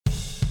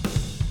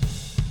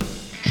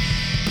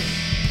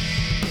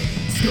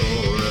Score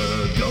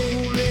a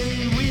goal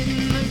and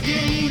win the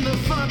game. The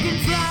fucking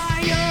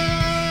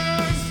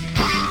Flyers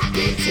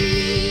hockey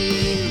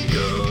team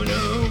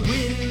gonna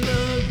win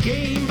the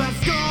game by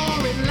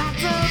scoring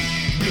lots of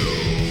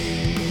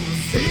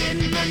goals in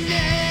the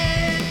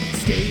net.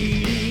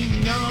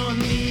 Skating on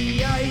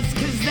the ice,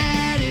 'cause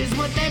that is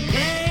what they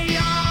play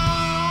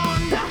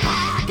on. The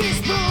hockey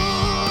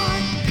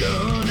sport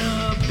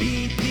gonna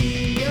beat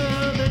the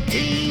other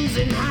teams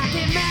in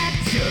hockey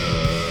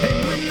matchups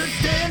and win the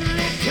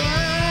Stanley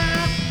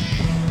Cup.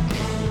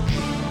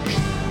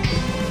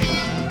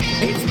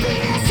 It's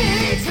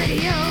BSH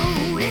Radio,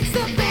 it's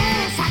the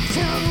best hot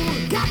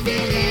show. Got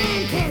Bill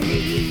and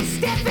Kelly,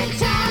 Steph and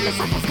Charlie,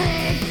 Santa's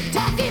Craig,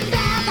 talking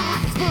about the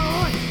hockey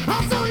sport.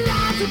 Also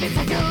lots of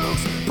inside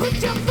jokes. Put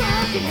your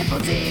fucking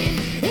headphones in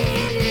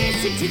and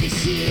listen to the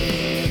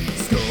shit.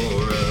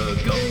 Score a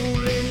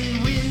goal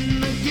and win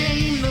the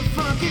game. The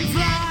fucking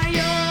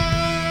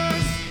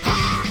Flyers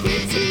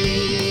hockey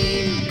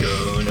team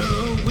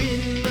gonna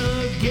win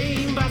the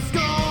game by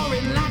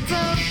scoring lots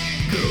of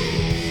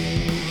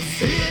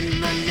goals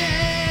in the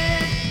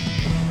net.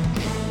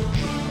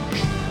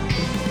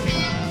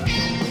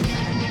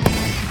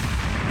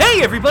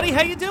 Hey everybody,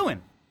 how you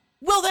doing?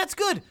 Well, that's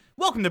good.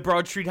 Welcome to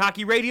Broad Street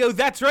Hockey Radio.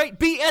 That's right,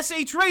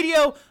 BSH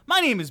Radio. My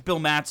name is Bill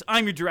Matz.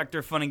 I'm your director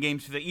of fun and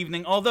games for the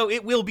evening, although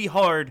it will be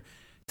hard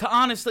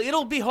to,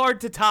 it'll be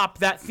hard to top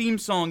that theme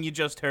song you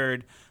just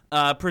heard,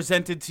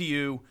 presented to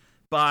you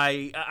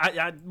by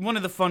one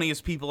of the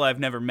funniest people I've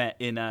never met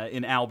in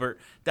Albert.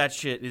 That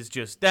shit is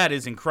that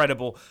is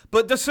incredible.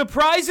 But the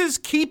surprises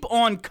keep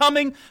on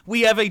coming.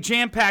 We have a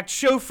jam-packed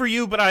show for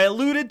you, but I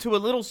alluded to a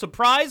little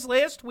surprise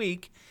last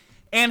week.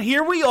 And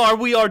here we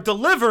are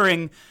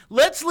delivering.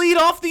 Let's lead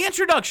off the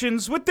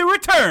introductions with the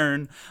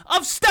return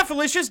of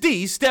Stephalicious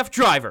D, Steph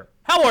Driver.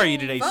 How are you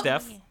today,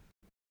 Steph?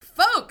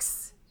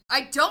 Folks,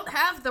 I don't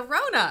have the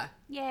Rona.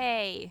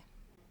 Yay.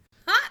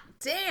 Hot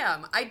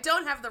damn. I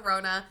don't have the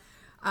Rona,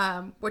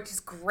 which is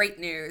great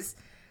news.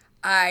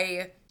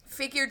 I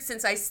figured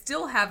since I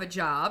still have a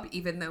job,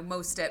 even though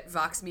most at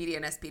Vox Media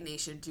and SB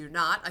Nation do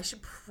not, I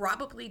should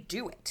probably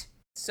do it.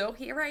 So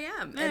here I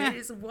am, and it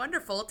is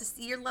wonderful to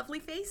see your lovely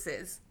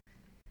faces.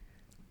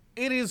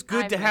 It is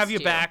good to have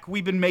you back.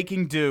 We've been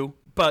making do,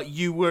 but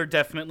you were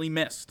definitely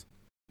missed.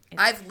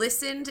 I've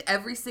listened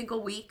every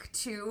single week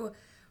to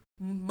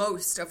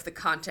most of the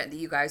content that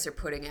you guys are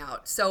putting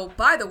out. So,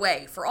 by the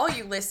way, for all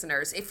you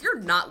listeners, if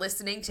you're not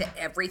listening to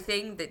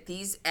everything that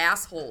these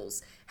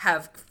assholes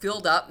have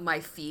filled up my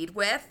feed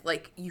with,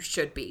 like, you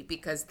should be,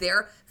 because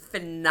they're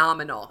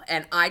phenomenal,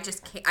 and I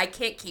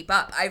can't keep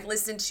up. I've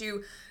listened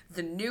to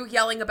the new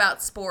Yelling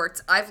About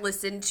Sports. I've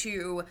listened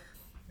to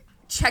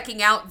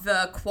checking out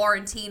the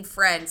Quarantine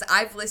Friends.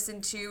 I've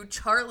listened to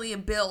Charlie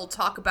and Bill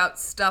talk about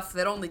stuff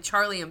that only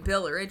Charlie and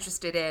Bill are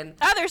interested in.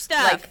 Other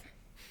stuff.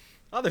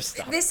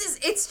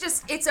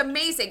 It's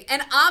amazing.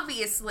 And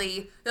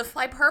obviously, the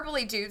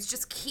Flyperbole dudes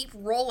just keep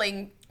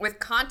rolling with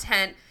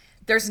content.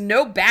 There's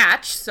no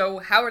batch, so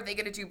how are they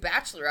going to do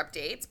Bachelor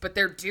updates? But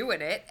they're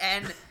doing it,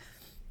 and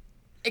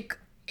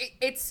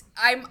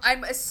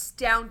I'm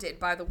astounded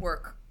by the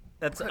work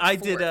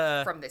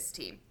from this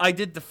team. I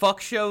did the fuck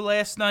show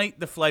last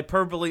night, the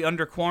Flyperbole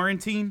under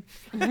quarantine,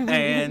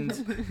 and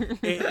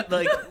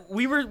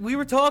we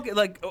were talking,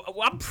 like,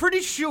 I'm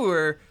pretty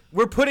sure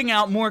we're putting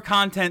out more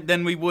content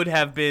than we would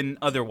have been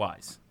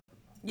otherwise.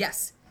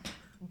 Yes,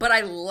 but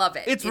I love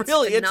it. It's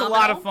a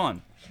lot of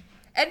fun.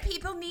 And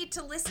people need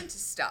to listen to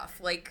stuff.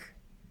 Like,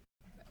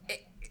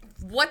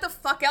 what the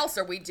fuck else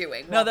are we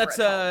doing? No, that's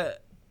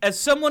as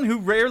someone who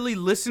rarely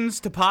listens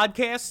to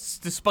podcasts,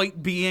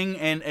 despite being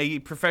a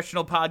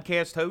professional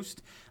podcast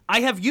host,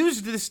 I have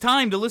used this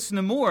time to listen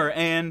to more,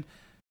 and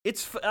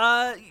it's,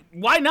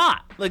 why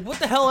not? Like, what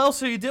the hell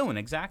else are you doing,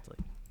 exactly?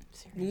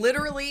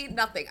 Literally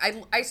nothing.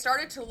 I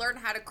started to learn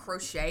how to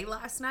crochet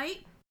last night,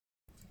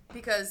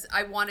 because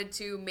I wanted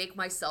to make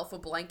myself a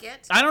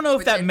blanket. I don't know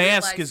if that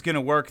mask is going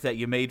to work that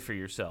you made for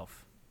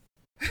yourself.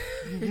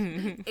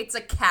 It's a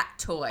cat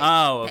toy.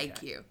 Oh, okay.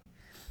 Thank you.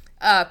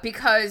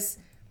 Because,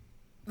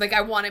 like,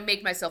 I want to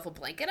make myself a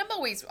blanket. I'm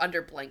always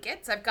under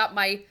blankets. I've got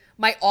my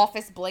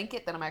office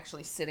blanket that I'm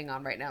actually sitting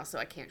on right now, so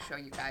I can't show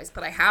you guys,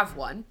 but I have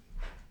one.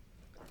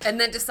 And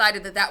then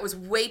decided that was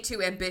way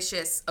too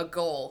ambitious a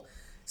goal.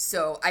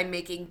 So I'm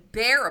making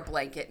Bear a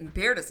blanket, and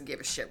Bear doesn't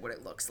give a shit what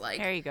it looks like.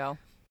 There you go.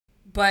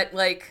 But,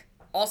 like,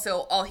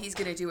 also all he's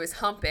going to do is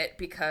hump it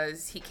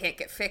because he can't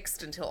get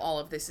fixed until all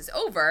of this is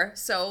over.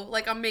 So,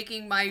 like, I'm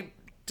making my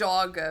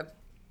dog a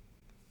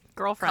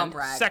girlfriend. Cum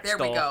rag. Sex there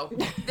doll. we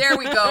go. There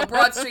we go.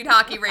 Broad Street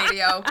Hockey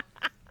Radio.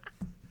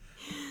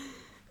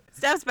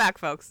 Steph's back,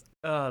 folks.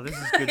 Oh, this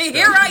is good stuff.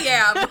 Here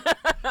I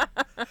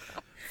am.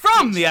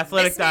 From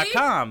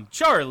theathletic.com,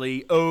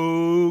 Charlie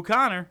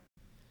O'Connor.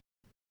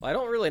 Well, I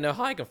don't really know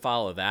how I can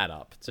follow that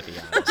up, to be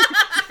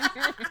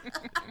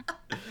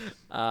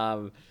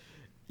honest.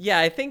 Yeah,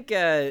 I think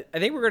we're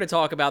going to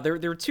talk about there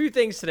were two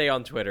things today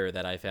on Twitter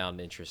that I found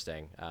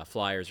interesting,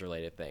 Flyers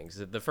related things.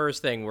 The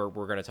first thing we're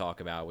going to talk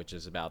about, which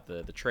is about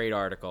the trade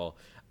article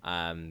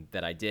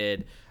that I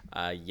did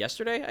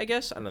yesterday, I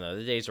guess. I don't know.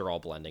 The days are all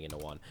blending into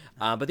one.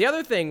 But the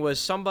other thing was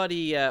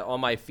somebody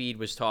on my feed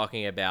was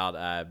talking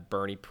about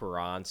Bernie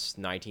Parent's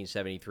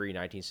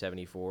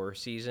 1973-1974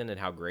 season and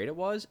how great it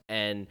was.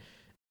 And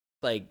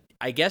like,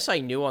 I guess I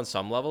knew on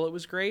some level it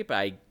was great, but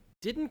I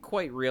didn't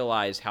quite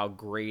realize how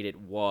great it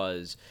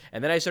was.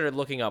 And then I started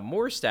looking up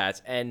more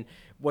stats. And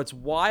what's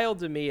wild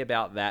to me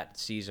about that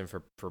season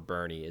for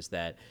Bernie is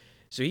that,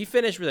 so he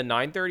finished with a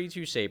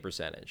 .932 save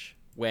percentage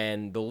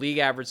when the league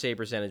average save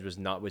percentage was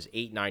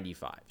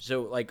 .895.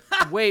 So like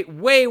way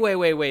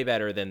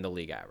better than the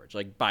league average,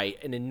 like by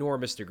an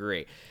enormous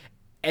degree.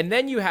 And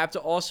then you have to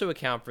also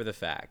account for the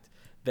fact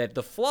that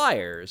the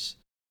Flyers,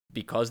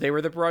 because they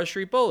were the Broad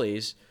Street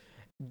Bullies,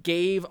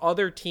 gave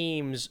other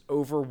teams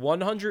over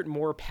 100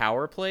 more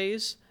power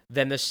plays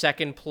than the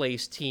second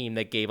place team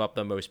that gave up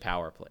the most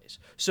power plays.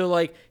 So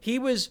like he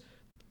was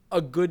a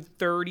good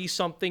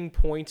 30-something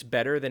points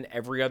better than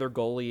every other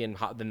goalie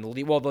than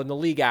the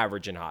league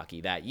average in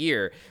hockey that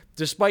year,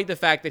 despite the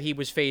fact that he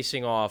was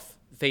facing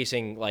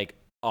like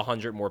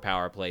 100 more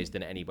power plays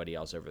than anybody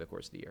else over the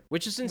course of the year,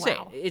 which is insane.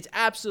 Wow. It's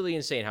absolutely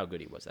insane how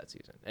good he was that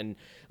season. And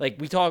like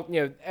we talk,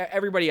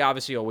 everybody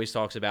obviously always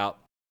talks about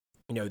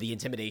the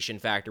intimidation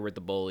factor with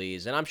the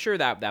Bullies, and I'm sure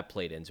that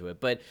played into it,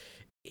 but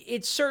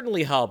it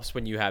certainly helps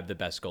when you have the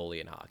best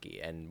goalie in hockey,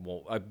 and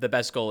the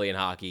best goalie in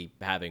hockey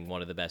having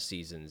one of the best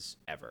seasons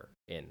ever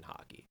in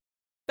hockey.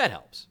 That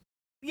helps.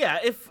 Yeah,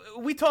 if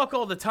we talk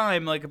all the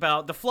time like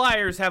about the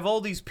Flyers have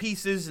all these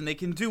pieces and they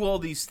can do all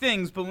these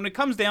things, but when it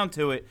comes down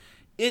to it,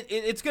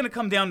 it's going to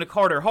come down to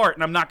Carter Hart,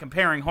 and I'm not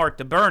comparing Hart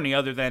to Bernie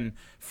other than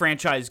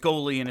franchise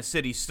goalie and a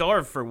city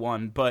starved for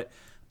one, but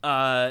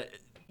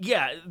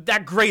yeah,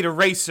 that great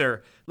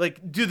eraser.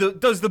 Like,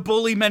 does the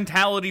bully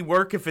mentality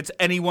work if it's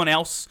anyone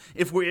else?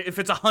 If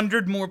it's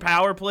 100 more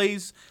power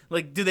plays,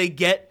 like, do they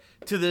get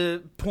to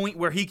the point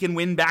where he can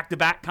win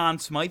back-to-back Conn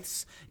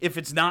Smythes if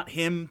it's not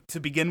him to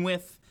begin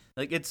with?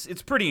 Like, it's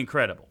pretty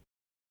incredible.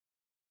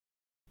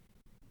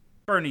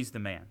 Bernie's the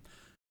man.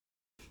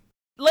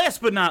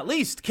 Last but not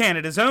least,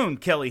 Canada's own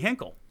Kelly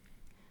Hinkle.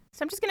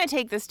 So I'm just going to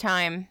take this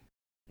time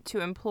to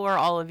implore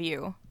all of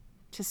you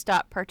to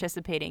stop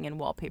participating in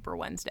Wallpaper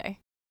Wednesday.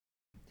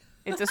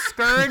 It's a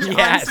scourge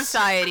on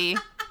society.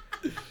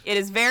 It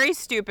is very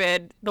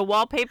stupid. The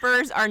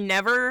wallpapers are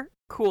never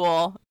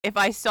cool. If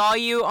I saw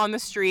you on the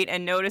street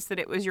and noticed that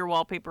it was your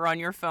wallpaper on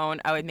your phone,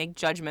 I would make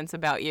judgments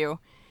about you.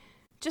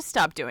 Just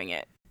stop doing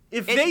it.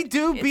 If they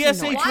do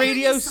BSH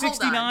Radio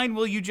 69,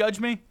 will you judge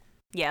me?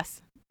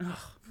 Yes.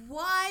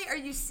 Why are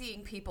you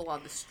seeing people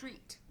on the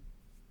street?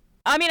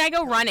 I mean, I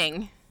go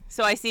running,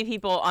 so I see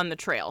people on the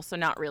trail, so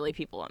not really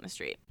people on the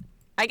street.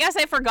 I guess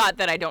I forgot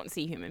that I don't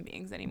see human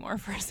beings anymore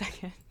for a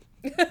second.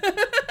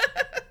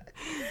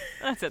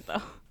 That's it,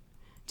 though.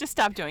 Just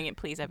stop doing it,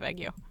 please. I beg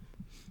you.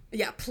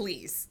 Yeah,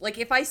 please. Like,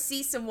 if I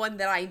see someone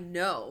that I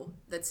know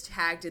that's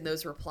tagged in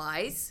those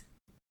replies,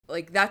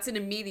 like, that's an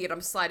immediate,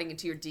 I'm sliding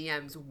into your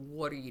DMs.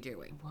 What are you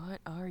doing? What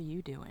are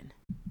you doing?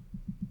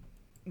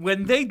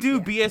 When they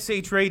do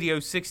BSH Radio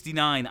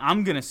 69,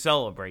 I'm going to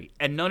celebrate,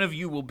 and none of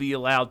you will be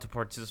allowed to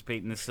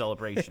participate in this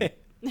celebration.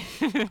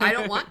 I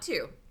don't want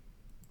to.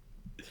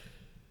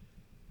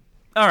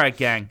 All right,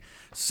 gang.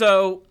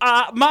 So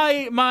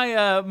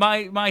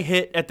my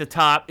hit at the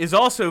top is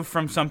also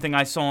from something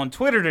I saw on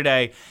Twitter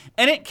today,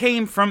 and it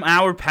came from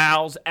our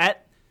pals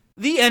at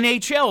the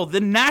NHL,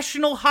 the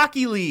National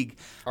Hockey League.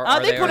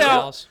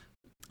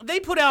 They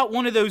put out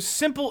one of those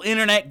simple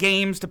internet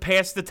games to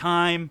pass the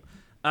time.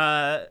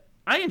 I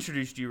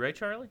introduced you, right,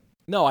 Charlie?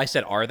 No, I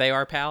said, are they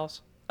our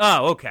pals?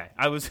 Oh, okay.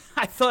 I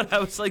thought I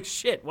was like,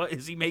 shit, what,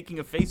 is he making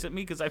a face at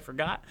me because I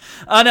forgot?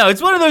 No,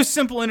 it's one of those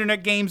simple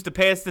internet games to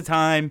pass the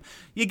time.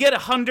 You get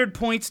 100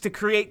 points to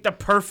create the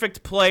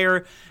perfect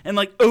player, and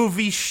like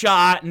Ovi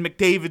shot and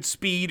McDavid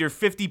speed or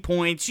 50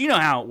 points. You know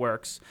how it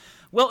works.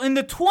 Well, in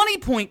the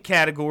 20-point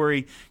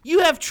category,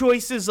 you have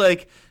choices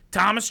like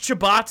Thomas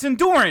Chabot's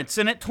endurance,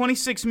 and at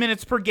 26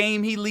 minutes per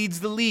game, he leads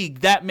the league.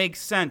 That makes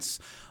sense.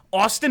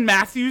 Austin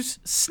Matthews'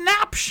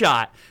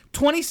 snapshot,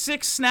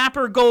 26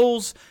 snapper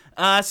goals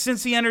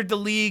since he entered the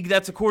league.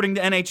 That's according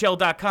to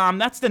NHL.com.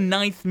 That's the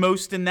 9th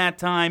most in that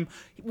time.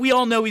 We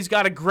all know he's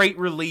got a great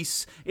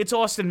release. It's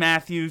Austin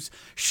Matthews.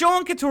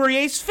 Sean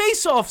Couturier's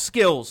face-off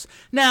skills.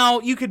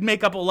 Now, you could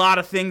make up a lot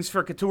of things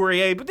for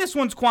Couturier, but this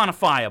one's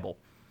quantifiable.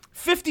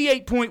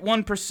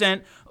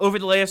 58.1% over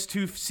the last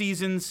 2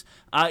 seasons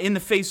in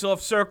the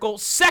face-off circle.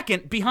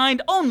 Second,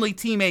 behind only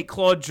teammate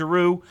Claude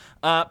Giroux.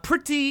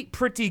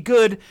 Pretty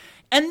good.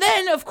 And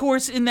then, of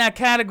course, in that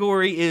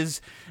category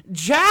is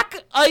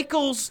Jack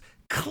Eichel's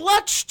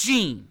clutch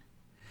gene.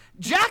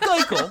 Jack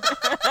Eichel,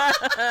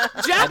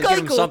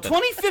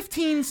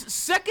 2015's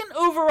second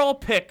overall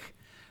pick.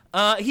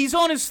 He's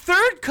on his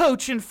 3rd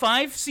coach in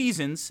 5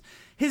 seasons.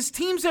 His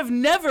teams have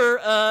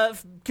never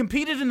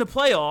competed in the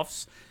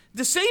playoffs.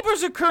 The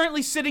Sabres are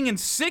currently sitting in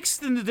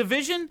 6th in the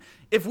division.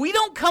 If we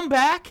don't come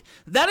back,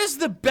 that is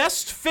the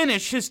best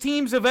finish his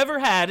teams have ever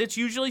had. It's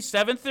usually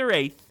 7th or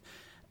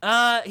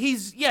 8th.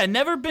 He's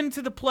never been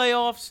to the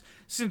playoffs.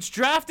 Since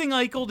drafting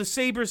Eichel, the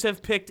Sabres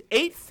have picked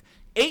 8th,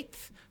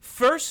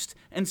 1st,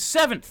 and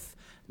 7th.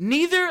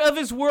 Neither of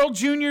his World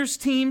Juniors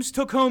teams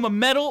took home a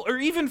medal or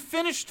even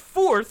finished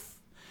 4th.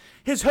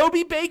 His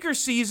Hobey Baker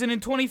season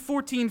in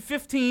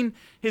 2014-15,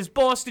 his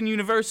Boston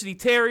University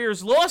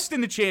Terriers lost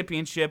in the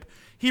championship.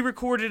 He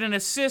recorded an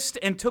assist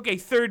and took a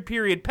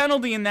third-period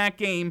penalty in that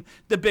game,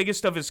 the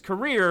biggest of his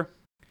career.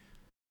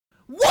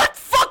 What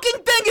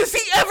fucking thing has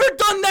he ever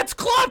done that's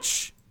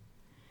clutch?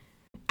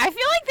 I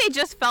feel like they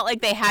just felt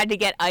like they had to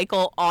get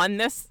Eichel on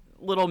this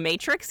little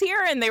matrix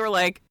here, and they were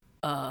like,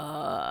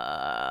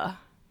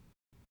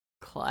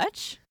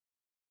 clutch?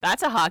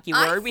 That's a hockey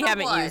word. We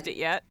haven't used it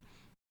yet.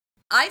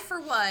 I,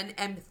 for one,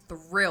 am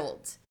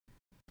thrilled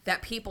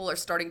that people are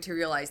starting to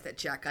realize that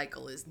Jack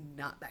Eichel is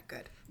not that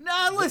good.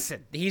 Nah,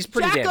 listen. He's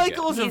pretty Jack damn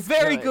Eichel is good. a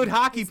very good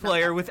hockey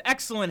player with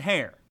excellent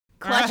hair.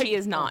 Clutch Alright? he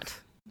is not.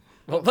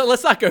 Well,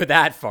 let's not go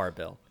that far,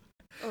 Bill.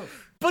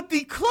 But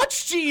the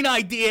clutch gene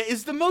idea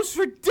is the most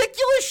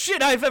ridiculous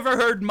shit I've ever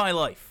heard in my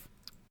life.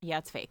 Yeah,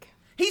 it's fake.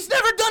 He's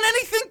never done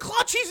anything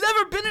clutch. He's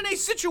never been in a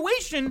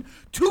situation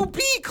to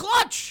be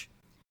clutch.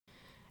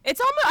 It's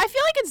almost, I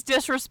feel like it's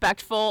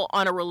disrespectful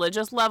on a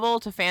religious level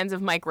to fans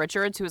of Mike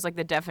Richards, who is like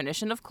the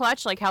definition of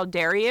clutch. Like, how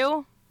dare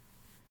you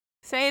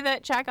say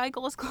that Jack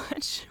Eichel is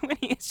clutch when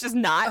he is just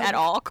not at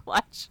all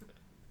clutch?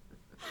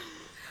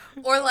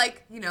 Or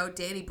like,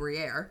 Danny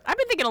Briere. I've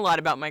been thinking a lot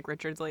about Mike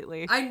Richards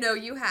lately. I know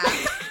you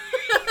have.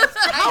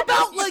 How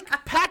about like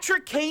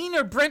Patrick Kane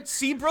or Brent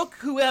Seabrook,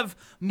 who have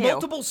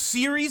multiple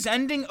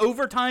series-ending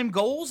overtime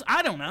goals?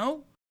 I don't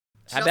know.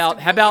 How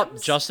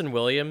about Justin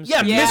Williams?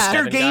 Yeah, Mr.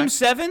 Seven Game guy?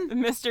 7.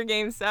 Mr.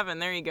 Game 7,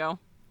 there you go.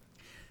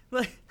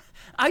 Like,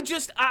 I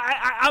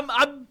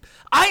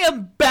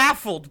am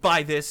baffled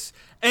by this,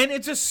 and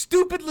it's a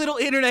stupid little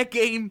internet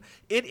game.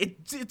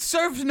 It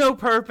serves no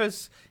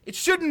purpose. It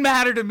shouldn't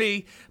matter to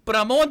me. But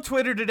I'm on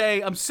Twitter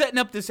today. I'm setting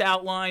up this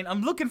outline.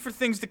 I'm looking for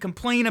things to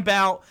complain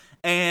about,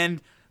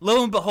 and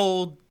lo and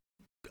behold,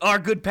 our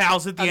good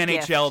pals at the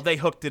NHL, they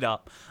hooked it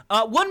up.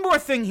 One more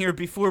thing here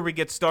before we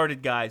get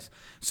started, guys.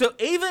 So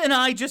Ava and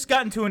I just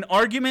got into an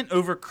argument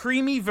over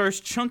creamy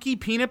versus chunky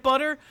peanut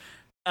butter.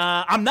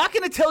 I'm not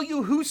going to tell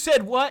you who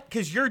said what,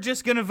 because you're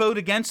just going to vote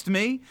against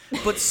me,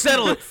 but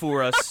settle it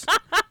for us.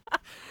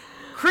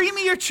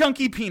 Creamy or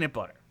chunky peanut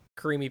butter?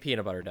 Creamy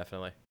peanut butter,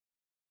 definitely.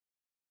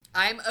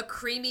 I'm a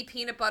creamy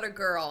peanut butter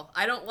girl.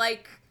 I don't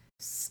like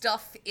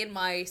stuff in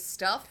my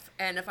stuff,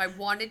 and if I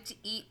wanted to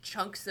eat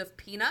chunks of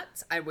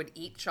peanuts, I would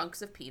eat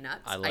chunks of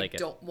peanuts. I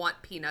don't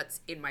want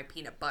peanuts in my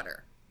peanut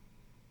butter.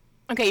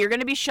 Okay, you're going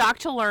to be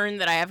shocked to learn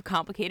that I have a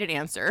complicated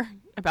answer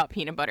about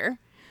peanut butter.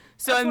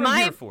 So That's what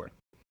I'm here for.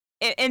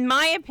 In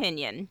my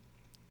opinion,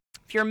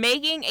 if you're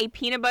making a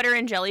peanut butter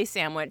and jelly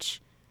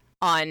sandwich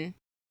on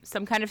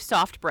some kind of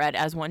soft bread,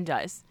 as one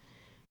does,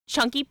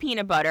 chunky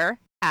peanut butter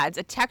adds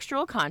a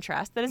textural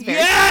contrast that is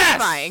very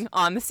satisfying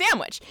on the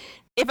sandwich.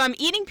 If I'm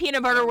eating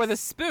peanut butter with a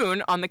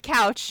spoon on the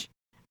couch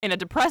in a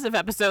depressive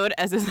episode,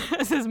 as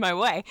is my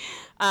way,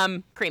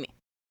 creamy.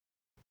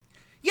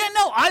 Yeah,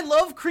 no, I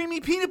love creamy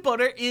peanut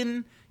butter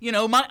in,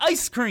 my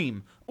ice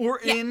cream or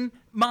in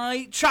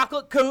my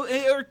chocolate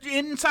or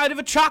inside of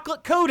a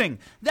chocolate coating.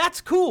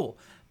 That's cool.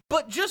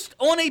 But just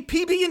on a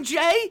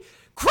PB&J,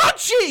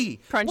 crunchy.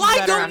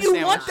 Why don't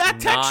you want that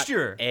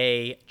texture? Not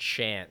a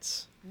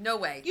chance. No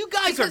way. You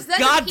guys because are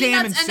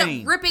goddamn insane.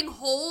 End up ripping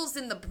holes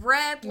in the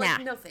bread.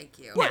 Like, no, thank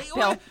you.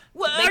 Bill,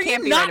 are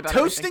you not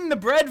toasting the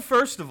bread,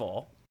 first of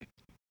all?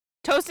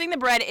 Toasting the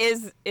bread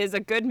is a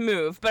good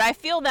move, but I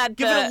feel that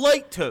give it a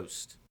light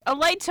toast. A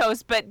light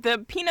toast, but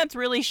the peanuts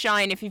really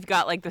shine if you've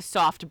got like the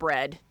soft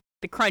bread.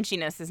 The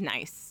crunchiness is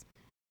nice.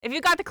 If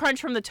you got the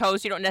crunch from the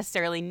toast, you don't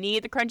necessarily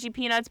need the crunchy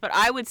peanuts, but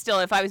I would still,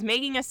 if I was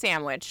making a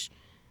sandwich,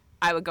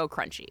 I would go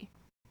crunchy.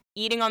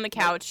 Eating on the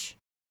couch,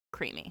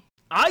 creamy.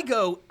 I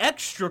go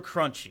extra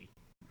crunchy.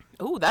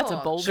 Ooh, that's a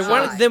bold So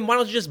why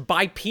don't you just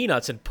buy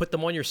peanuts and put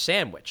them on your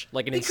sandwich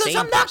like an insane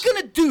Because I'm not going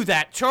to do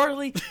that,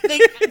 Charlie.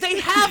 They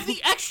have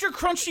the extra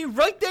crunchy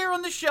right there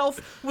on the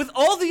shelf with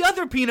all the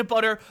other peanut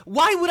butter.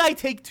 Why would I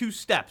take 2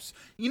 steps?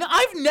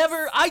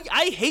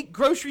 I hate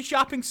grocery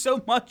shopping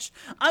so much.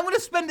 I want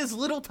to spend as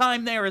little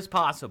time there as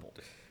possible.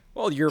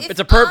 Well, it's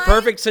a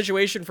perfect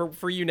situation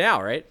for you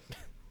now, right?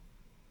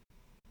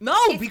 No,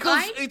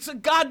 because it's a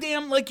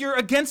goddamn, you're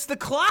against the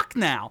clock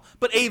now.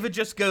 But Ava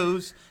just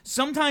goes,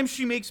 sometimes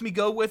she makes me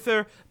go with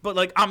her,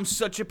 but, I'm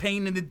such a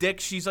pain in the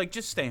dick, she's like,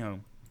 just stay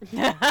home.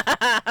 If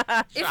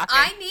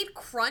I need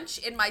crunch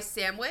in my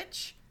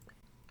sandwich,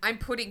 I'm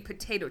putting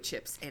potato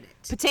chips in it.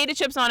 Potato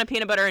chips on a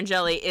peanut butter and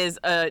jelly is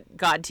a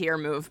god tier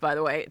move, by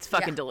the way. It's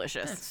fucking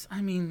delicious.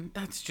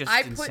 That's just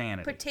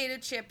insanity. I put potato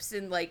chips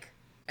in,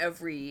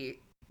 every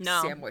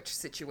sandwich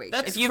situation.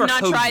 That's if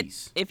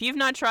you've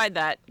not tried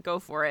that, go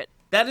for it.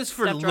 That is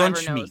for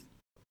lunch meat.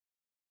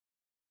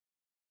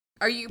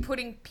 Are you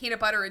putting peanut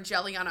butter and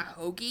jelly on a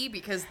hoagie?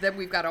 Because then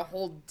we've got a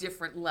whole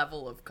different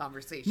level of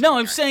conversation. No,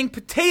 I'm here. saying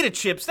potato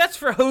chips. That's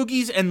for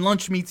hoagies and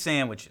lunch meat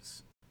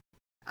sandwiches.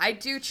 I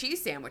do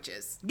cheese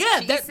sandwiches.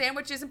 Yeah, cheese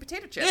sandwiches and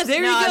potato chips. Yeah,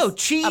 there No, you go. a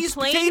Cheese,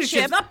 plain potato chip-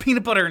 chips, not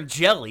peanut butter and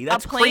jelly.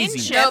 That's plain crazy.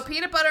 chip- No,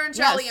 peanut butter and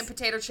jelly Yes. and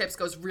potato chips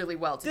goes really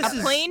well This together. is-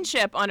 A plain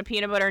chip on a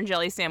peanut butter and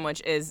jelly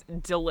sandwich is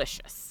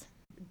delicious.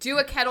 Do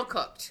a kettle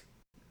cooked.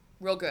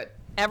 Real good.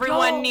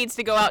 Everyone Yo. needs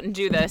to go out and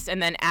do this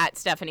and then at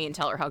Stephanie and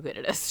tell her how good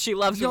it is. She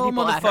loves when Y'all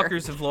people at her.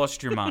 motherfuckers have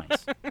lost your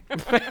minds.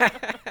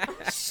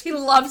 She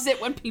loves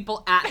it when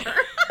people at her.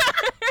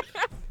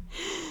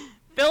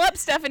 Fill up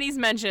Stephanie's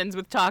mentions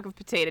with talk of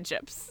potato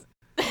chips.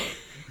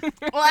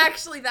 Well,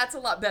 actually, that's a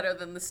lot better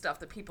than the stuff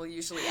that people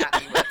usually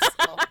at me with.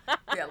 So,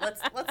 yeah,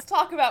 let's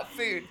talk about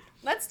food.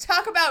 Let's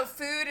talk about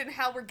food and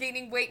how we're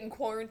gaining weight in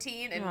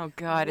quarantine and Oh,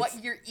 God,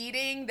 what you're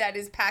eating that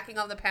is packing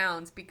on the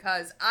pounds,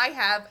 because I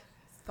have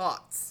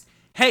thoughts.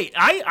 Hey,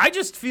 I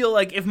just feel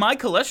like if my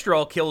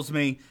cholesterol kills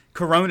me,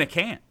 Corona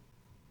can't.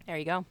 There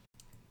you go.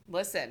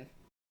 Listen,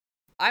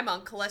 I'm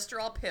on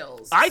cholesterol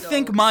pills. I so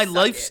think my suck it.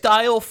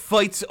 lifestyle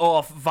fights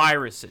off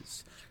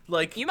viruses.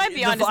 Like, You might be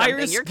the onto something.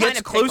 virus You're gets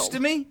kinda close pickled. to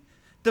me.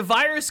 The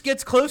virus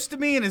gets close to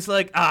me and is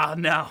like,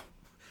 no.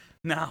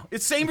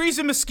 It's the same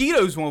reason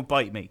mosquitoes won't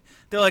bite me.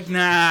 They're like,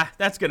 nah,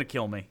 that's gonna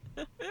kill me.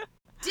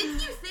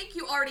 Didn't you think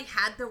you already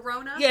had the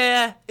Rona?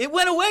 Yeah, it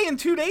went away in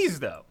 2 days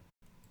though.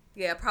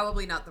 Yeah,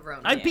 probably not the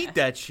Rona. I beat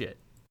that shit.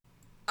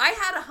 I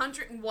had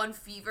 101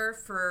 fever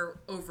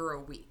for over a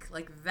week.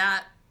 Like,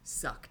 that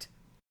sucked.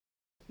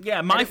 Yeah,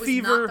 And my it was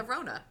fever. not the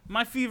Rona.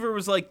 My fever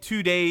was like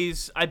 2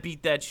 days. I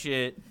beat that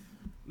shit.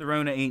 The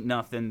Rona ain't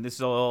nothing.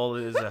 This all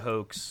is a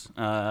hoax.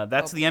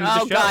 That's the end of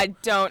Oh the show. God,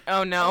 don't.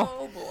 Oh no.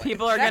 Oh, boy.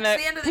 People are That's gonna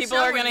the end of the people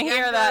show. are We're gonna the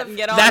hear end that of- and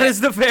get on That it. is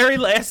the very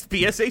last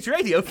BSH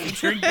Radio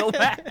featuring Bill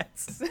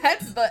Matz.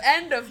 That's the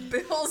end of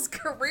Bill's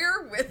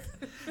career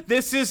with...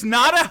 This is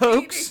not a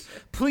hoax.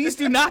 Please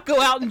do not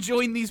go out and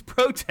join these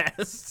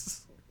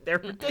protests. They're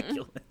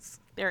ridiculous.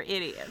 They're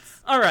idiots.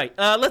 All right,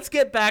 let's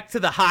get back to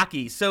the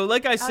hockey. So,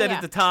 like I said yeah.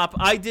 at the top,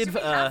 I did. Do we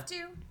have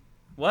to?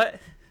 What?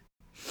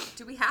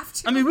 Do we have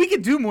to? I mean, we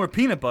could do more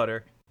peanut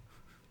butter.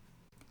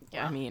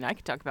 Yeah, I mean, I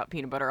could talk about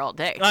peanut butter all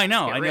day. I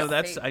know, Let's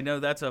get real. I know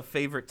that's a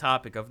favorite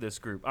topic of this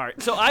group. All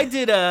right, so I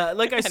did,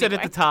 like I said at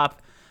Anyway. the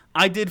top,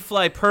 I did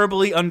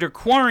Flyperbole under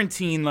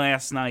quarantine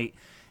last night,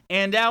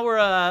 and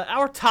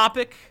our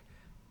topic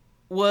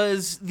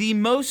was the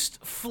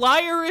most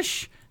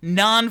Flyerish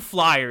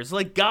non-Flyers,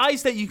 like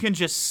guys that you can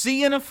just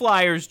see in a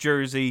Flyers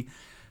jersey,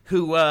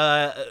 who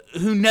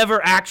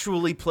never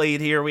actually played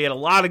here. We had a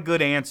lot of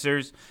good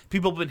answers.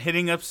 People have been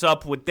hitting us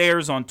up with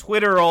theirs on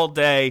Twitter all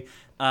day.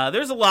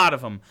 There's a lot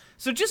of them.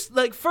 So just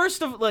like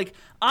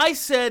I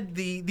said,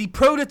 the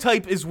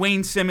prototype is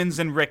Wayne Simmons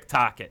and Rick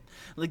Tocchet.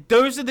 Like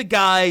those are the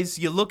guys.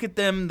 You look at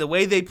them, the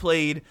way they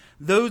played.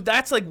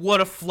 That's like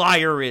what a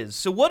Flyer is.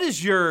 So what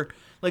is your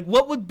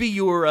what would be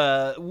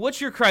your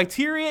what's your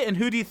criteria and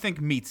who do you think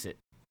meets it?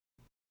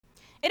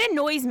 It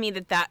annoys me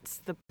that that's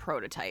the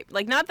prototype.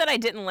 Like, not that I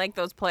didn't like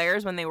those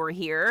players when they were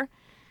here,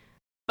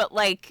 but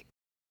like,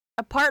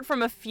 apart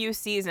from a few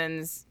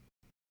seasons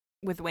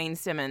with Wayne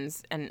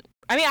Simmons, and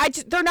I mean,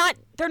 they're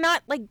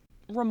not like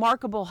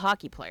remarkable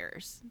hockey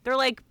players. They're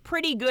like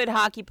pretty good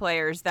hockey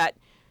players that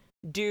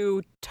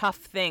do tough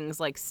things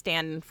like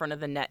stand in front of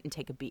the net and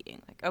take a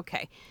beating. Like,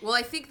 okay, Well,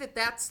 I think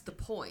that's the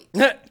point.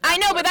 I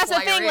know, what but that's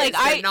the Flyer thing. Like,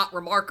 is. They're not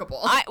remarkable.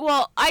 I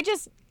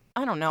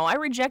don't know. I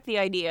reject the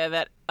idea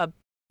that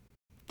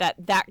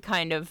that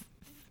kind of,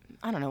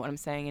 I don't know what I'm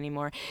saying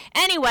anymore.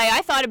 Anyway,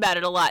 I thought about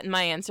it a lot, and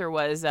my answer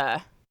was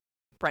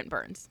Brent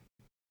Burns.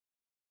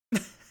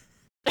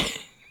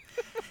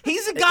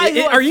 He's a guy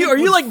who Are you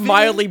would like fit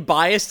mildly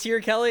biased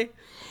here, Kelly?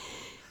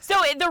 So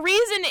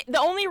the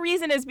only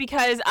reason is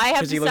because I have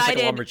Because he looks like a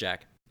decided,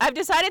 lumberjack. I've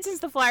decided since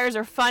the Flyers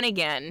are fun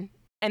again,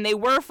 and they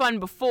were fun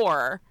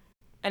before,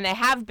 and they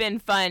have been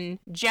fun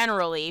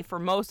generally for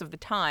most of the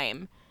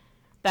time,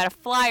 that a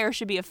Flyer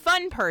should be a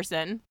fun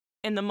person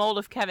in the mold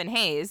of Kevin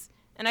Hayes,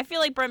 and I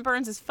feel like Brent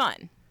Burns is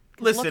fun.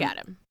 'Cause Listen, look at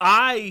him.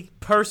 I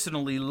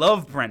personally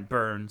love Brent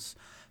Burns.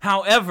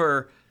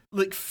 However,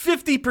 like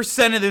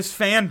 50% of this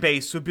fan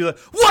base would be like,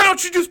 "Why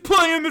don't you just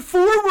play him at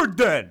forward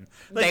then?"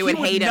 Like, They would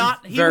hate him.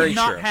 He Very would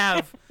not true.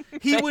 have.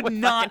 He would would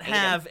not fucking hate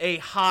him. have a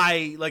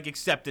high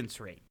acceptance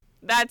rate.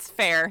 That's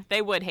fair.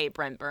 They would hate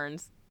Brent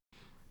Burns.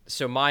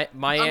 So my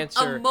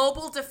answer. A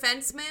mobile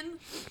defenseman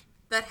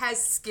that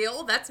has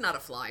skill, that's not a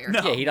Flyer.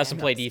 No. Yeah, he doesn't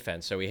play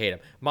defense, so we hate him.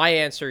 My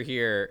answer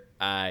here,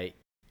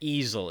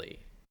 easily,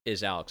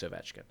 is Alex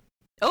Ovechkin.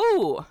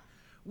 Oh,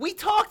 We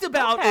talked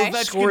about Okay.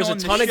 Ovechkin Scores a on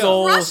the ton of show.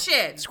 goals.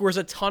 Russian. Scores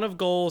a ton of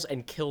goals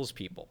and kills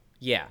people.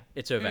 Yeah,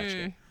 it's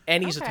Ovechkin,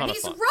 and he's a Okay. ton of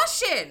He's fun.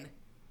 Russian.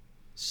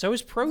 So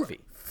is Provy.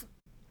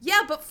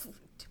 Yeah, but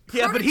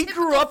he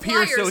grew prototypical up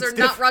here, so Flyers it's are not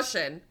different.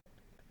 Russian.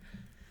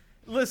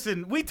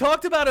 Listen, we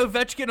talked about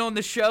Ovechkin on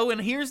the show,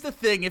 and here's the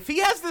thing: if he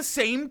has the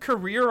same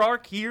career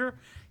arc here,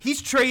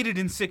 he's traded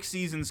in 6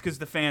 seasons because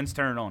the fans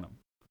turn on him.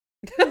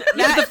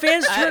 Yeah, the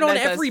fans turn on that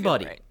does feel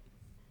everybody. right.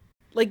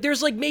 Like,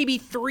 there's like maybe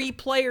three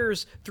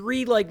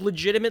like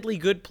legitimately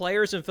good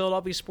players in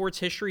Philadelphia sports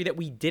history that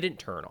we didn't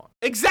turn on.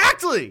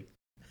 Exactly.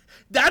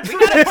 That's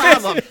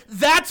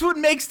what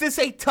makes this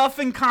a tough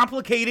and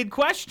complicated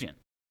question.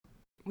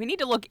 We need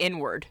to look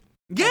inward.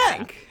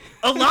 Yeah.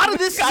 A lot of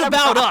this is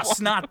about us,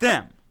 not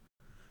them.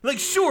 Like,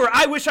 sure,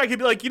 I wish I could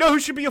be like, you know who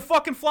should be a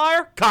fucking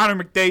Flyer?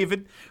 Connor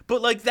McDavid.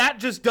 But, like, that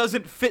just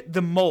doesn't fit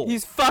the mold.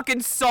 He's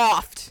fucking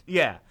soft.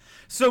 Yeah.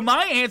 So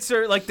my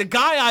answer, like, the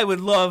guy I would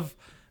love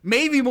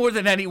maybe more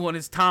than anyone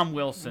is Tom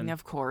Wilson.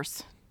 Of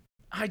course.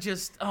 I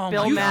just, oh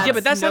Bill my God. Matz, Yeah,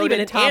 but that's not even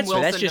an Tom answer.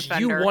 Wilson That's just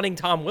defender. you wanting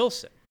Tom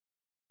Wilson.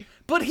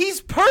 But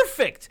he's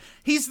perfect.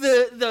 He's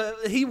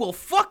he will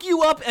fuck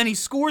you up and he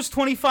scores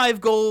 25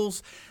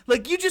 goals.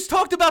 Like, you just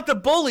talked about the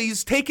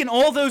bullies taking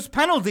all those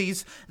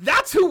penalties.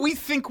 That's who we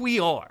think we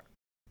are.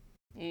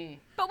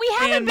 But we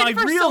haven't been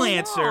for so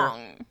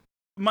long.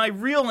 My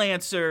real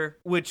answer,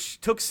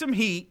 which took some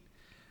heat,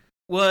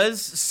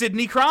 was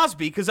Sidney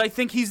Crosby, because I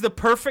think he's the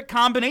perfect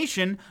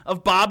combination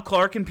of Bob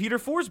Clark and Peter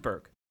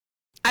Forsberg.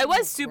 I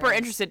was super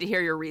interested to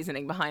hear your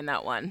reasoning behind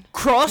that one.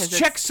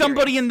 Cross-check it's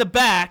somebody in the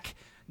back,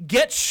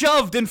 get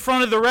shoved in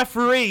front of the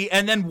referee,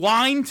 and then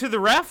whine to the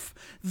ref.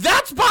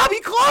 That's Bobby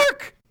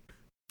Clark!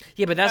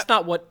 Yeah, but that's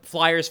not what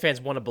Flyers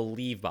fans want to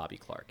believe Bobby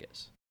Clark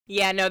is.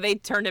 Yeah, no, they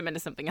turned him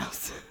into something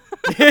else.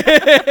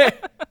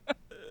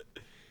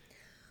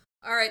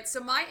 All right, so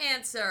my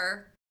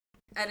answer,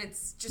 and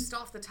it's just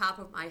off the top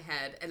of my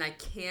head, and I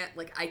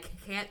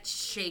can't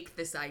shake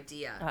this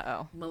idea.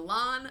 Uh-oh.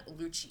 Milan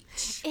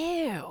Lucic.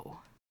 Ew.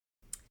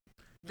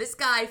 This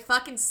guy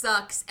fucking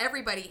sucks.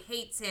 Everybody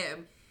hates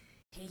him.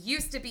 He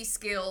used to be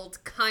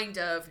skilled, kind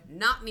of,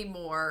 not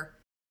anymore.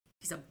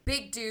 He's a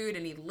big dude,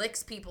 and he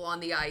licks people on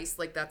the ice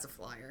like that's a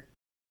Flyer.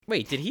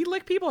 Wait, did he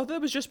lick people? I thought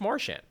it was just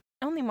Marchand.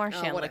 Only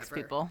Marchand licks whatever.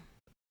 people.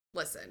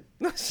 Listen.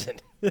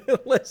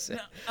 Listen.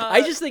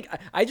 I just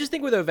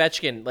think with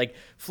Ovechkin, like,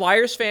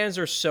 Flyers fans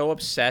are so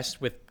obsessed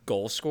with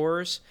goal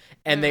scorers,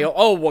 and they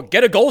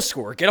get a goal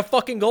scorer, get a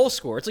fucking goal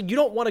scorer. It's like, you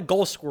don't want a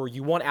goal scorer,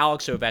 you want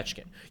Alex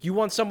Ovechkin. You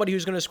want somebody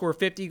who's going to score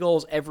 50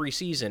 goals every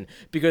season,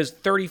 because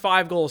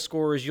 35 goal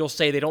scorers, you'll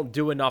say they don't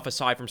do enough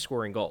aside from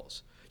scoring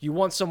goals. You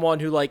want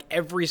someone who, like,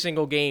 every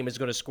single game is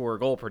going to score a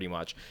goal pretty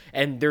much.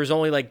 And there's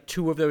only, like,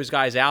 2 of those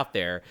guys out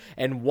there.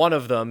 And one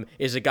of them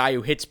is a guy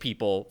who hits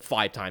people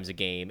 5 times a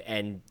game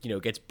and, you know,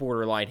 gets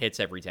borderline hits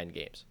every 10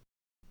 games.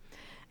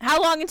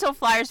 How long until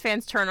Flyers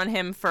fans turn on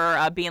him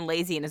for being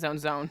lazy in his own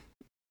zone?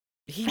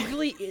 He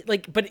really,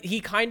 like, but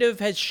he kind of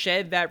has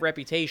shed that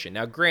reputation.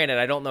 Now, granted,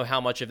 I don't know how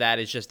much of that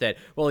is just that,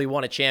 well, he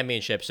won a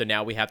championship, so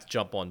now we have to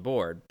jump on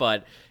board.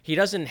 But he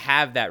doesn't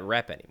have that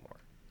rep anymore.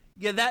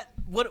 Yeah,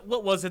 what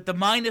was it, the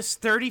minus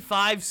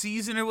 35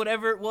 season or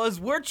whatever it was?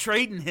 We're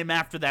trading him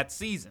after that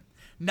season.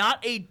 Not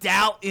a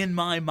doubt in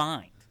my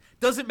mind.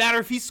 Doesn't matter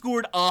if he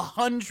scored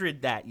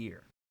 100 that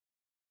year.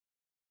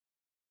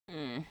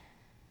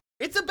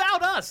 It's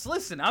about us.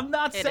 Listen, I'm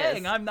not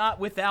saying I'm not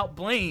without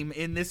blame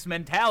in this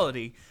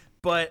mentality,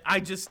 but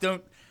I just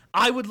don't.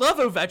 I would love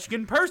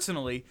Ovechkin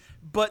personally,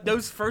 but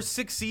those first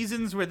 6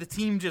 seasons where the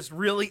team just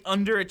really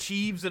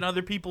underachieves in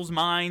other people's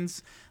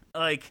minds,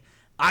 like,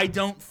 I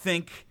don't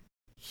think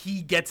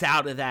he gets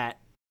out of that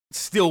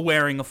still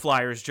wearing a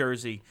Flyers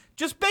jersey,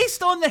 just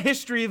based on the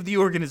history of the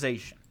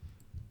organization.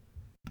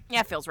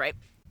 Yeah, feels right.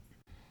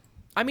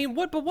 I mean,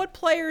 what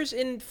players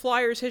in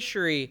Flyers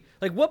history,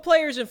 like, what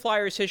players in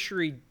Flyers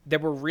history that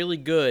were really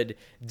good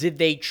did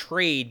they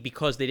trade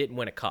because they didn't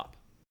win a cup?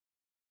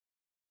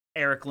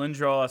 Eric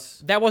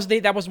Lindros. That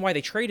wasn't why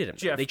they traded him.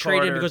 Jeff They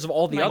traded him Carter, because of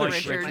all the Mike other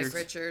Richards. shit. Mike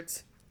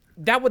Richards.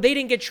 They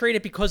didn't get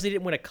traded because they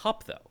didn't win a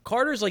cup, though.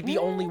 Carter's like the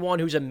only one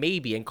who's a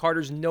maybe, and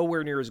Carter's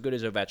nowhere near as good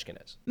as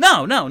Ovechkin is.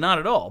 No, not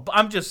at all. But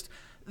I'm just,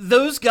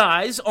 those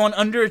guys on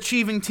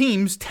underachieving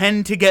teams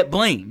tend to get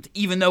blamed,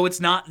 even though it's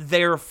not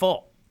their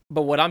fault.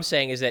 But what I'm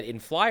saying is that in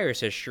Flyers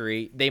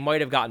history, they might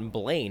have gotten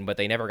blamed, but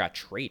they never got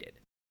traded.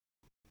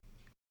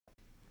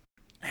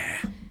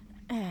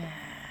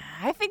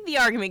 I think the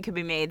argument could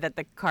be made that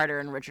the Carter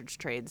and Richards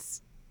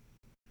trades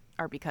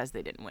are because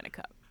they didn't win a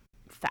cup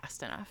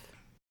fast enough.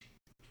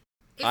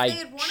 If I they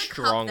had won a cup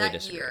strongly that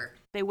disagree. year,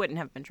 They wouldn't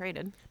have been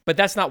traded. But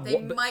that's not they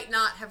what. might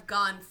not have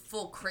gone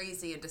full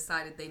crazy and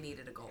decided they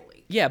needed a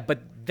goalie. Yeah, but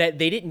that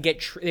they didn't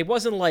get. It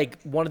wasn't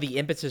like one of the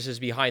impetuses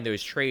behind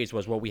those trades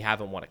was, well, we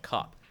haven't won a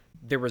cup.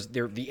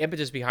 The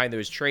impetus behind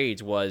those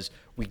trades was,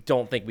 we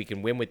don't think we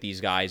can win with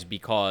these guys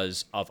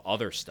because of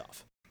other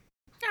stuff.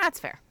 That's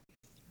fair.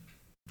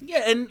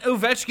 Yeah, and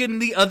Ovechkin,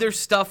 the other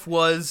stuff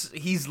was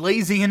he's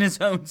lazy in his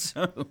own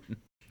zone.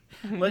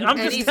 Like, I'm And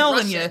just he's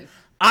telling you,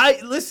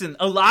 Russian. listen,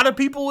 a lot of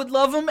people would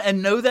love him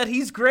and know that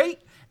he's great,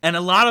 and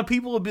a lot of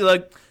people would be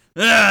like,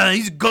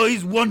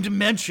 he's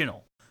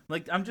one-dimensional.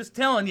 Like, I'm just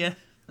telling you,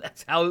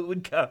 that's how it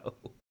would go.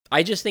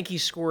 I just think he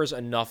scores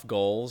enough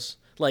goals.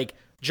 Like,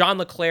 John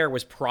LeClaire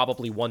was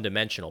probably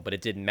one-dimensional, but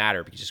it didn't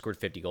matter because he scored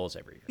 50 goals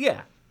every year.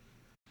 Yeah.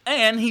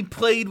 And he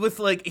played with,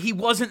 like, he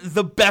wasn't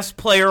the best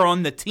player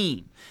on the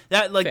team.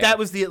 That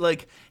was the,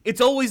 like,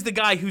 it's always the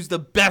guy who's the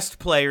best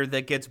player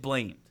that gets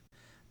blamed.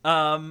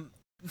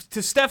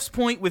 to Steph's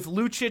point with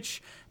Lucic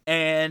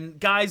and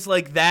guys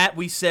like that,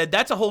 we said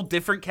that's a whole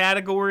different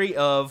category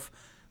of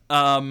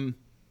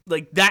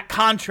like that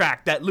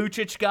contract that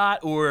Lucic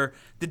got or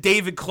the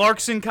David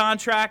Clarkson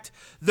contract.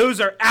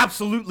 Those are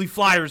absolutely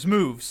Flyers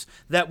moves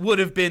that would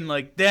have been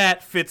like,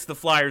 that fits the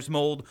Flyers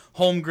mold,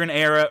 Holmgren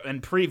era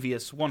and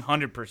previous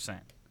 100%.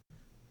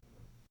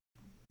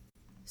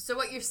 So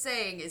what you're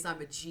saying is I'm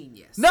a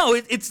genius. No,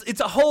 it's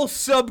a whole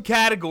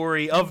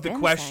subcategory of the Been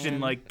question, saying.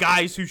 like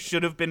guys who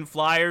should have been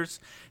Flyers.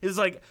 Is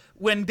like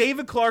when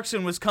David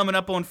Clarkson was coming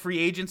up on free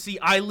agency,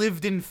 I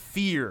lived in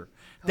fear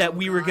that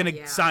we were God, going to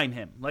yeah. sign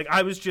him. Like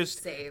I was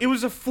just, Same. it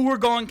was a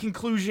foregone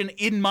conclusion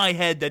in my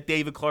head that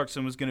David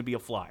Clarkson was going to be a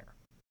Flyer.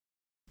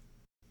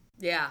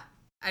 Yeah.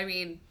 I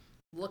mean,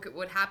 look at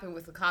what happened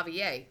with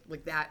LeCavier.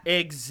 Like that.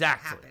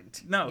 Exactly.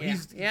 happened. No, Yeah.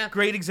 he's Yeah. a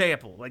great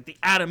example. Like the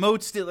Adam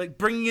Oates, like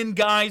bringing in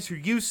guys who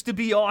used to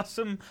be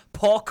awesome,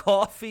 Paul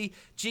Coffey,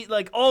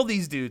 like all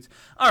these dudes.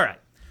 All right.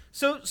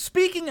 So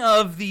speaking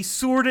of the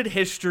sordid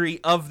history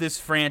of this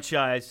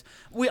franchise,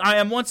 I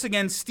am once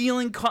again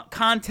stealing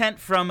content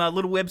from a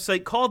little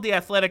website called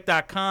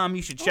theathletic.com.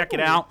 You should check it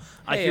out.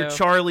 I hear Heyo.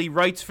 Charlie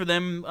writes for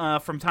them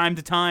from time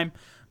to time.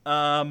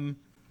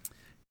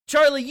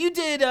 Charlie,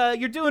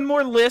 you're doing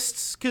more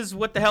lists because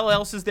what the hell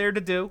else is there to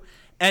do?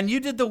 And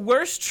you did the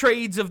worst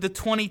trades of the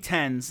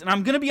 2010s. And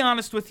I'm going to be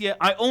honest with you,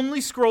 I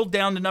only scrolled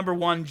down to number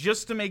 1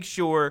 just to make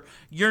sure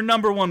your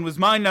number 1 was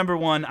my number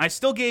 1. I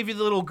still gave you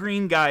the little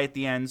green guy at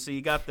the end, so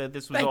you got this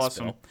was Thanks,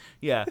 awesome. Bill.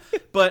 Yeah.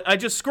 But I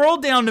just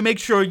scrolled down to make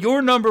sure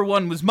your number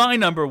 1 was my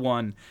number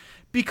 1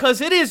 because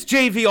it is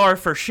JVR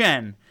for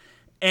Schenn.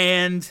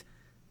 And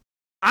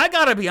I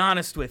got to be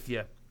honest with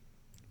you.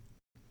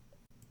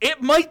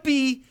 It might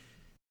be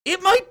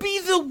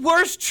the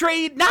worst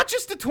trade, not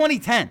just the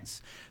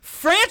 2010s.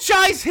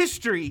 Franchise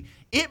history,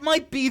 it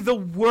might be the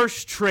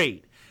worst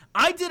trade.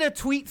 I did a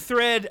tweet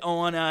thread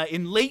on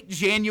in late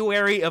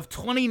January of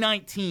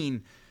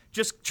 2019,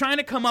 just trying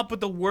to come up with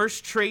the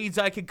worst trades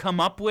I could come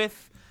up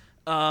with.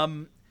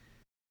 I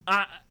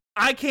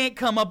can't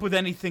come up with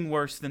anything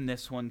worse than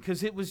this one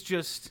because it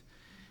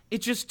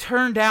just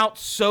turned out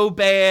so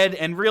bad,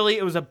 and really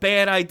it was a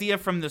bad idea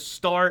from the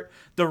start.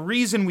 The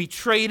reason we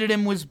traded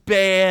him was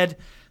bad.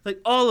 Like,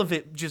 all of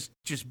it just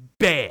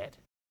bad.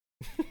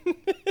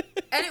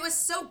 And it was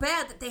so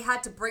bad that they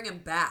had to bring him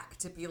back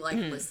to be like,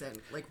 listen,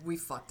 like we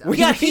fucked up. We-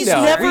 Yeah, we he's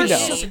know, never we know.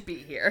 He should be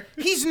here.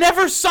 He's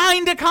never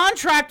signed a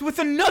contract with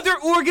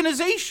another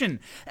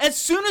organization. As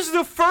soon as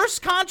the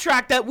first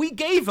contract that we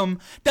gave him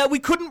that we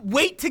couldn't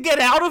wait to get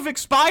out of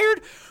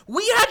expired,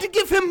 we had to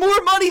give him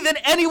more money than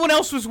anyone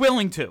else was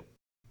willing to.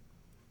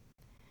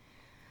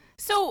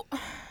 So,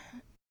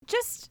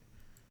 just,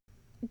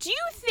 do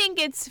you think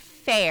it's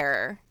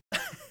fair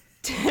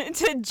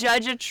to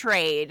judge a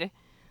trade,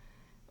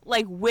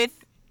 like, with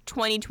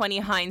 2020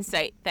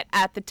 hindsight that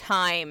at the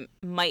time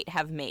might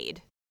have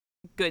made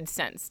good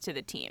sense to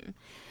the team?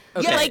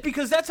 Okay. Yeah,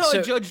 because that's how I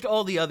So- judged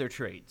all the other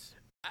trades.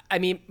 I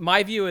mean,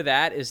 my view of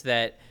that is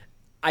that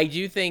I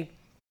do think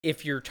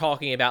if you're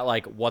talking about,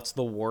 like, what's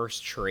the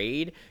worst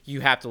trade,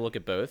 you have to look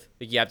at both.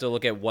 You have to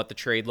look at what the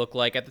trade looked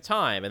like at the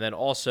time and then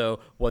also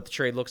what the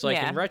trade looks like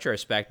Yeah. in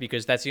retrospect,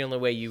 because that's the only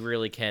way you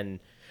really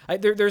can...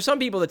 There's some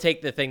people that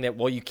take the thing that,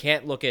 well, you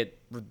can't look at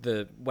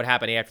what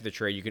happened after the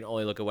trade. You can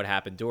only look at what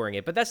happened during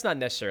it. But that's not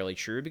necessarily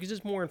true because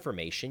there's more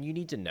information you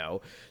need to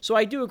know. So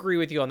I do agree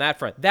with you on that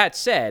front. That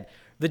said,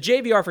 the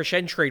JVR for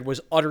Schenn trade was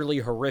utterly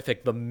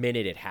horrific the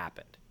minute it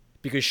happened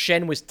because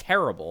Schenn was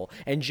terrible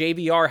and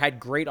JVR had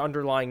great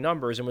underlying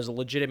numbers and was a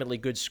legitimately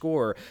good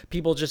scorer.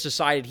 People just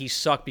decided he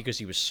sucked because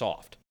he was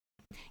soft.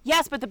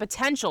 Yes, but the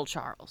potential,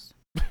 Charles.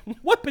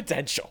 What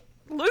potential?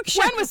 Luke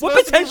Schenn was What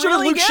supposed to be potential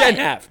really did Luke good. Schenn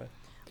have?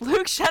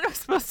 Luke Schenn was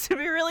supposed to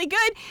be really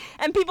good,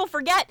 and people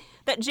forget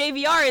that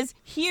JVR is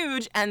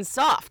huge and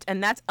soft,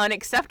 and that's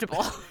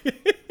unacceptable. So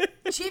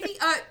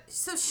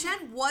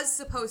Schenn was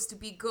supposed to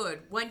be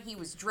good when he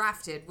was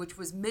drafted, which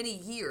was many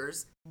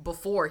years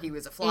before he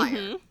was a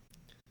Flyer.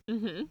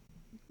 The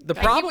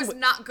Like, problem he was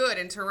not good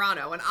in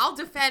Toronto, and I'll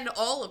defend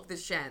all of the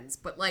Schenns,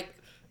 but like,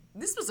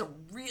 this was a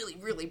really,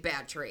 really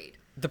bad trade.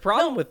 The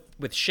problem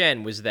with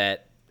Schenn was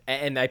that,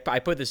 and I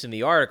put this in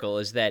the article,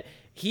 is that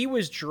he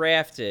was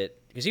drafted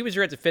because he was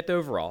drafted 5th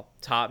overall,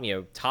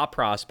 top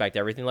prospect,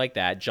 everything like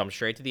that, jumped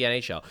straight to the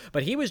NHL.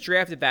 But he was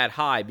drafted that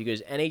high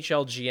because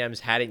NHL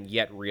GMs hadn't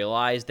yet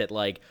realized that,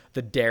 like,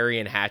 the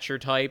Darian Hatcher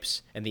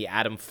types and the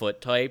Adam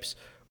Foote types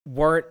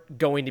weren't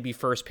going to be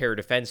first pair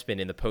defensemen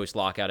in the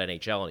post-lockout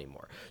NHL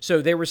anymore.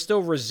 So there was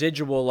still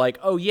residual, like,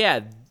 oh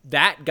yeah,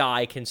 that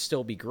guy can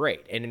still be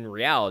great. And in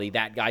reality,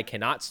 that guy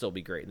cannot still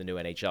be great in the new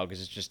NHL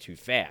because it's just too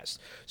fast.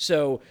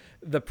 So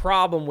the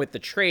problem with the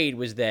trade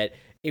was that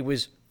it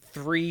was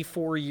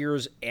 3-4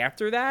 years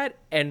after that,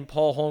 and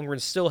Paul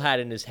Holmgren still had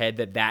in his head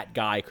that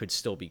guy could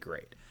still be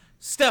great.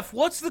 Steph,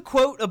 what's the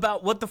quote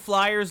about what the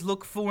Flyers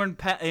look for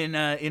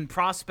in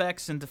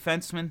prospects and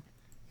defensemen?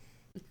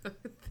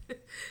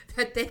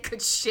 That they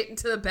could shit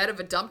into the bed of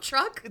a dump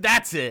truck?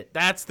 That's it.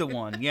 That's the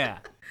one. Yeah.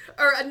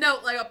 Or no,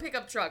 like a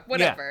pickup truck,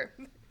 whatever.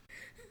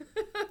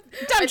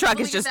 Dump truck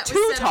is just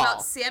too tall.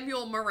 About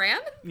Samuel Moran.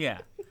 Yeah,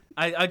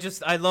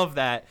 I love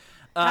that.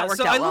 That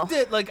worked so out I looked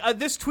at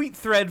this tweet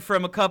thread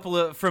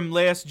from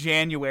last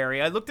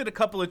January. I looked at a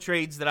couple of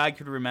trades that I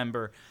could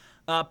remember.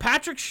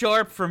 Patrick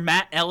Sharp for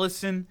Matt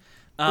Ellison.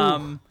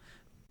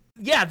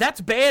 Yeah,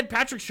 that's bad.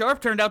 Patrick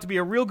Sharp turned out to be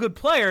a real good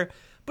player,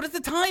 but at the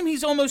time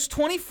he's almost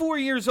 24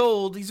 years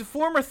old. He's a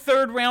former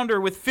third rounder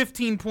with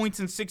 15 points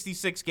in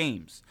 66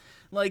 games.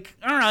 Like,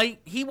 all right,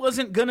 he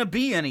wasn't gonna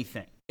be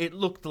anything. It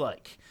looked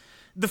like.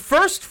 The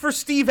first for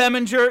Steve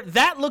Eminger,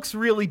 that looks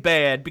really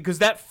bad because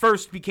that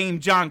first became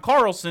John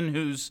Carlson,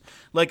 who's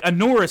like a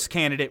Norris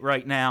candidate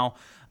right now.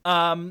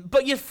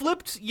 But you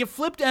flipped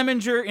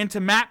Eminger into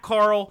Matt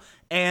Carl,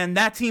 and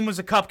that team was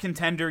a cup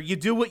contender. You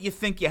do what you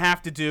think you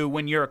have to do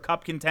when you're a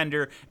cup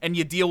contender, and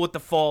you deal with the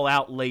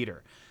fallout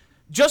later.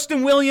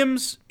 Justin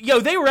Williams,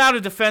 they were out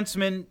of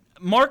defensemen.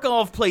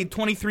 Markov played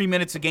 23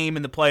 minutes a game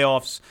in the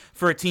playoffs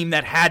for a team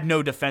that had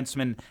no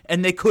defensemen,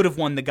 and they could have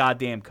won the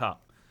goddamn cup.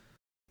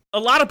 A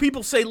lot of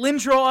people say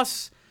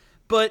Lindros,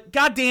 but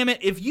goddamn it,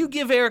 if you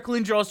give Eric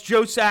Lindros,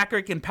 Joe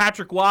Sakic, and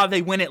Patrick Waugh,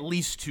 they win at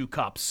least 2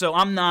 cups. So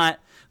I'm not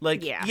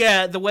like,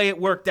 the way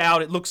it worked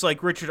out, it looks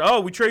like we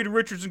traded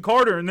Richards and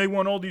Carter, and they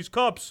won all these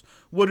cups.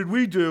 What did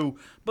we do?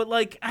 But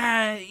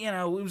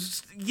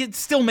you'd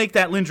still make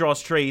that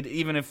Lindros trade,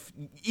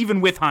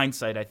 even with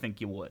hindsight, I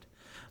think you would.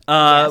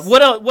 Yes.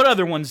 What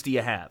other ones do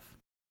you have?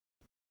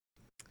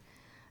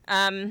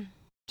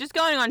 Just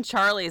going on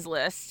Charlie's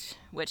list,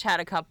 which had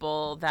a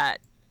couple that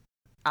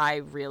I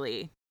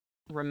really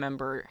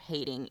remember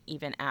hating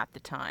even at the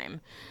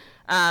time.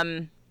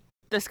 The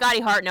Scotty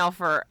Hartnell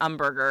for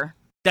Umberger.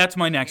 That's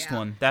my next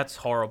one. That's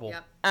horrible.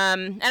 Yep.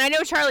 And I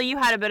know, Charlie, you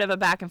had a bit of a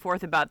back and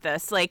forth about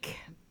this. Like,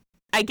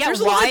 I get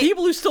There's a lot of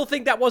people who still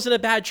think that wasn't a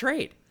bad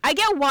trade. I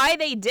get why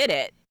they did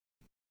it,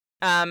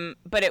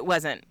 but it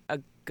wasn't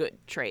a good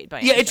trade.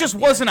 It just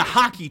wasn't a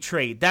hockey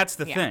trade. That's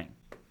the thing.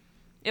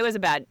 It was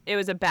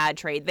a bad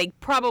trade. They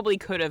probably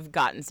could have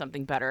gotten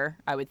something better,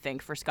 I would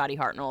think, for Scotty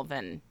Hartnell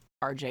than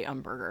RJ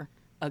Umberger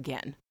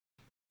again.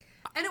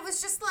 And it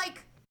was just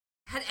like,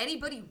 had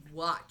anybody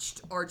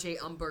watched RJ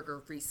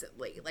Umberger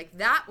recently? Like,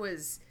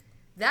 that's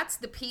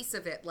the piece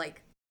of it.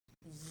 Like,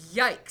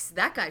 yikes,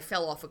 that guy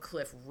fell off a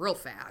cliff real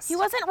fast. He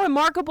wasn't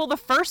remarkable the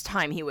first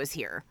time he was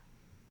here.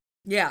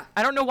 Yeah.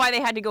 I don't know why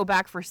they had to go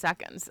back for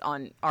seconds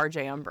on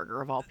RJ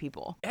Umberger, of all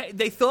people.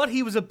 They thought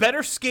he was a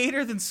better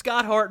skater than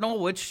Scott Hartnell,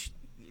 which,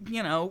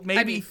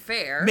 maybe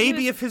fair.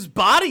 Maybe if his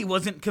body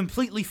wasn't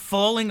completely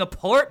falling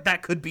apart,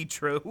 that could be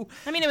true.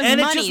 I mean, it was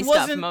money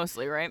stuff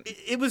mostly, right?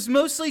 It was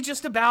mostly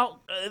just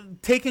about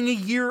taking a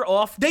year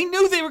off. They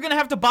knew they were going to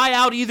have to buy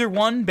out either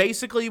one,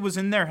 basically, was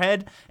in their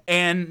head,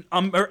 and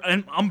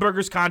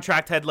Umberger's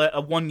contract had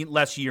one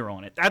less year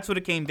on it. That's what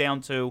it came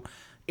down to.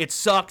 It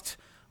sucked.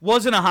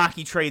 Wasn't a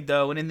hockey trade,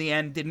 though, and in the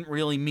end didn't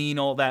really mean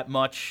all that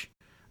much.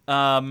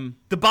 The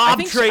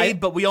Bob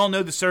trade, but we all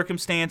know the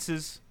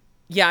circumstances.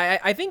 Yeah,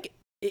 I think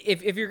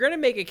if you're going to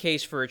make a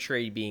case for a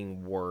trade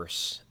being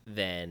worse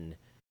than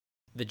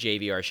the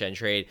JVR Schenn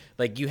trade,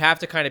 like, you have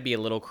to kind of be a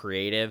little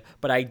creative,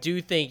 but I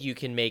do think you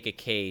can make a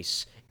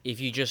case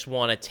if you just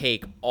want to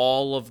take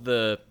all of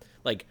the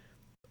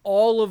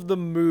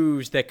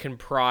moves that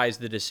comprise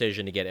the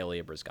decision to get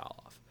Ilya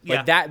Bryzgalov.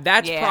 Like,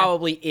 that's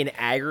probably in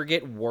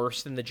aggregate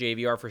worse than the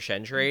JVR for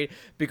Schenn trade,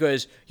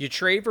 because you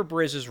trade for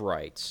Briz's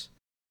rights,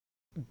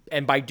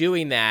 and by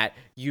doing that,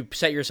 you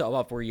set yourself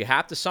up where you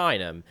have to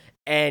sign him,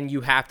 and you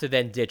have to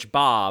then ditch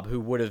Bob, who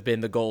would have been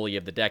the goalie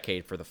of the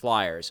decade for the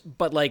Flyers.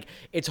 But, like,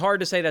 it's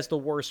hard to say that's the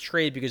worst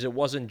trade because it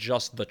wasn't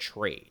just the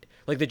trade.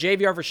 Like, the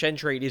JVR for Schenn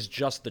trade is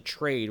just the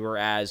trade,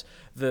 whereas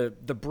the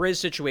Briz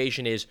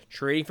situation is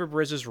trading for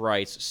Briz's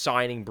rights,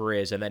 signing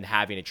Briz, and then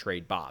having to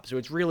trade Bob. So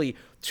it's really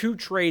 2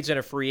 trades and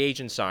a free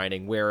agent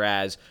signing,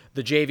 whereas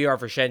the JVR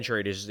for Schenn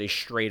trade is a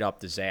straight-up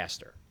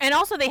disaster. And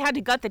also they had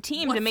to gut the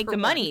team to make the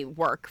money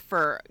work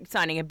for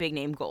signing a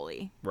big-name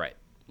goalie. Right.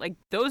 Like,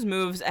 those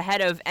moves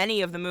ahead of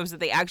any of the moves that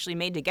they actually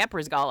made to get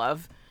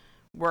Bryzgalov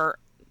were,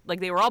 like,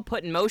 they were all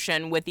put in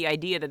motion with the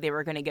idea that they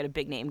were going to get a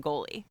big-name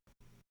goalie.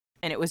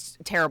 And it was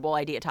a terrible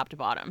idea top to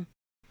bottom.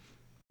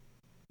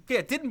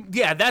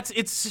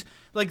 It's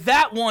like,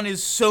 that one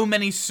is so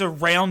many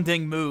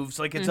surrounding moves.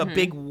 Like, it's a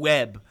big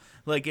web.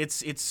 Like,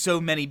 it's so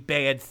many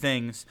bad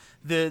things.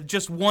 The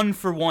just one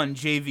for one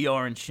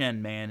JVR and Schenn,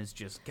 man, is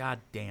just, god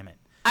damn it.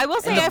 I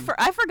will say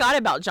I forgot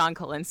about John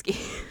Kalinsky.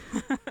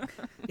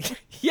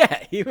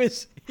 Yeah, he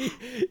was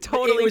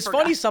totally. It was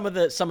funny some of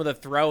the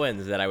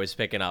throw-ins that I was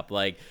picking up.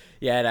 Like,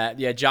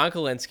 John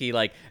Kalinsky,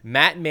 like,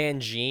 Matt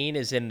Mangine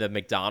is in the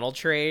McDonald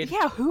trade.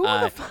 Yeah, who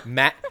the fuck?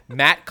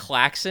 Matt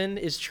Claxon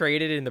is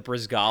traded in the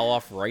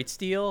Bryzgalov rights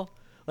deal.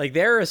 Like,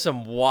 there are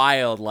some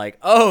wild, like,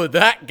 oh,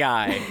 that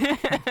guy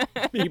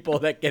people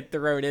that get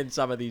thrown in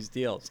some of these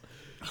deals.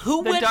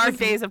 The dark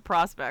days of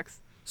prospects.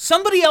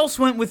 Somebody else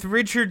went with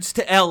Richards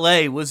to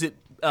L.A. Was it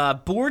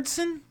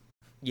Bordson?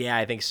 Yeah,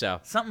 I think so.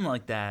 Something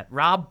like that.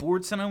 Rob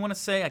Bordson, I want to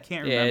say. I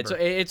can't remember.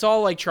 Yeah, it's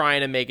all like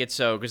trying to make it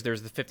so, because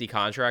there's the 50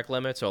 contract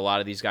limit, so a lot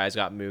of these guys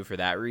got moved for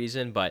that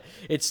reason. But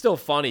it's still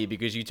funny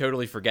because you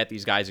totally forget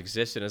these guys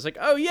exist, and it's like,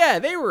 oh yeah,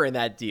 they were in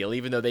that deal,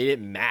 even though they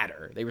didn't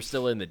matter. They were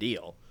still in the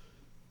deal.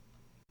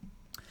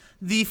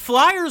 The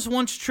Flyers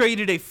once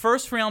traded a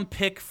first-round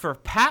pick for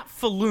Pat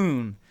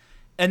Falloon,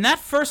 and that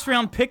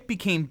first-round pick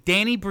became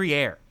Danny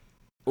Briere.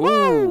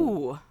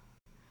 Ooh.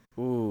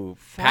 Ooh,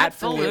 Fat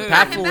Balloon.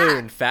 Pat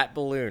Balloon, Fat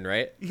Balloon,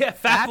 right? Yeah,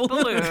 Fat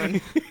Balloon.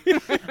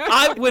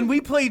 When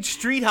we played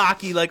street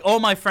hockey, like all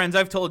my friends,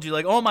 I've told you,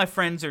 like all my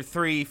friends are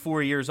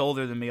 3-4 years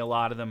older than me, a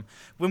lot of them.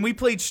 When we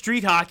played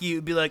street hockey, it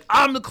would be like,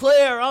 I'm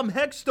LeClaire, I'm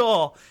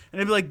Hextall.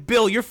 And I'd be like,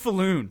 Bill, you're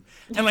Falloon.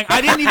 And like,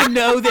 I didn't even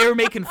know they were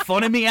making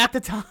fun of me at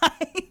the time.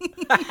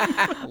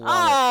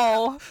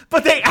 Oh.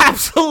 But they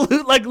absolutely,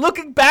 like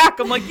looking back,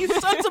 I'm like, you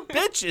sons of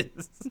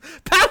bitches.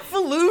 Pat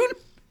Falloon?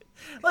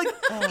 Like,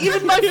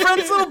 even my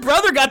friend's little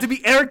brother got to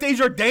be Eric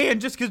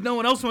Desjardins just because no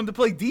one else wanted to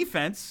play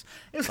defense.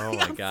 Oh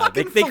my god,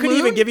 they couldn't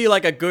even give you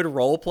like a good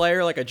role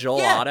player, like a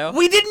Joel Otto.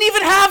 We didn't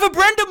even have a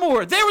Brenda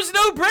Moore. There was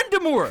no Brenda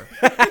Moore.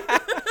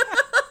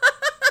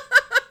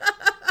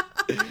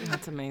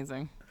 That's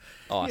amazing.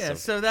 Awesome. Yeah,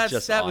 so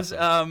Just that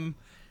awesome. was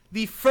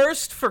the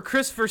first for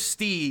Kris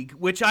Versteeg,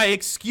 which I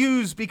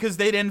excuse because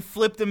they then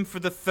flipped him for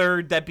the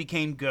third that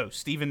became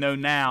Ghost, even though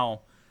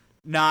now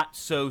not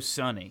so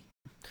sunny.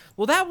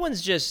 Well, that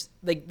one's just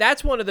like,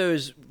 that's one of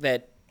those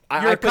that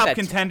You're I a put cup that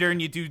contender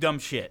and you do dumb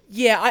shit.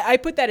 Yeah, I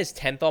put that as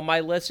 10th on my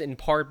list, in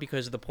part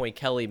because of the point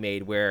Kelly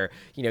made where,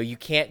 you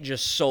can't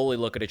just solely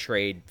look at a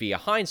trade via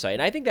hindsight.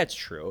 And I think that's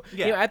true.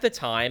 Yeah. At the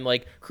time,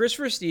 like, Kris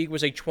Versteeg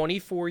was a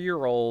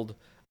 24-year-old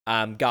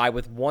guy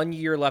with 1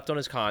 year left on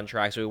his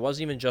contract, so he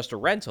wasn't even just a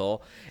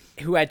rental,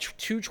 who had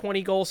two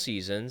 20-goal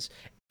seasons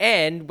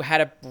and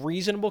had a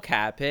reasonable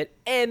cap hit,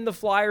 and the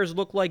Flyers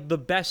looked like the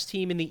best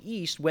team in the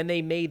East when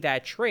they made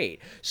that trade.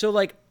 So,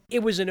 like,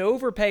 it was an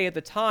overpay at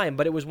the time,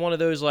 but it was one of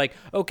those like,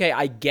 okay,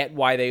 I get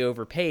why they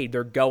overpaid.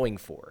 They're going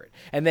for it.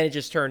 And then it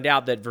just turned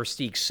out that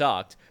Versteeg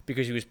sucked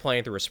because he was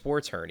playing through a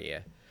sports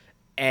hernia.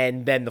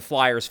 And then the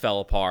Flyers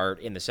fell apart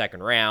in the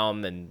second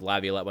round, and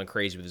Laviolette went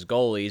crazy with his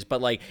goalies.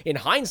 But, like, in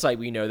hindsight,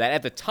 we know that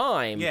at the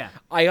time,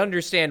 I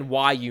understand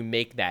why you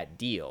make that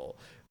deal,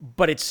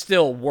 but it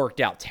still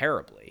worked out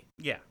terribly.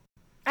 Yeah.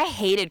 I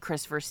hated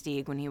Kris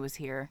Versteeg when he was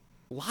here.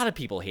 A lot of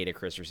people hated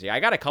Kris Versteeg. I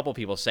got a couple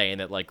people saying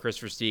that, like, Kris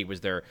Versteeg was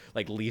their,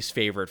 like, least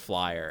favorite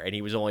Flyer, and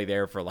he was only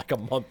there for, like, a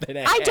month and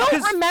a half. I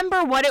don't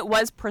remember what it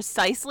was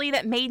precisely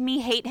that made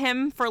me hate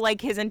him for,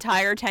 like, his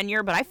entire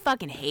tenure, but I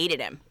fucking hated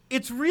him.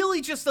 It's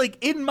really just, like,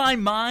 in my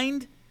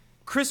mind,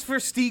 Kris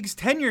Versteeg's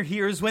tenure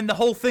here is when the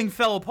whole thing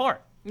fell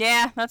apart.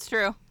 Yeah, that's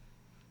true.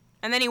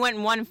 And then he went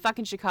and won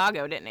fucking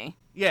Chicago, didn't he?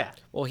 Yeah.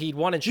 Well, he'd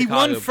won in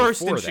Chicago. He won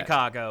first in that.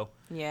 Chicago.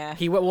 Yeah.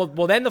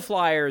 Well, then the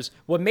Flyers,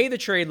 what made the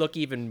trade look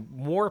even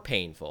more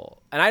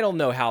painful, and I don't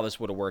know how this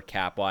would have worked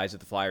cap-wise if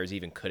the Flyers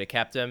even could have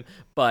kept him,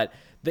 but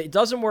it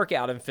doesn't work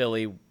out in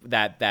Philly,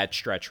 that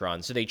stretch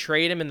run. So they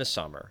trade him in the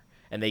summer,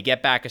 and they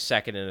get back a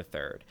second and a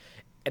third.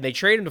 And they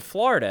trade him to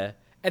Florida,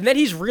 and then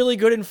he's really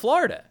good in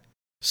Florida.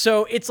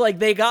 So it's like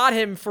they got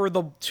him for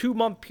the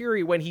 2-month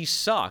period when he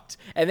sucked,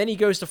 and then he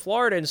goes to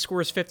Florida and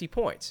scores 50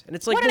 points. And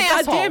it's like, well,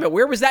 God damn it,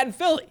 where was that in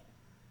Philly?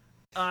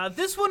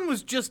 This one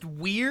was just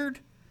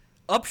weird.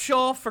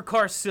 Upshaw for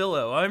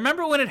Carcillo. I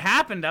remember when it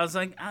happened, I was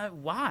like,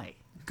 why?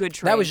 Good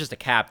trade. That was just a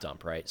cap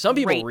dump, right? Some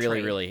people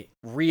Great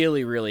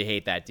really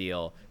hate that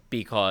deal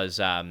because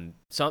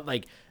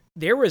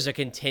there was a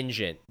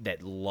contingent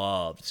that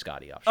loved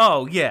Scotty Upshaw.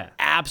 Oh, yeah.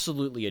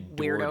 Absolutely adored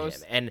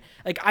Weirdos. him. And,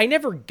 like, I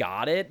never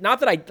got it.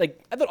 Not that I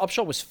thought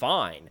Upshaw was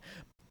fine,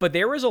 but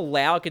there was a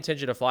loud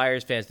contingent of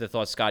Flyers fans that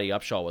thought Scotty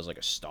Upshaw was like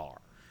a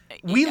star.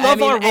 We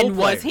love our role And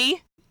players. was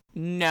he?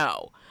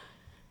 No.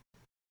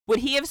 Would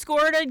he have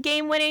scored a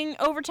game-winning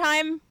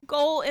overtime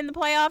goal in the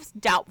playoffs?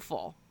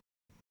 Doubtful.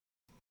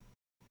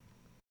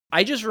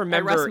 I just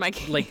remember, rest my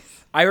case. like,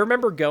 I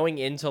remember going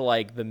into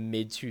like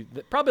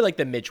probably like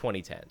the mid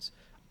 2010s,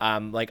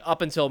 like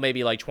up until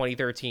maybe like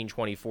 2013,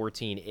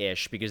 2014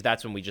 ish, because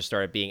that's when we just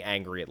started being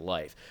angry at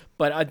life.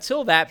 But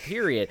until that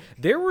period,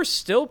 there were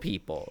still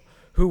people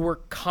who were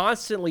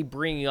constantly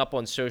bringing up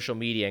on social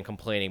media and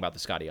complaining about the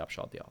Scotty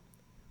Upshaw deal.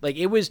 Like,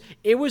 it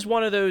was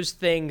one of those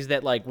things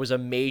that, like, was a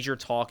major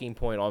talking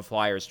point on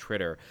Flyers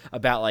Twitter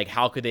about, like,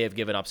 how could they have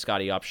given up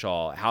Scotty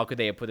Upshaw? How could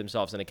they have put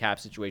themselves in a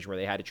cap situation where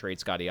they had to trade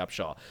Scotty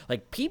Upshaw?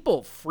 Like,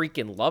 people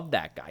freaking loved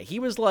that guy. He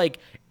was like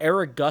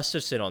Eric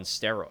Gustafson on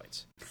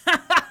steroids.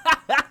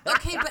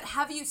 Okay, but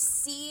have you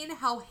seen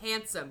how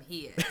handsome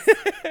he is?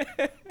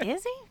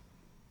 Is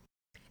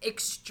he?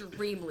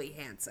 Extremely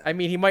handsome. I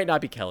mean, he might not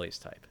be Kelly's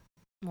type.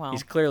 Well,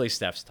 He's clearly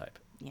Steph's type.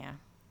 yeah.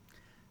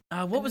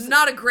 What was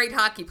not a great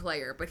hockey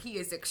player, but he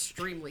is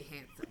extremely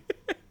handsome.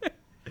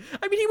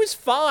 I mean, he was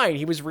fine.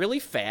 He was really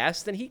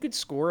fast, and he could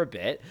score a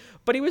bit,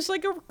 but he was,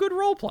 like, a good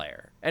role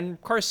player. And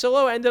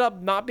Carcillo ended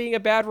up not being a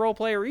bad role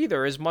player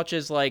either, as much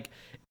as, like,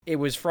 it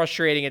was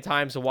frustrating at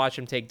times to watch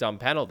him take dumb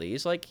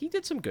penalties. Like, he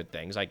did some good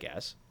things, I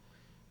guess.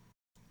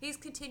 He's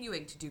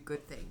continuing to do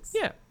good things.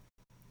 Yeah.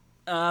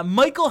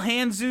 Michael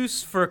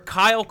Handzus for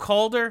Kyle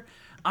Calder.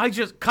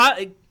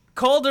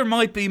 Calder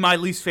might be my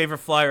least favorite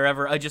Flyer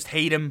ever. I just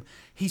hate him.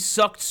 He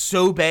sucked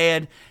so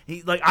bad.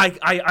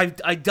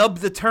 I dubbed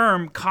the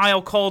term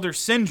Kyle Calder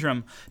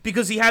syndrome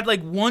because he had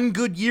like one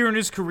good year in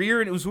his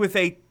career and it was with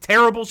a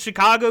terrible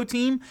Chicago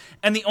team.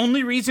 And the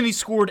only reason he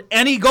scored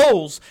any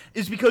goals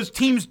is because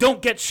teams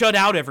don't get shut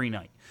out every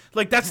night.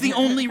 Like, that's the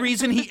only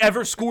reason he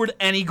ever scored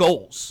any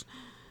goals.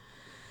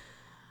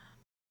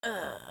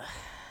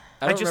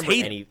 I just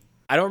hate it.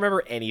 I don't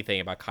remember anything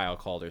about Kyle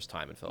Calder's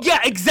time in Philadelphia.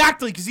 Yeah,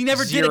 exactly, because he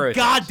never did Zero a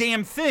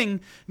goddamn thing.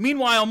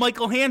 Meanwhile,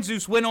 Michael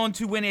Handzus went on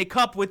to win a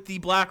cup with the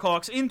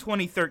Blackhawks in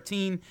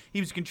 2013.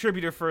 He was a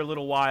contributor for a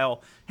little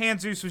while.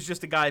 Handzus was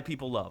just a guy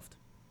people loved.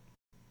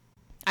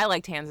 I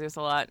liked Handzus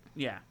a lot.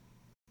 Yeah.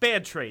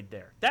 Bad trade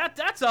there.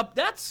 That's up.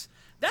 That's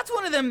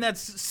one of them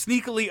that's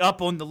sneakily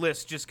up on the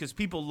list just because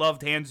people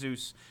loved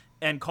Handzus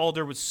and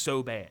Calder was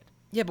so bad.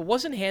 Yeah, but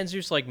wasn't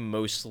Handzus like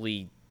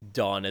mostly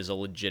done as a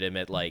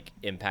legitimate like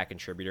impact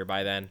contributor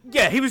by then?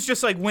 Yeah, he was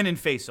just like winning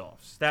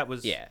faceoffs. That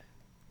was Yeah.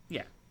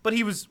 But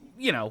he was,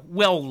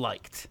 well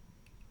liked.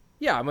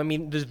 Yeah, I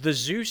mean the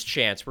Zeus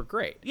chants were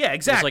great. Yeah,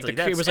 exactly.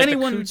 It was like the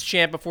Coots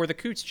chant before the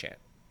Coots chant.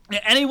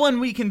 Anyone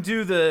we can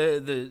do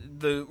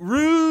the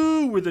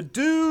roo or the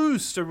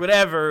deuce or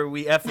whatever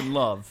we effing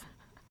love.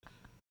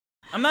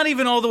 I'm not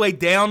even all the way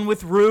down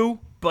with roo,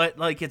 but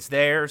like it's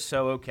there,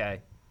 so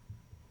okay.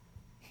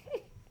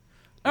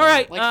 All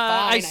right, Like,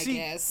 fine, I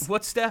see. I guess.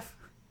 What, Steph?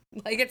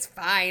 Like, it's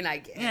fine, I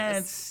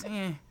guess.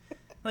 Yeah, it's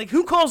like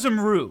who calls him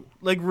roo?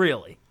 Like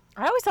really?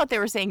 I always thought they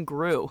were saying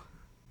Gru.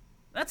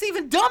 That's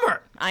even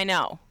dumber. I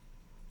know.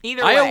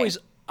 Either way.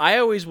 I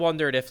always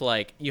wondered if,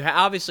 like, you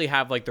obviously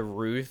have, like, the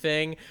Rue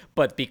thing,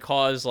 but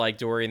because, like,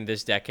 during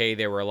this decade,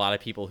 there were a lot of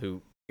people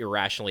who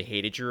irrationally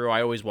hated Giroux,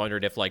 I always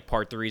wondered if, like,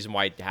 part of the reason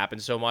why it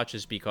happened so much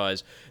is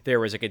because there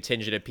was a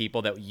contingent of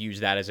people that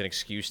used that as an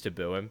excuse to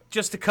boo him.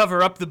 Just to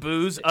cover up the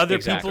booze. Other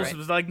Exactly. people's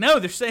was like, no,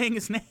 they're saying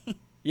his name.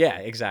 Yeah,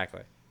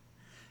 exactly.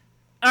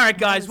 All right,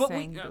 guys.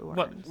 saying boo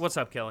words. What's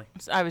up, Kelly?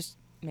 I was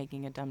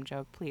making a dumb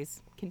joke.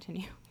 Please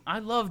continue. I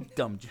love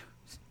dumb jokes.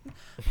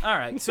 All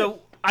right,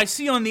 so I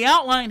see on the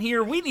outline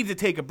here we need to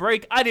take a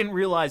break. I didn't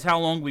realize how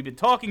long we've been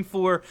talking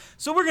for,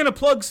 so we're going to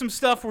plug some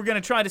stuff. We're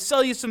going to try to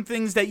sell you some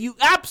things that you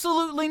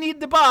absolutely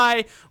need to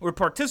buy or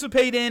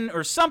participate in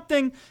or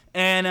something.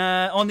 And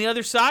on the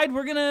other side,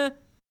 we're going to,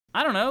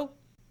 I don't know,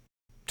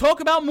 talk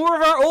about more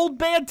of our old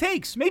bad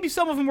takes. Maybe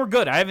some of them were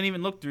good. I haven't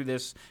even looked through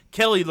this.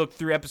 Kelly looked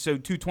through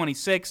episode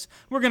 226.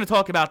 We're going to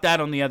talk about that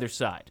on the other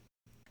side.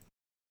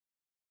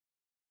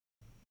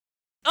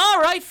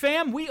 All right,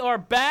 fam, we are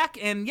back,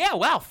 and yeah,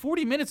 wow,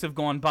 40 minutes have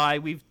gone by.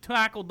 We've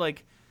tackled,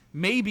 like,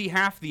 maybe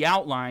half the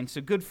outline,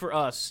 so good for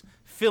us.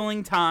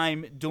 Filling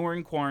time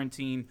during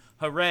quarantine.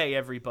 Hooray,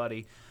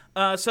 everybody.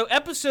 So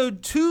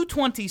episode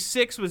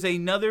 226 was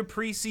another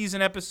preseason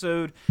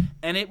episode,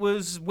 and it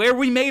was where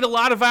we made a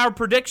lot of our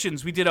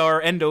predictions. We did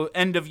our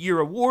end-of-year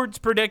awards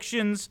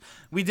predictions.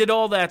 We did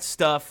all that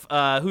stuff,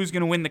 who's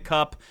going to win the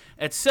cup,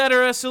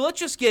 etc. So let's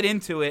just get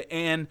into it,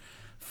 and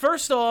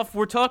first off,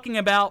 we're talking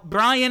about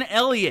Brian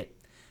Elliott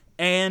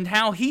and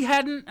how he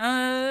hadn't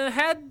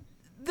had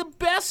the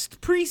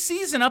best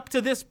preseason up to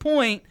this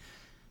point.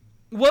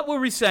 What were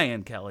we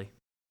saying, Kelly?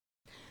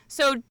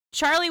 So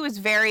Charlie was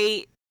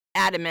very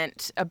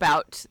adamant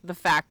about the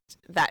fact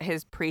that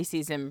his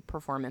preseason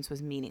performance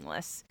was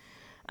meaningless.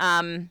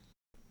 And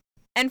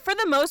for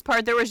the most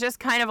part, there was just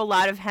kind of a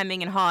lot of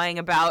hemming and hawing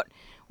about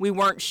we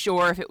weren't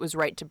sure if it was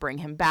right to bring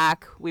him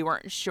back. We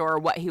weren't sure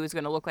what he was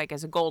going to look like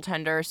as a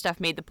goaltender. Steph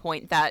made the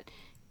point that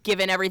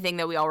given everything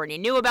that we already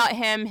knew about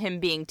him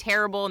being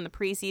terrible in the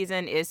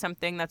preseason is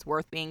something that's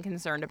worth being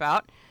concerned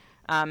about.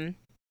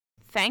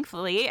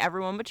 Thankfully,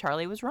 everyone but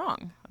Charlie was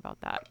wrong about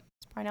that.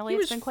 Brian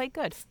Elliott's been quite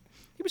good.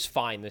 He was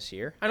fine this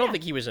year. I don't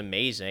think he was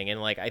amazing,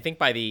 and like I think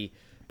by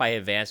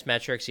advanced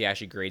metrics, he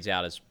actually grades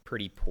out as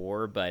pretty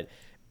poor, but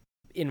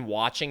in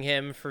watching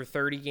him for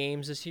 30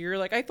 games this year,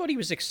 like I thought he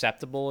was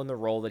acceptable in the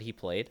role that he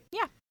played.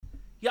 Yeah,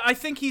 I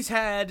think he's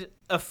had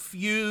a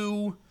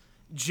few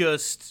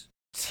just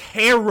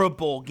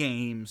terrible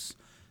games,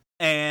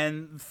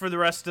 and for the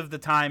rest of the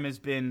time has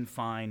been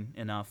fine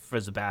enough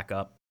as a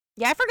backup.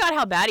 Yeah, I forgot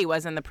how bad he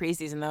was in the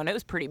preseason, though, and it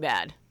was pretty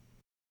bad.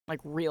 Like,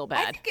 real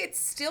bad. I think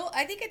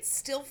it's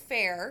still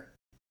fair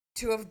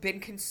to have been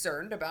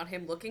concerned about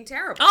him looking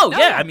terrible. Oh,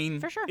 yeah, I mean,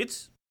 for sure.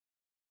 It's...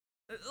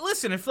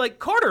 Listen, if, like,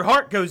 Carter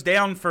Hart goes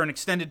down for an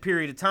extended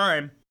period of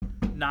time,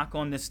 knock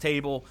on this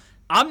table,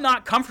 I'm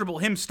not comfortable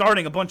him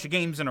starting a bunch of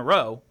games in a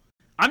row.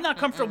 I'm not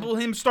comfortable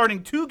him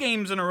starting 2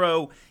 games in a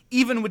row,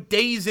 even with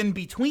days in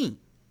between.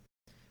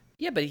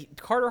 Yeah, but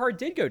Carter Hart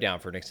did go down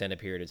for an extended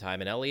period of time,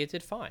 and Elliott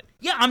did fine.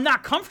 Yeah, I'm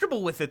not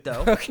comfortable with it,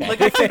 though. Okay.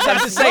 Like, I think I'm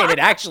that's just saying luck. it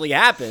actually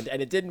happened,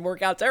 and it didn't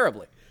work out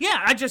terribly. Yeah,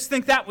 I just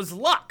think that was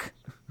luck.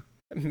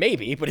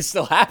 Maybe, but it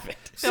still happened.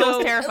 Phil was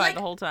So- terrified like-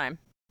 the whole time.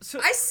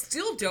 I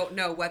still don't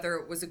know whether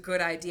it was a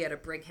good idea to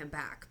bring him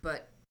back,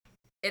 but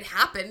it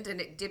happened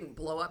and it didn't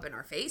blow up in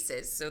our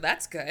faces, so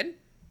that's good.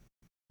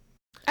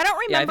 I don't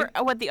remember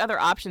what the other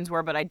options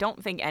were, but I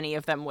don't think any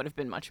of them would have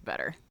been much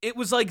better. It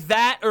was like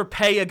that or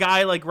pay a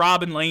guy like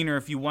Robin Lehner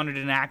if you wanted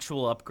an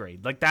actual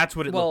upgrade. Like, that's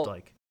what it looked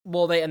like.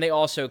 Well, they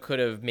also could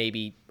have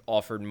maybe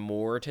offered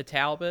more to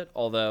Talbot,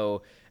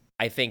 although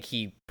I think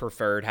he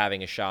preferred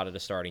having a shot at a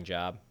starting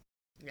job.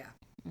 Yeah.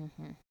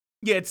 Mm-hmm.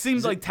 Yeah, it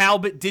seems like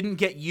Talbot didn't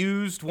get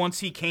used once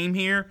he came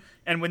here,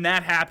 and when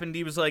that happened,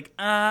 he was like,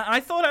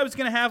 I thought I was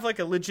going to have like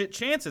a legit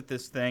chance at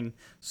this thing,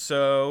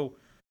 so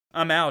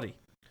I'm outie.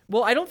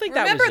 Well, I don't think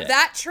that was Remember it.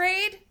 that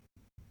trade?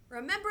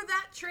 Remember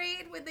that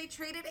trade when they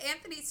traded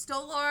Anthony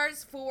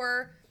Stolarz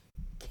for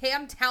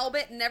Cam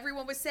Talbot and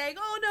everyone was saying,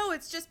 oh, no,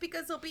 it's just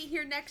because he'll be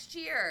here next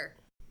year.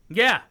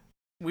 Yeah,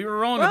 we were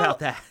wrong about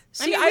that.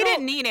 See, we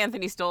didn't need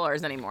Anthony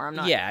Stolarz anymore. I'm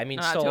not. Yeah, I mean,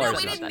 Stolarz. No,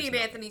 we didn't need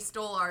Anthony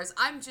Stolarz.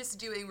 I'm just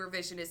doing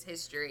revisionist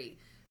history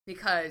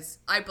because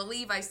I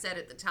believe I said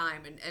at the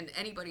time, and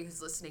anybody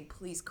who's listening,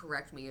 please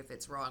correct me if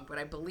it's wrong, but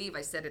I believe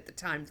I said at the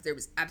time that there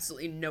was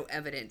absolutely no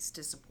evidence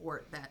to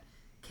support that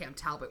Cam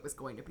Talbot was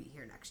going to be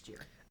here next year.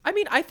 I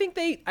mean, I think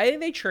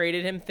they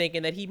traded him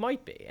thinking that he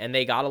might be, and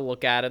they got to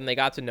look at him. They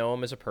got to know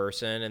him as a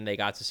person, and they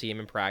got to see him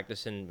in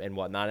practice and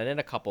whatnot, and in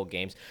a couple of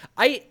games.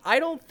 I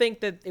don't think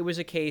that it was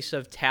a case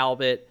of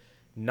Talbot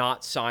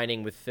not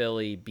signing with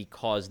Philly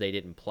because they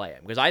didn't play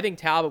him, because I think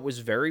Talbot was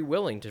very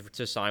willing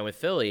to sign with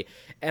Philly,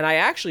 and I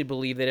actually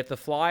believe that if the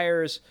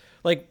Flyers,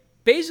 like,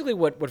 basically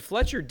what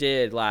Fletcher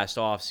did last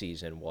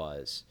offseason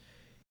was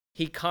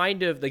he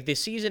kind of, like, the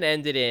season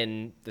ended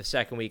in the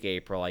second week of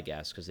April, I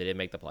guess, because they didn't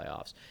make the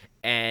playoffs.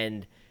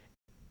 And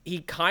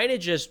he kind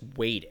of just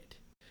waited.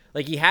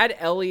 Like, he had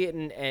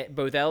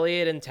both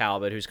Elliott and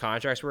Talbot, whose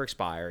contracts were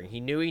expiring. He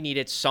knew he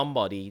needed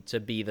somebody to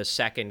be the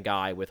second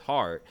guy with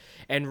Hart.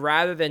 And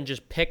rather than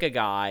just pick a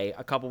guy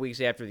a couple weeks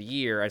after the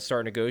year and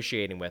start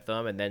negotiating with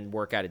them and then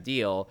work out a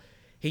deal,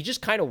 he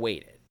just kind of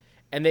waited.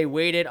 And they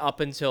waited up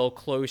until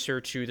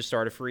closer to the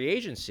start of free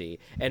agency.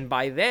 And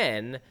by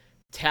then,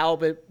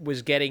 Talbot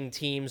was getting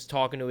teams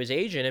talking to his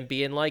agent and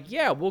being like,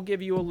 yeah, we'll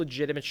give you a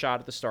legitimate shot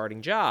at the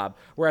starting job.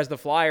 Whereas the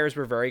Flyers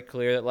were very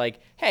clear that,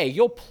 like, hey,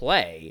 you'll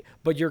play,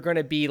 but you're going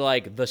to be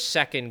like the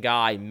second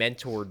guy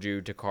mentored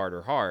you to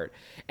Carter Hart.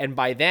 And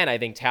by then, I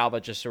think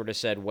Talbot just sort of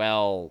said,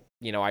 well,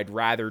 you know, I'd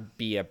rather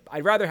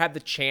have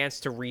the chance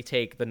to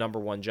retake the number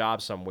one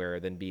job somewhere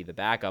than be the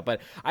backup.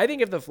 But I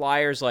think if the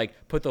Flyers,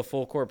 like, put the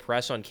full court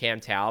press on Cam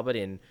Talbot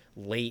in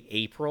late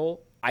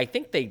April, I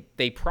think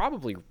they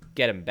probably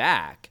get him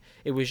back.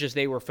 It was just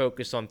they were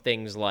focused on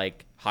things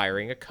like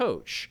hiring a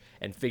coach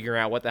and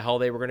figuring out what the hell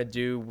they were going to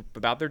do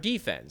about their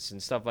defense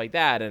and stuff like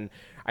that. And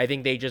I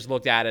think they just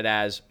looked at it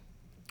as,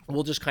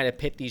 we'll just kind of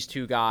pit these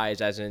two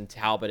guys, as in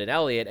Talbot and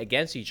Elliott,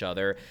 against each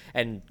other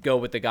and go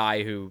with the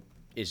guy who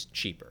is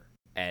cheaper.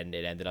 And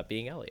it ended up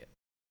being Elliott.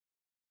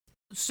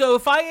 So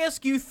if I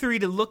ask you three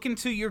to look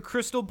into your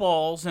crystal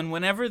balls, and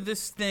whenever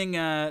this thing,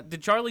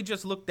 did Charlie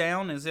just look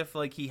down as if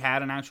like he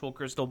had an actual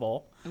crystal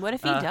ball? What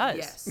if he does?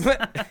 Yes.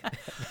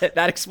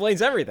 That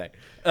explains everything.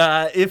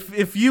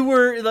 If you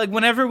were like,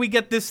 whenever we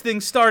get this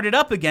thing started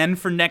up again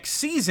for next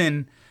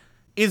season,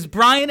 is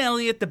Brian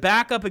Elliott the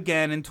backup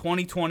again in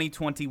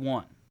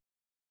 2020-21?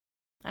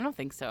 I don't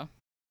think so.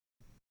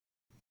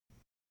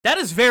 That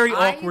is very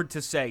awkward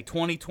to say.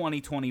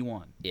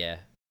 2020-21. Yeah.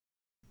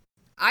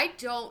 I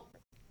don't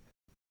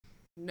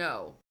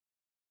know.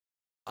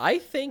 I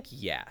think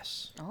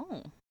yes.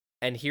 Oh.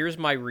 And here's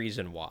my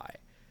reason why.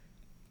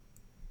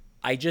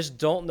 I just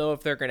don't know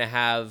if they're going to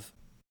have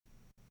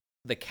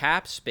the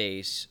cap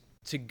space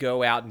to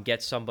go out and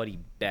get somebody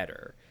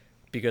better,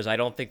 because I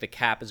don't think the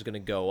cap is going to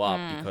go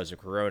up because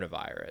of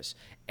coronavirus.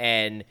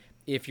 And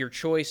if your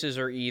choices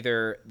are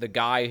either the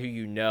guy who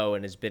you know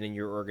and has been in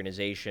your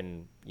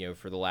organization, you know,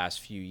 for the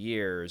last few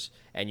years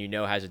and you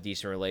know has a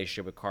decent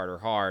relationship with Carter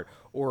Hart,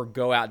 or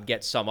go out and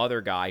get some other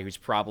guy who's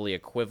probably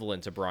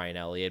equivalent to Brian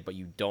Elliott, but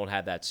you don't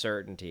have that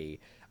certainty,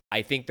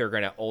 I think they're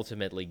going to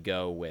ultimately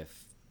go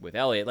with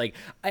Elliott. Like,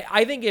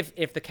 I think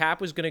if the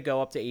cap was going to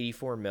go up to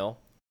 $84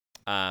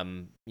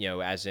 million, you know,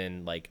 as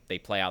in like they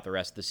play out the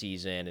rest of the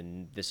season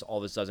and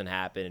all this doesn't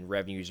happen and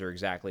revenues are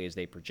exactly as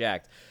they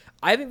project,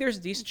 I think there's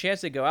a decent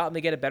chance they go out and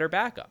they get a better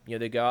backup. You know,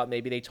 they go out,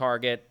 maybe they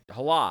target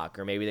Halak,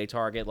 or maybe they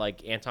target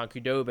like Anton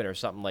Khudobin or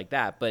something like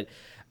that. But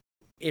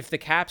if the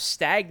cap's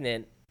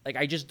stagnant, like,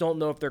 I just don't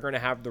know if they're going to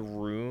have the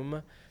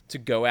room to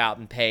go out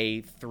and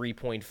pay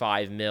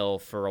 $3.5 million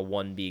for a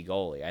 1B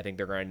goalie. I think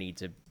they're going to need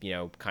to, you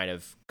know, kind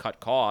of cut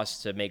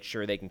costs to make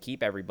sure they can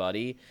keep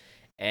everybody.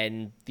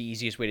 And the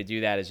easiest way to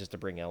do that is just to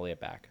bring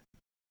Elliott back.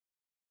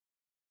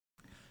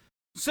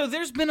 So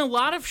there's been a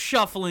lot of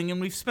shuffling,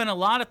 and we've spent a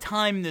lot of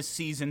time this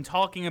season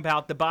talking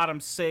about the bottom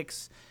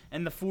six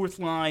and the fourth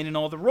line and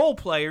all the role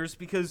players,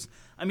 because,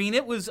 I mean,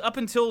 it was up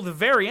until the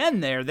very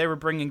end there, they were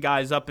bringing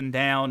guys up and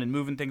down and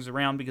moving things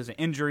around because of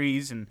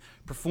injuries and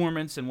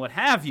performance and what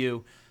have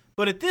you.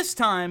 But at this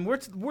time,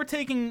 we're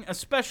taking a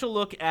special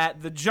look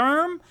at the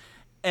Germ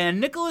and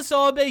Nicolas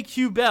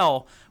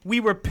Aube-Kubel. We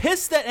were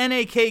pissed that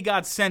NAK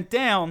got sent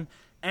down,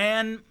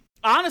 and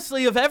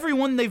honestly, of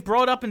everyone they've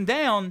brought up and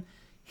down,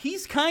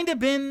 he's kind of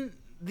been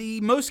the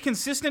most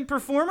consistent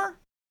performer.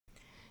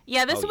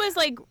 Yeah,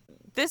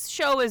 this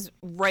show is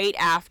right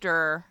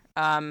after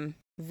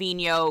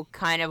Vino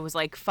kind of was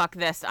like, fuck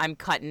this, I'm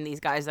cutting these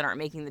guys that aren't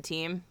making the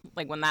team,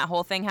 like when that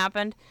whole thing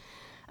happened.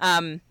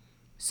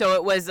 So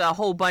it was a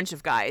whole bunch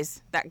of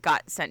guys that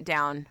got sent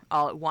down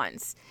all at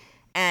once.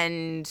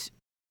 And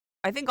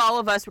I think all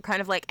of us were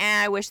kind of like,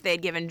 I wish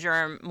they'd given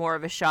Germ more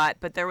of a shot,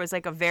 but there was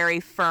like a very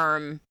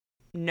firm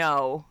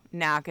no,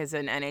 Knack is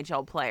an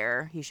NHL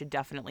player. He should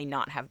definitely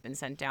not have been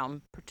sent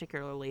down,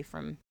 particularly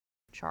from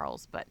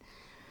Charles. But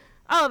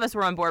all of us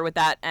were on board with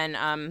that,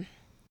 and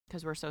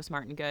because we're so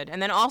smart and good.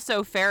 And then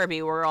also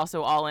Farabee, we're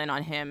also all in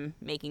on him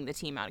making the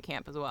team out of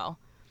camp as well.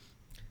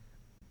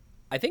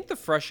 I think the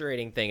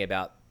frustrating thing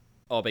about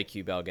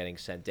Aubé-Kubel getting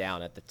sent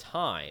down at the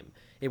time,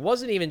 it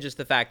wasn't even just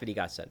the fact that he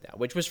got sent down,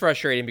 which was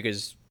frustrating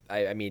because,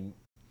 I mean,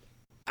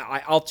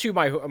 I'll toot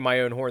my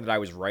own horn that I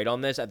was right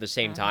on this. At the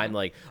same time,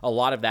 like, a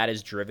lot of that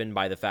is driven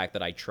by the fact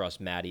that I trust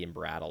Maddie and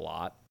Brad a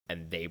lot,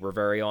 and they were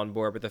very on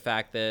board with the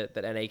fact that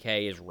NAK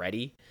is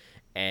ready,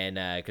 and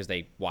because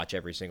they watch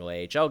every single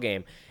AHL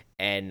game,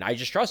 and I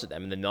just trusted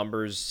them, and the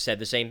numbers said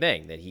the same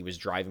thing, that he was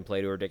driving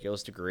play to a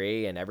ridiculous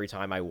degree, and every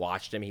time I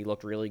watched him, he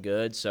looked really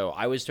good, so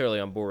I was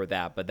totally on board with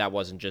that, but that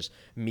wasn't just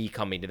me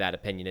coming to that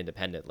opinion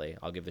independently.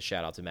 I'll give the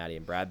shout out to Maddie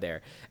and Brad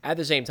there. At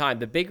the same time,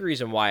 the big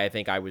reason why I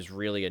think I was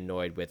really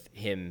annoyed with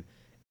him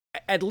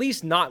at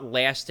least not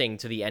lasting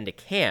to the end of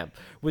camp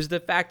was the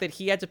fact that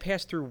he had to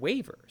pass through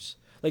waivers.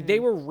 Like,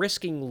 they were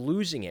risking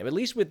losing him, at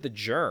least with the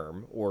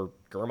Germ, or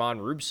German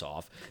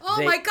Rubtsov.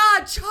 Oh my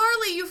God,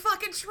 Charlie, you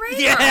fucking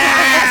traitor!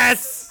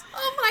 Yes!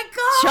 Oh my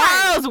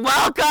God! Charles,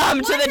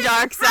 welcome to the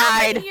dark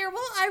side. Here?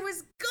 Well, I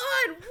was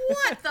good.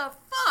 What the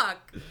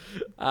fuck?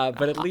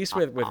 But at least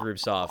with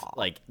Rubtsov,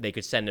 like, they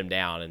could send him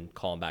down and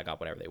call him back up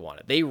whenever they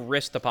wanted. They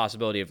risked the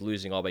possibility of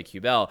losing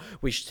Aubé-Kubel,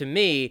 which to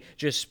me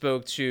just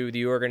spoke to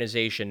the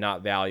organization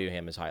not value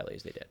him as highly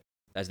as they did,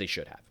 as they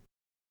should have.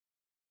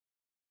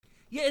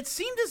 Yeah, it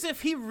seemed as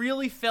if he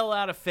really fell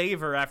out of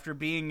favor after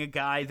being a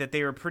guy that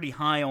they were pretty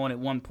high on at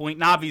one point,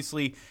 and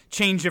obviously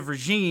change of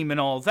regime and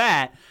all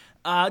that.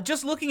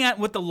 Just looking at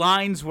what the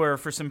lines were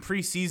for some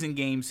preseason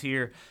games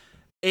here,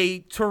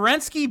 a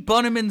Terensky,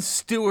 Bunneman,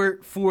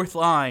 Stewart fourth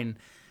line.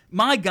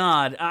 My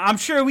God, I'm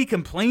sure we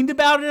complained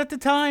about it at the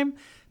time,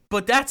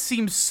 but that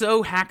seems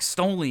so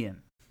Hackstolian.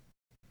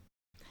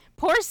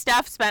 Poor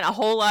Steph spent a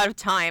whole lot of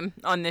time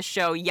on this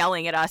show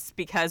yelling at us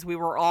because we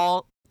were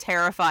all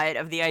terrified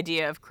of the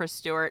idea of Chris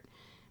Stewart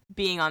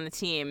being on the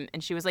team,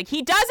 and she was like,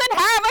 he doesn't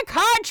have a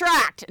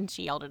contract, and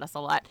she yelled at us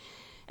a lot,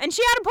 and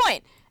she had a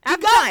point. He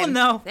got one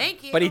though.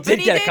 Thank you. But he did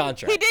get a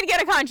contract. He did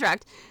get a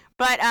contract,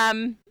 but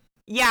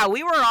yeah,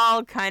 we were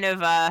all kind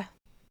of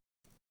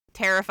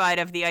terrified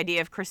of the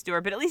idea of Chris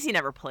Stewart, but at least he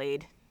never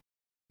played.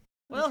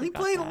 Well, he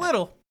played a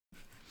little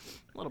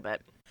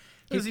bit.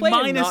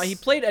 He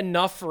played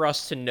enough for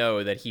us to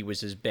know that he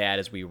was as bad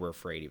as we were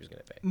afraid he was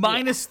going to be.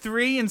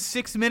 -3 in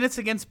 6 minutes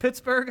against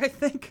Pittsburgh, I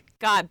think.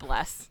 God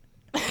bless.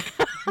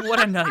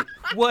 What a night.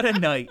 What a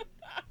night.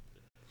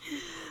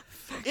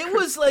 It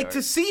was like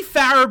to see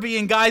Farabee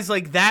and guys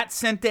like that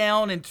sent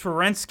down and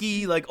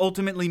Terensky like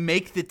ultimately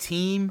make the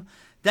team.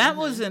 That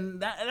was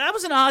an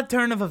odd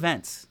turn of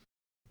events.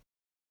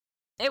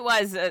 It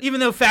was. Even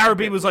though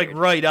Farabee was like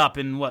right up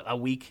in what, a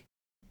week?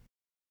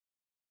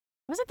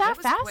 Was it that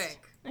fast?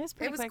 Quick. It was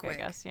pretty quick, I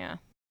guess, yeah.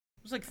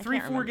 It was like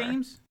 3-4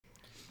 games.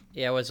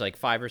 Yeah, it was like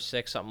 5 or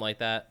 6, something like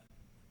that.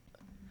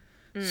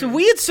 So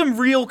we had some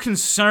real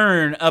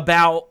concern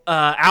about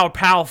our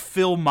pal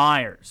Phil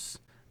Myers.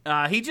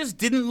 He just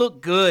didn't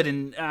look good,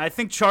 and I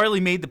think Charlie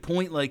made the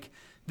point, like,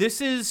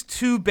 this is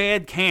 2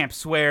 bad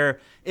camps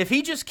where if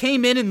he just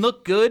came in and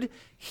looked good,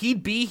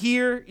 he'd be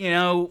here. You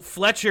know,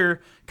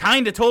 Fletcher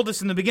kind of told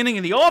us in the beginning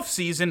of the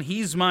offseason,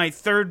 he's my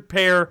third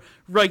pair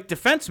right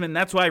defenseman.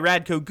 That's why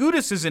Radko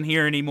Gudas isn't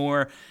here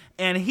anymore.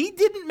 And he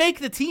didn't make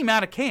the team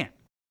out of camp.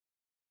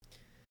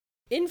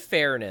 In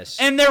fairness,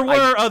 and there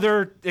were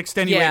other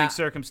extenuating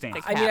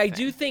circumstances. I mean,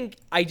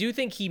 I do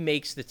think he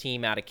makes the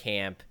team out of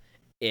camp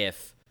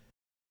if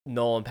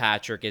Nolan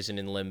Patrick isn't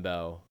in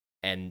limbo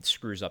and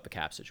screws up the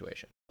cap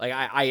situation. Like,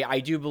 I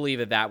do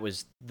believe that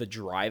was the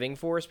driving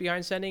force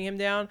behind sending him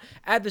down.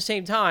 At the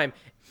same time,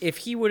 if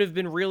he would have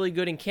been really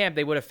good in camp,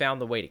 they would have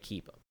found the way to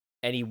keep him.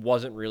 And he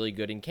wasn't really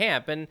good in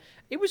camp. And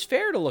it was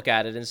fair to look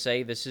at it and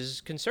say, this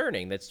is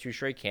concerning. That's 2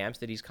 straight camps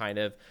that he's kind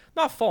of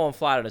not fallen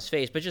flat on his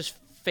face, but just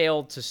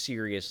failed to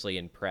seriously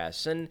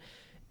impress. And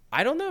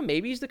I don't know,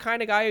 maybe he's the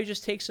kind of guy who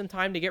just takes some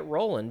time to get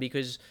rolling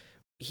because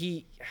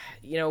he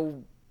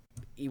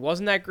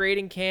wasn't that great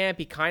in camp.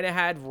 He kind of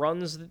had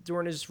runs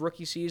during his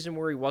rookie season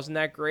where he wasn't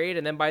that great,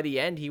 and then by the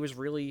end he was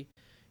really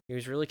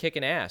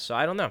kicking ass. So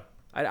I don't know.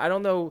 I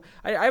don't know.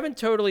 I haven't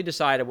totally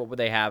decided what would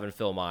they have in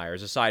Phil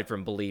Myers aside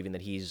from believing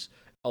that he's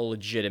a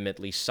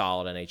legitimately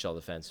solid NHL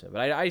defenseman.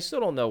 But I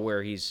still don't know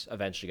where he's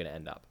eventually going to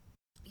end up.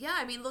 Yeah,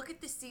 I mean, look at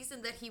the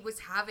season that he was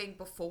having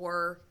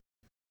before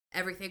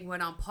everything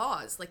went on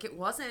pause. Like, it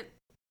wasn't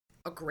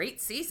a great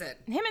season.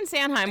 Him and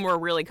Sanheim were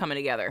really coming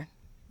together.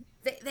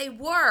 They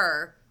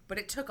were, but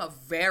it took a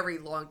very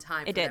long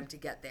time for them to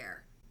get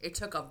there. It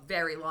took a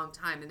very long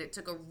time, and it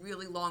took a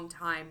really long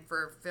time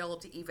for Phil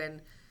to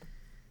even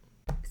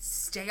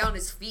stay on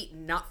his feet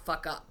and not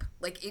fuck up.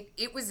 Like,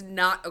 it was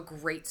not a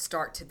great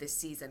start to this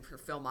season for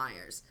Phil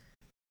Myers.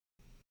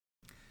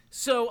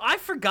 So I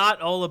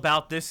forgot all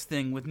about this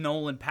thing with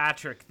Nolan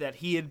Patrick, that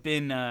he had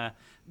been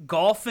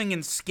golfing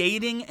and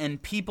skating,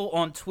 and people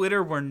on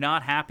Twitter were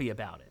not happy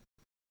about it.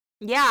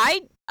 Yeah,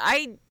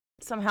 I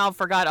somehow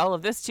forgot all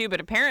of this too, but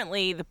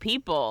apparently the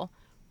people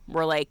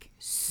were like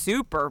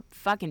super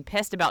fucking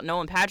pissed about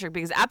Nolan Patrick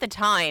because at the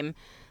time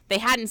they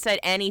hadn't said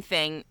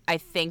anything, I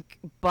think,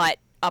 but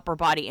upper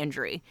body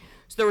injury.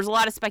 So there was a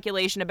lot of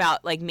speculation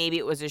about like maybe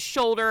it was his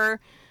shoulder,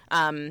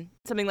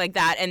 something like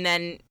that. And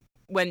then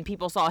when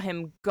people saw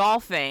him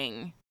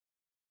golfing,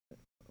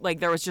 like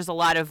there was just a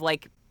lot of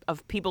like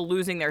of people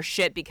losing their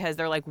shit because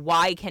they're like,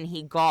 why can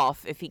he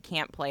golf if he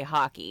can't play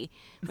hockey?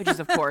 Which is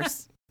of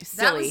course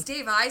silly. That was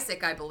Dave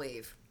Isaac, I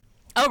believe.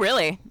 Oh,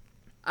 really?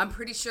 I'm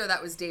pretty sure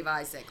that was Dave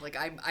Isaac. Like,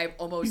 I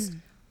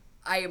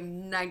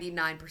am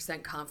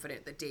 99%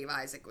 confident that Dave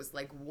Isaac was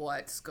like,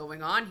 what's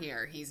going on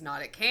here? He's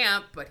not at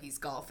camp, but he's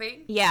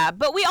golfing. Yeah,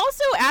 but we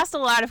also asked a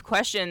lot of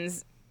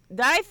questions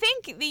that I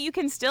think that you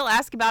can still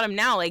ask about him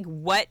now. Like,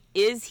 what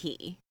is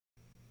he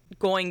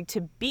going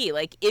to be?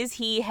 Like, is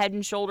he head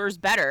and shoulders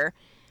better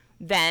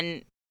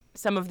than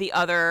some of the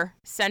other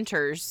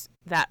centers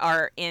that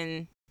are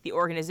in the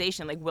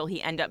organization? Like, will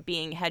he end up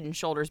being head and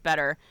shoulders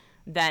better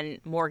than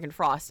Morgan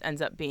Frost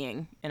ends up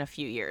being in a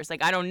few years?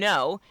 Like, I don't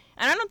know.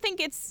 And I don't think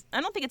it's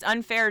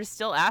unfair to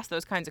still ask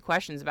those kinds of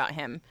questions about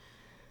him.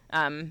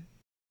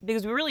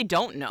 Because we really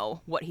don't know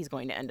what he's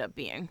going to end up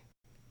being,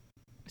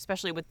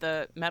 especially with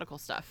the medical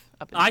stuff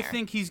up in the I air.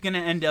 think he's going to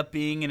end up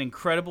being an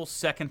incredible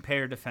second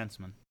pair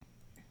defenseman.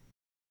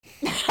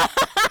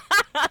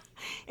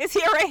 Is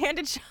he a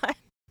right-handed shot?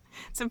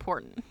 It's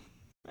important.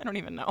 I don't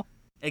even know.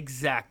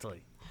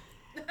 Exactly.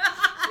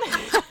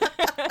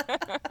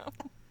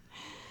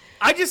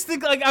 I just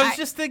think, like, I was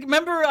just thinking,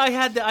 remember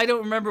I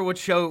don't remember what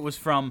show it was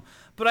from,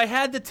 but I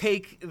had to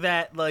take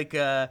that, like,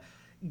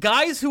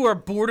 guys who are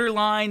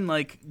borderline,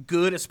 like,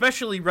 good,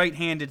 especially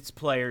right-handed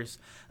players,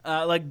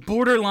 like,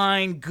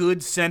 borderline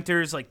good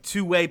centers, like,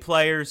 two-way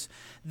players,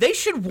 they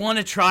should want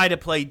to try to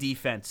play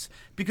defense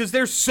because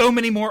there's so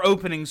many more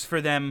openings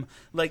for them.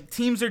 Like,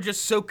 teams are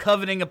just so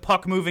coveting a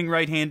puck-moving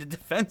right-handed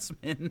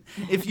defenseman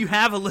if you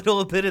have a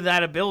little bit of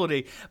that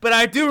ability. But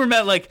I do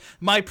remember, like,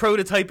 my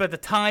prototype at the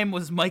time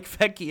was Mike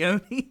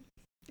Vecchione.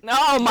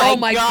 Oh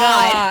my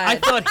God. I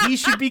thought he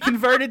should be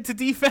converted to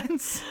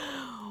defense.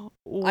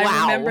 Wow.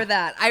 I remember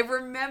that. I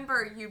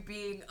remember you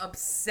being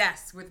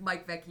obsessed with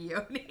Mike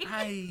Vecchione.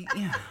 I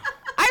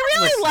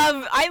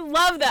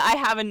love that I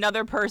have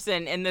another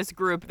person in this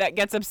group that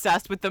gets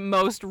obsessed with the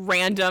most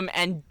random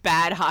and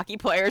bad hockey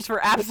players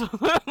for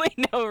absolutely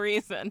no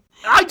reason.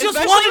 I just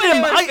Especially wanted when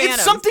him. they were It's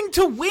phantoms. something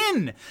to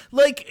win.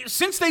 Like,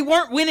 since they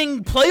weren't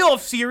winning playoff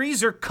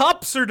series or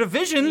cups or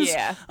divisions,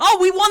 Yeah. oh,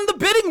 we won the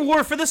bidding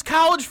war for this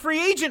college free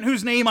agent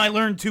whose name I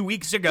learned 2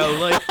 weeks ago.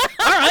 Like,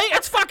 all right,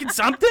 that's fucking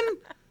something.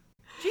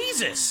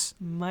 Jesus.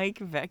 Mike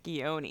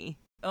Vecchione.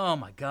 Oh,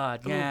 my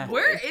God, yeah.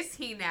 Where is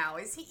he now?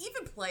 Is he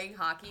even playing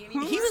hockey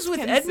anymore? He was with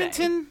Can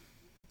Edmonton.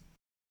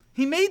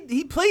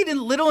 He played in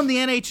little in the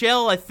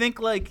NHL, I think,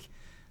 like,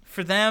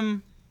 for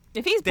them.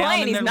 If he's Down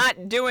playing, in he's their-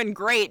 not doing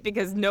great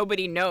because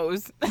nobody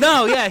knows.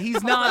 No, yeah,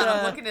 he's Hold on, I'm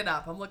not. looking it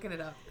up. I'm looking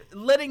it up.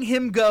 Letting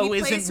him go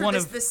He plays isn't for one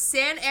this, of. the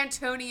San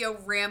Antonio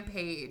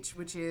Rampage,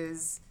 which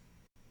is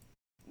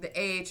the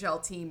AHL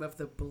team of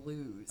the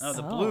Blues. Oh,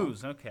 the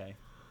Blues. Okay.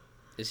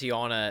 Is he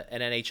on an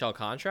NHL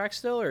contract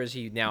still, or is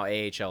he now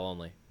AHL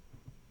only?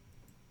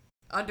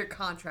 Under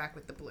contract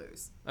with the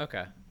Blues.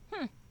 Okay.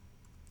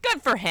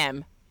 Good for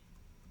him.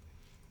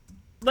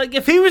 Like,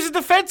 if he was a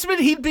defenseman,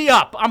 he'd be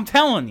up. I'm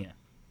telling you.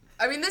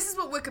 I mean, this is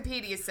what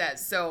Wikipedia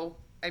says, so,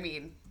 I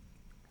mean,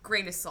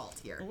 grain of salt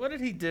here. What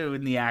did he do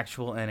in the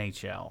actual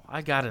NHL?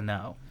 I gotta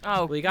know.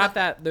 Oh, Well, he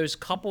got those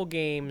couple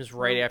games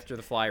right after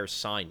the Flyers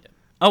signed him.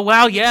 Oh,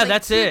 wow, yeah, Played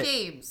that's 2 it.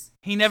 games.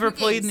 He never 2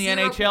 played in games, the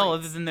 0 NHL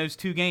points. other than those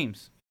 2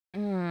 games.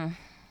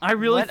 I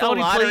really What a thought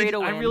he lottery played. to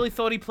I win. really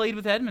thought he played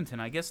with Edmonton.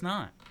 I guess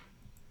not.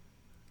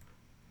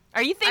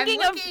 Are you thinking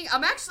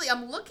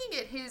I'm looking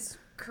at his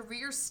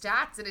career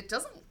stats, and it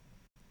doesn't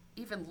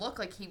even look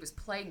like he was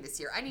playing this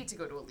year. I need to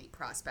go to Elite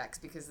Prospects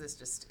because this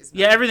just is not.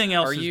 Yeah, everything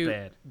else Are is you-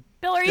 bad.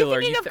 Bill, are you Bill,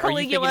 thinking of are you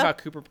thinking Caligula?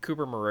 about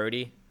Cooper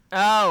Marody?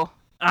 Oh.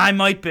 I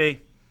might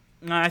be.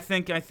 I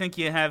think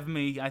you have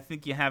me. I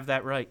think you have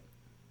that right.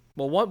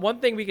 Well, one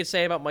thing we could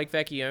say about Mike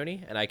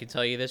Vecchione, and I can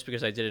tell you this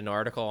because I did an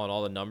article on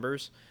all the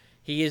numbers,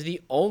 he is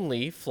the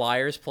only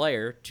Flyers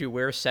player to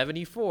wear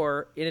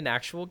 74 in an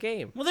actual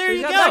game. Well, there So you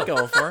he's got go. that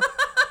going for him.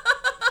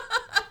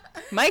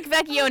 Mike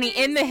Vecchione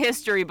in the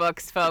history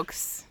books,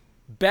 folks.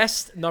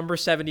 Best number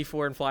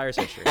 74 in Flyers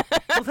history.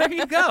 Well, there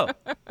you go.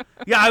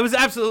 Yeah, I was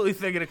absolutely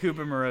thinking of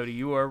Cooper Marody.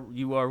 You are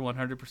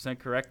 100%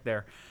 correct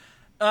there.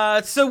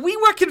 So we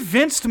were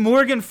convinced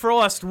Morgan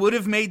Frost would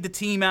have made the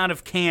team out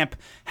of camp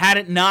had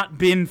it not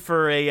been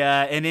for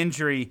an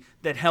injury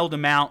that held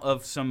him out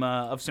of some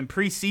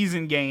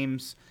preseason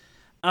games.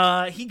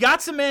 He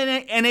got some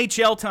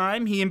NHL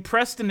time. He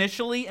impressed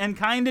initially and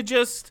kind of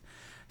just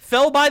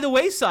fell by the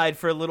wayside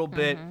for a little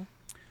bit.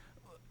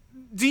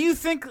 Do you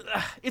think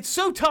it's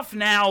so tough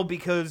now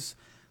because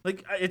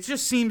like it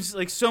just seems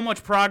like so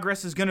much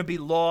progress is going to be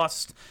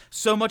lost,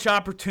 so much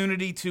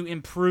opportunity to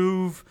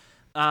improve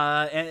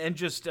and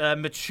just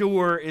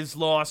mature is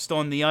lost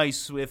on the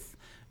ice with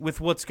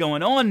what's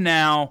going on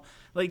now?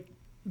 Like,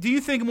 do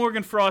you think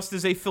Morgan Frost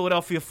is a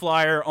Philadelphia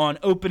Flyer on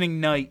opening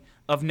night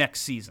of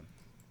next season?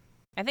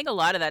 I think a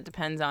lot of that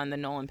depends on the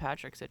Nolan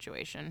Patrick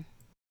situation.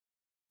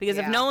 Because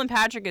if Yeah. Nolan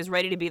Patrick is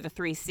ready to be the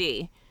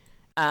 3C,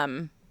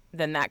 then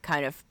that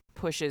kind of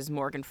pushes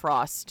Morgan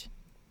Frost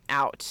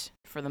out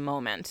for the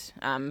moment.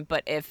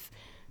 But if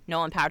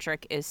Nolan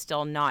Patrick is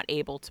still not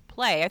able to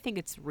play, I think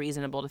it's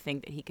reasonable to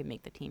think that he could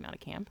make the team out of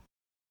camp.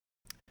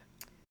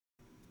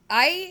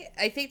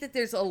 I think that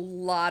there's a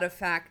lot of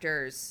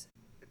factors.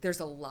 There's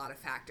a lot of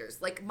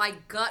factors. Like, my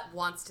gut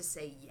wants to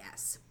say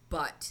yes,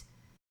 but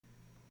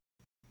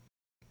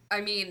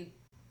I mean,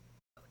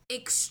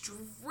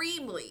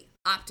 extremely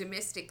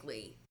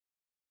optimistically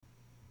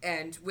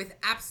and with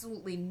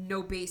absolutely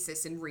no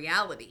basis in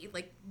reality,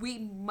 like, we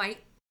might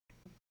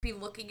be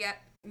looking at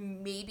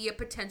maybe a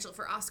potential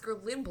for Oscar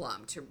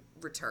Lindblom to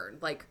return.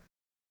 Like,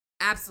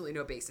 absolutely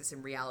no basis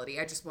in reality.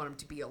 I just want him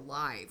to be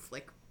alive.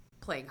 Like,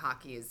 playing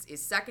hockey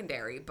is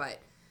secondary, but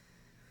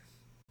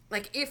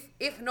like,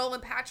 if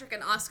Nolan Patrick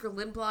and Oscar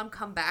Lindblom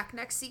come back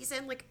next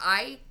season, like,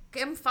 I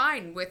am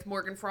fine with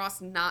Morgan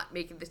Frost not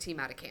making the team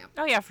out of camp.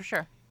 Oh, yeah, for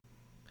sure.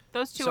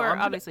 Those two So are I'm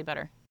gonna- obviously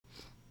better.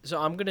 So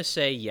I'm going to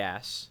say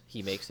yes,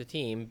 he makes the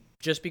team,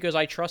 just because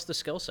I trust the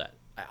skill set.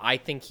 I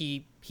think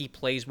he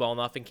plays well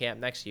enough in camp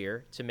next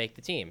year to make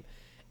the team.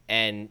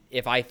 And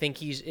if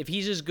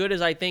he's as good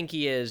as I think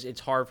he is, it's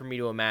hard for me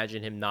to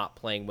imagine him not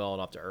playing well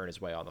enough to earn his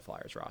way on the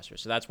Flyers roster.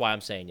 So that's why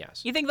I'm saying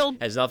yes. You think they'll...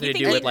 Has nothing you to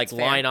think do they- with like That's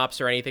fair.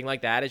 lineups or anything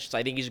like that. It's just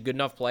I think he's a good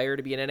enough player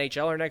to be an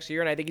NHLer next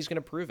year, and I think he's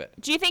going to prove it.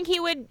 Do you think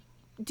he would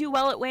do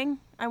well at wing?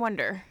 I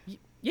wonder.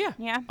 Yeah,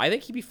 Yeah. I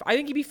think he'd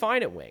be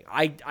fine at wing.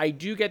 I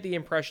do get the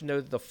impression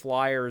though that the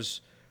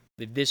Flyers,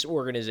 that this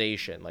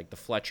organization, like the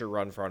Fletcher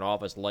run front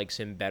office, likes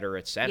him better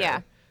at center.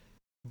 Yeah.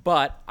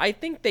 But I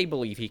think they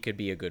believe he could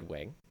be a good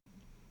wing.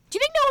 Do you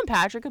think Nolan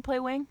Patrick could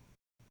play wing?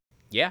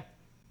 Yeah.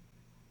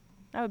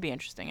 That would be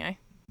interesting, eh?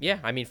 Yeah,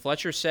 I mean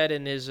Fletcher said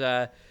in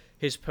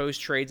his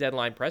post trade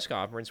deadline press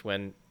conference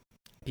when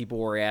people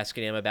were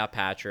asking him about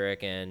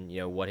Patrick and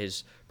what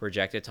his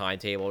projected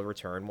timetable of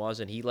return was,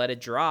 and he let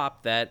it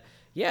drop that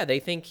they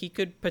think he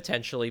could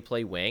potentially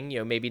play wing.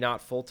 Maybe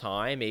not full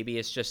time, maybe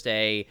it's just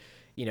a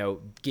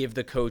give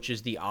the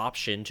coaches the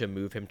option to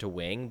move him to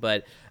wing,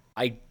 but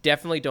I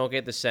definitely don't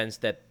get the sense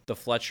that the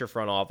Fletcher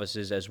front office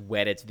is as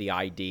wedded to the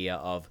idea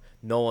of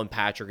Nolan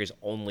Patrick is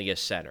only a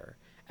center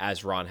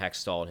as Ron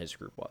Hextall and his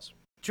group was.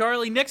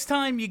 Charlie, next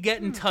time you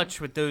get in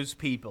touch with those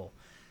people,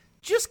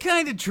 just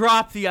kind of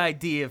drop the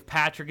idea of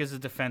Patrick as a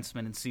defenseman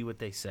and see what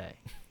they say.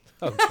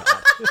 Oh,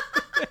 God.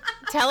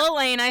 Tell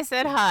Elaine I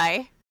said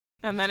hi,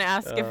 and then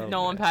ask if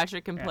Nolan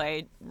Patrick can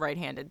play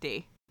right-handed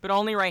D. But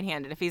only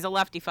right-handed. If he's a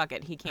lefty, fuck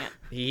it, he can't.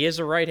 He is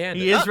a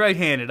right-hander. He is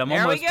right-handed. I'm there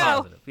we almost go.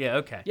 positive. Yeah,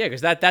 okay. Yeah, because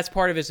that's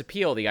part of his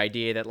appeal, the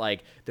idea that,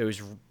 like, those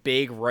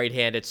big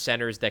right-handed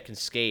centers that can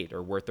skate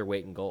are worth their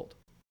weight in gold.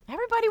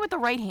 Everybody with the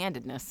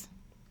right-handedness.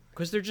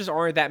 Because there just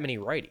aren't that many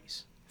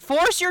righties.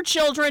 Force your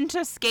children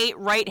to skate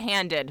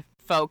right-handed,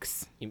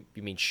 folks. You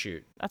mean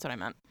shoot. That's what I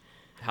meant.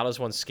 How does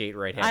one skate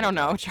right-handed? I don't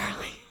know,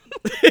 Charlie.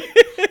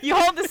 You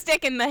hold the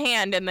stick in the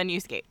hand and then you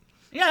skate.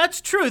 Yeah,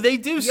 that's true. They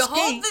do You skate.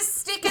 hold the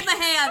stick in the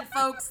hand,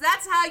 folks.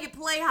 That's how you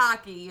play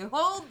hockey. You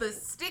hold the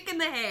stick in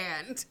the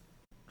hand.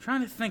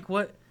 Trying to think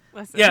what.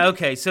 Listen. Yeah,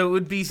 okay. So it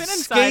would be Been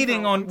inside skating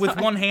for a long with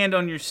time. one hand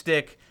on your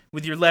stick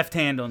with your left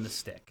hand on the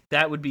stick.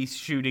 That would be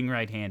shooting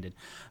right-handed.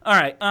 All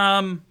right.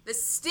 The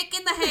stick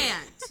in the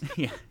hand.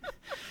 Yeah.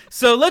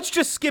 So let's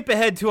just skip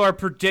ahead to our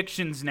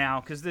predictions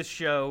now, because this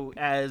show,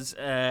 as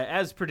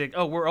predict.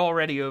 Oh, we're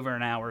already over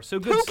an hour. So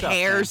good Who stuff.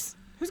 cares?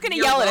 Who's going to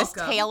You're yell at us,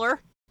 welcome.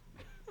 Taylor?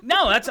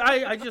 No, that's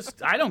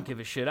I don't give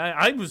a shit.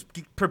 I was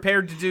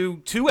prepared to do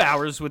 2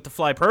 hours with the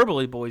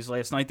Flyperbole boys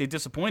last night. They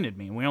disappointed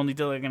me. We only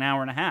did like an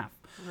hour and a half.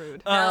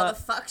 Rude. No, the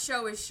fuck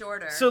show is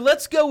shorter. So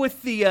let's go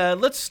with the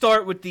let's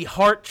start with the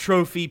Hart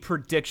Trophy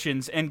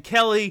predictions. And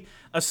Kelly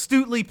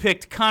astutely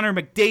picked Connor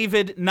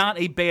McDavid, not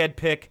a bad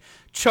pick.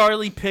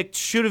 Charlie picked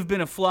should have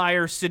been a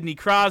Flyer, Sidney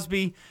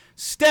Crosby.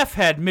 Steph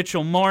had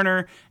Mitchell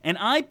Marner, and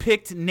I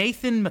picked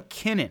Nathan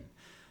McKinnon.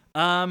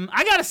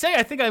 I gotta say,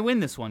 I think I win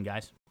this one,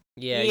 guys.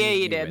 Yeah, Yeah,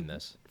 you you did. win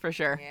this. For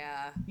sure.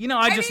 yeah.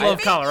 I just love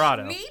maybe-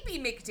 Colorado. Maybe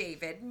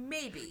McDavid.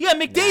 Maybe. Yeah,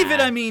 McDavid.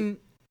 Nah. I mean,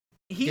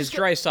 Because he's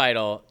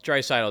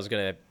Draisaitl is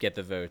going to get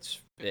the votes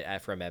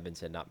from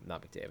Edmonton, not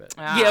McDavid.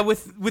 yeah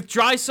with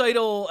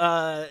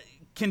Draisaitl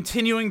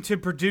continuing to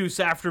produce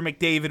after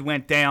McDavid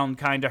went down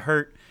kind of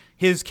hurt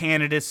his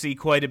candidacy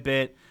quite a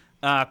bit.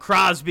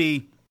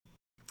 Crosby,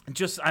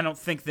 just I don't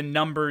think the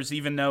numbers,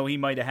 even though he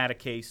might have had a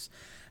case.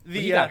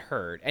 He got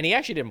hurt, and he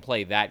actually didn't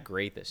play that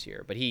great this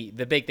year. But the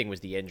big thing was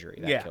the injury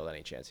that Yeah. killed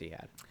any chance he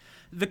had.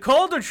 The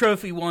Calder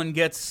Trophy one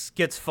gets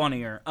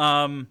funnier.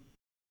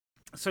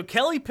 So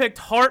Kelly picked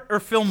Hart or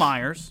Phil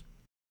Myers.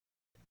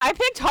 I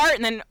picked Hart,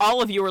 and then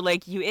all of you were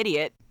like, "You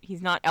idiot!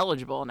 He's not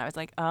eligible." And I was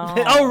like, "Oh."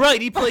 Oh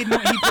right, he played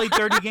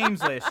 30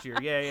 games last year.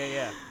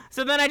 Yeah.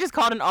 So then I just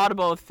called an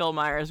audible with Phil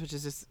Myers, which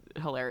is just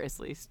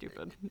hilariously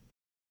stupid.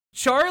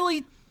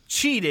 Charlie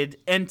cheated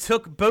and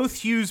took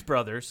both Hughes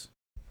brothers.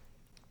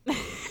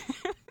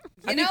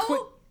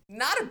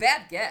 Not a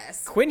bad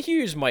guess. Quinn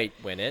Hughes might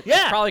win it. Yeah,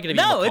 He's probably going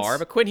to be in the car,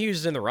 but Quinn Hughes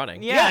is in the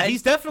running. Yeah,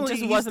 he's definitely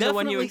the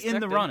one you in the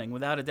expected. running,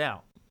 without a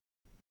doubt.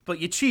 But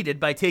you cheated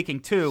by taking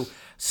 2.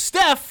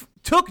 Steph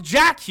took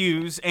Jack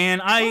Hughes,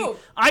 and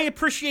I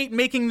appreciate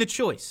making the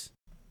choice.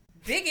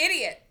 Big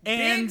idiot.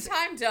 And big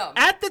time dumb.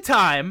 At the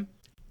time,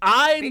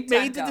 I Big time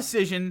made the dumb.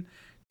 decision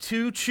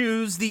to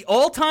choose the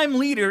all-time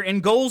leader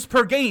in goals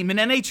per game in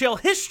NHL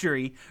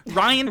history,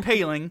 Ryan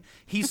Poehling.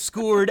 He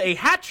scored a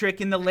hat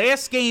trick in the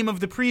last game of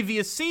the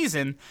previous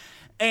season,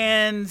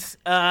 and his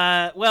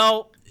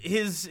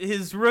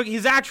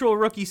actual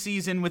rookie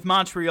season with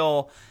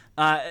Montreal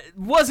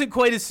wasn't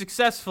quite as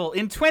successful.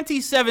 In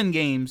 27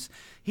 games,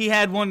 he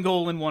had 1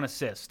 goal and 1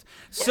 assist.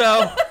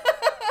 So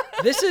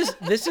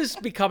This is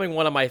becoming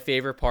one of my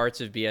favorite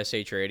parts of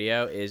BSH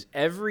Radio. Is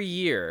every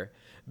year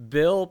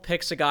Bill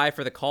picks a guy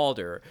for the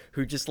Calder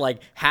who just like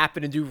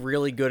happened to do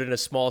really good in a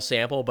small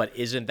sample but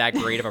isn't that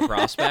great of a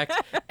prospect,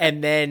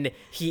 and then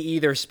he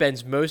either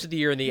spends most of the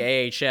year in the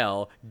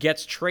AHL,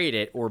 gets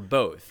traded, or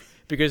both.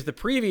 Because the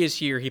previous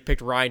year he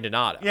picked Ryan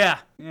Donato. yeah.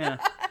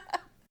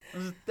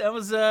 That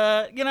was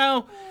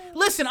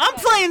listen, I'm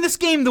playing this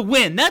game to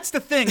win. That's the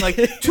thing. Like,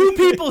 2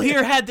 people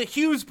here had the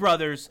Hughes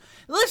brothers.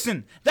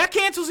 Listen, that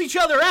cancels each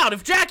other out.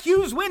 If Jack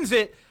Hughes wins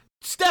it,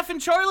 Steph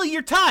and Charlie,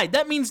 you're tied.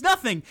 That means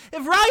nothing.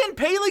 If Ryan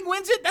Poehling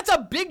wins it, that's a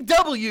big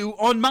W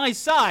on my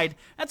side.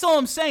 That's all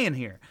I'm saying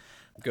here.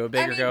 Go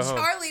big or go home.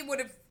 Charlie would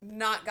have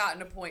not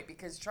gotten a point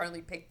because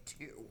Charlie picked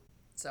 2.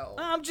 So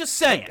I'm just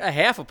saying. A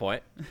half a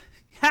point.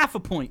 Half a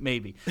point,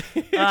 maybe.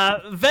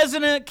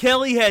 Vezina,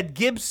 Kelly had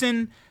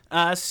Gibson,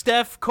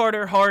 Steph,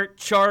 Carter, Hart,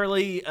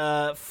 Charlie,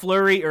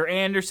 Fleury, or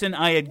Anderson.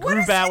 I had what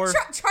Grubauer. is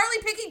it,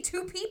 Charlie picking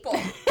 2 people?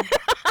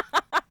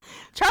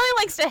 Charlie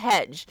likes to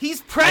hedge.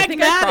 He's I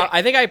think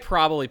pragmatic. I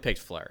probably picked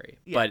Fleury,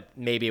 Yeah. but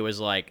maybe it was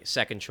like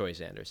second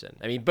choice Anderson.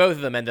 I mean, both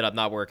of them ended up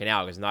not working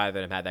out because neither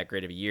of them had that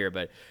great of a year.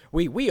 But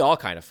we all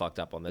kind of fucked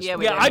up on this. Yeah, one.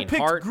 we did. I mean,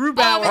 picked Hart,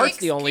 Grubauer. Hart's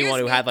the only Excuse one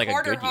who me, had like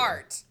Carter a good year.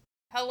 Hart.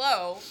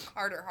 Hello,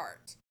 Carter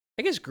Hart.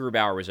 I guess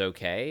Grubauer was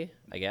okay.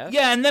 I guess.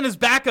 Yeah, and then his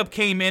backup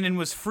came in and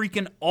was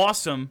freaking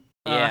awesome.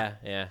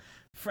 Yeah.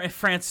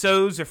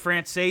 Francouz or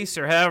Francaise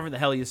or however the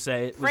hell you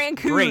say it. Was great.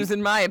 Francouz,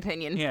 in my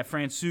opinion. Yeah,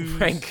 Francouz.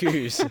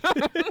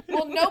 Francouz.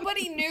 Well,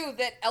 nobody knew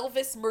that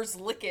Elvis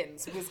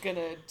Merzlikins was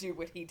gonna do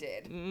what he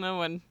did. No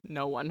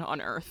one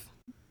on Earth.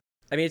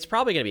 I mean, it's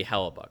probably gonna be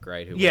Hellebuck,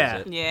 right? Who Yeah,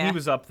 wins it? Yeah. he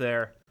was up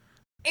there.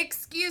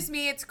 Excuse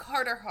me, it's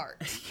Carter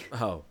Hart.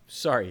 Oh,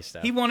 sorry,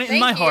 Steph. He won it in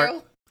Thank my you.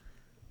 heart.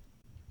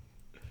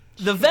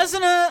 The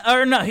Vezina,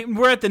 or no,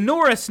 we're at the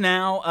Norris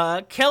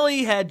now.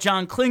 Kelly had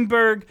John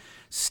Klingberg.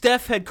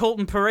 Steph had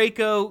Colton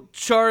Parayko.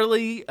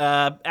 Charlie,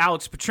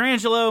 Alex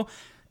Petrangelo.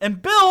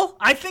 And Bill,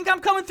 I think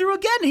I'm coming through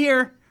again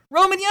here.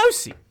 Roman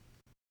Yossi.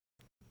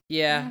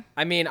 Yeah,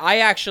 I mean, I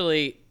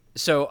actually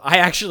still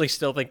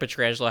think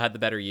Petrangelo had the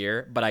better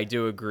year, but I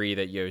do agree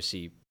that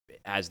Yossi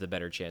has the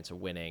better chance of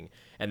winning.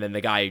 And then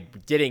the guy who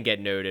didn't get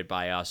noted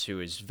by us, who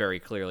is very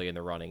clearly in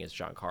the running, is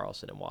John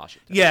Carlson in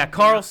Washington. Yeah,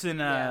 Carlson.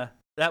 Yeah.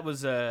 That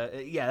was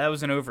that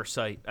was an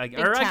oversight. I Big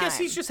guess time.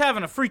 he's just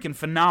having a freaking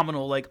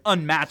phenomenal, like,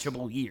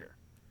 unmatchable year.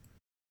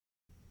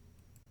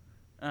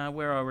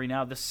 Where are we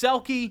now? The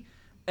Selke.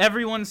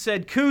 Everyone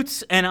said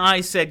Coots, and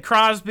I said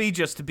Crosby,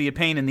 just to be a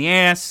pain in the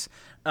ass.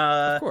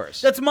 Of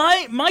course. That's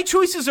my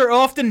choices are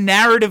often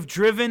narrative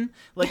driven.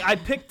 Like, I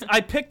picked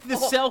the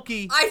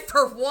Selke. I,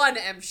 for one,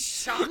 am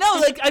shocked. No,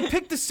 like, I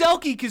picked the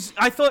Selke because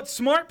I thought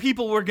smart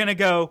people were going to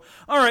go,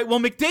 all right, well,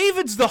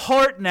 McDavid's the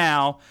heart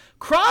now.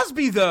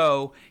 Crosby,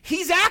 though,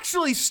 he's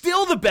actually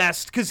still the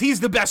best because he's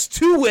the best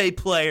two-way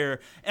player.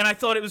 And I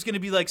thought it was going to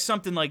be like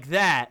something like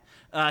that.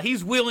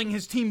 He's willing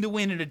his team to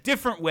win in a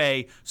different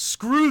way.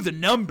 Screw the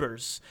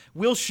numbers.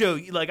 We'll show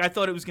you. Like, I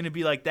thought it was going to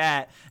be like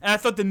that. And I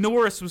thought the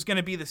Norris was going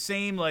to be the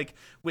same, like,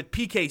 with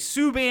PK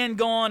Subban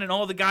gone and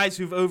all the guys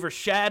who've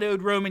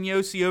overshadowed Roman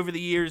Yossi over the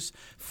years.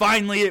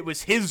 Finally, it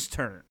was his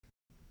turn.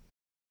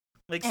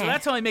 Like, so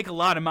that's how I make a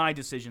lot of my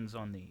decisions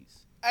on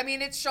these. I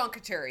mean, it's Sean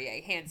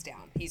Couturier, hands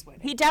down. He's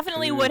winning. He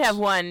definitely would have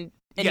won,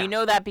 and Yeah. you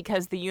know that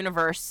because the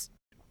universe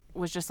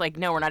was just like,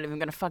 no, we're not even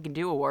going to fucking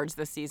do awards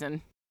this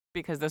season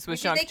because this was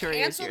Did Sean they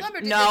Couturier's cancel year. them or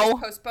did they No,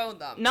 just postpone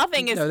them?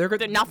 nothing is. No,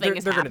 nothing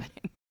is they're happening.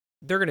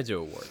 They're gonna do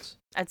awards.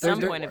 At some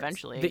they're- point,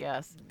 eventually, I the-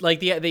 guess. Like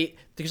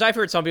because I've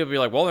heard some people be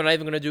like, well, they're not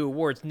even going to do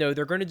awards. No,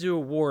 they're going to do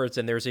awards,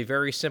 and there's a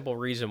very simple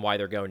reason why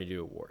they're going to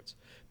do awards.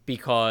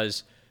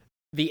 Because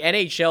the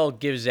NHL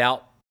gives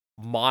out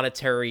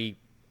monetary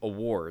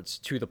awards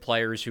to the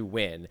players who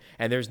win,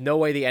 and there's no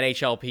way the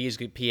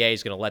NHLPA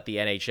is going to let the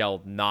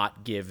NHL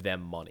not give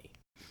them money.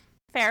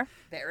 Fair.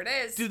 There it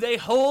is. Do they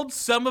hold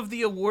some of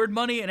the award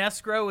money in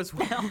escrow as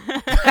well?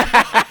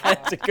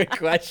 That's a good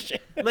question.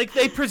 Like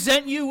they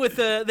present you with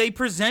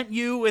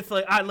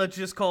like let's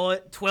just call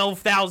it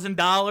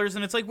 $12,000,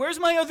 and it's like, where's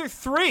my other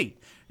 $3,000?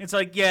 It's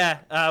like,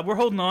 yeah, we're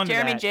holding on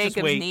Jeremy to that. Just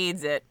Jacobs wait.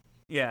 needs it.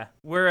 Yeah,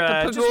 we're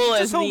The just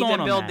Pagulas hold need on to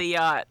on build that. the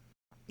yacht.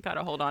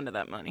 Gotta hold on to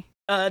that money.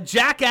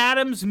 Jack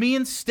Adams, me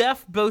and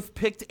Steph both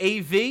picked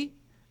AV.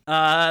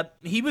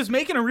 He was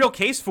making a real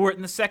case for it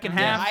in the second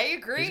half. I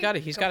agree.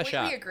 He's got a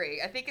shot. Completely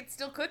agree. I think it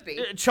still could be.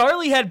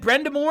 Charlie had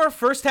Brenda Moore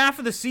first half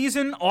of the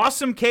season.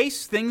 Awesome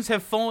case. Things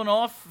have fallen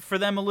off for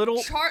them a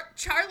little.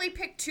 Charlie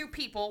picked 2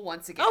 people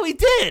once again. Oh, he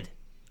did.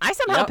 I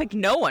somehow picked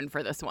no one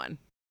for this one.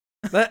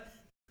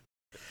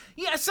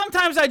 Yeah,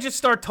 sometimes I just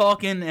start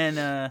talking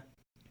and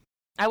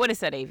I would have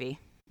said AV.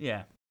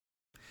 yeah.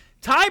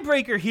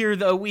 Tiebreaker here,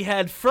 though, we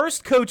had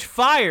first coach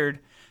fired.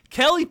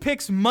 Kelly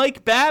picks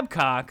Mike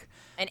Babcock.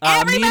 And me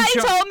and everybody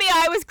Char- told me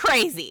I was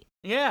crazy.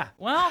 Yeah,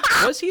 well,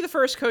 Was he the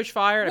first coach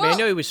fired? I mean, I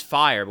know he was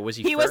fired, but was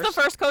he He first? was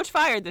the first coach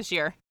fired this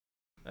year.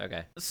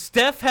 Okay.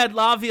 Steph had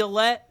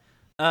Laviolette.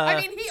 I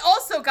mean, he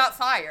also got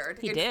fired,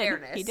 He in did.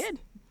 fairness. He did.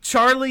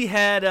 Charlie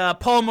had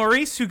Paul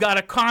Maurice, who got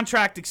a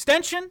contract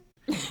extension.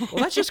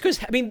 Well, that's just because,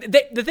 I mean,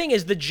 the thing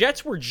is, the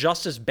Jets were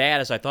just as bad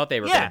as I thought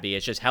they were going Yeah. to be.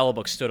 It's just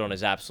Hellebuck stood on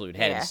his absolute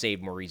head Yeah. and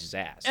saved Maurice's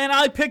ass. And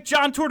I picked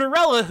John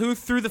Tortorella, who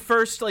through the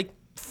first,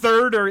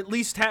 third or at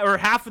least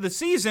half of the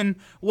season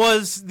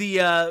was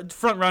the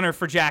front runner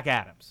for Jack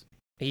Adams.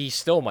 He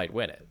still might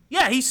win it.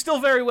 Yeah, he still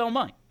very well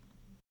might.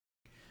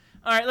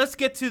 All right, let's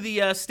get to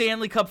the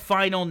Stanley Cup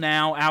final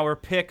now. Our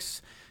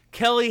picks.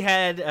 Kelly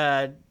had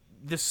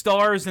the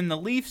Stars and the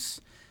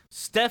Leafs.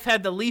 Steph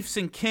had the Leafs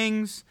and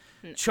Kings.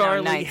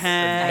 Charlie Knights.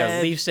 had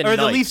No, Leafs and the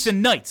Knights. Leafs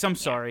and Knights. I'm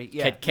sorry.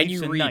 Yeah, Can Leafs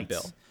you and read,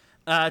 Knights.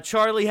 Bill?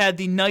 Charlie had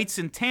the Knights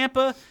in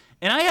Tampa,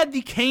 and I had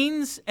the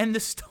Canes and the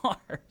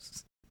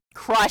Stars.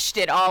 Crushed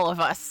it, all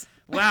of us.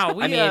 Wow,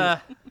 we I mean,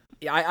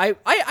 yeah,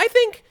 I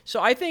think so.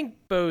 I think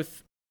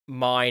both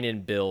mine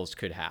and Bill's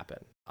could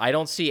happen. I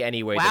don't see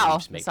any way the Wow,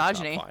 Leafs make the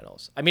misogyny. Cup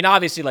finals. I mean,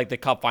 obviously, the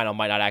Cup final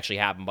might not actually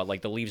happen, but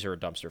the Leafs are a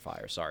dumpster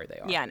fire. Sorry, they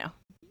are. Yeah, I know.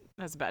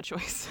 That's a bad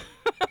choice.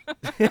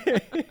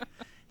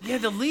 yeah,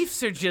 the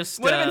Leafs are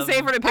just Would have been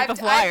safer to pick the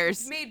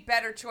Flyers. I've made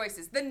better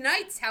choices. The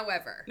Knights,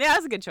 however. Yeah,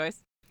 that's a good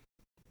choice.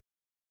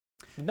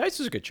 Knights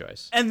was a good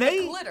choice. and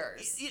they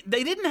Glitters.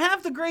 didn't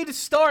have the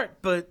greatest start,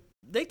 but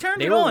they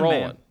turned They it were on, rolling.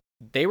 man.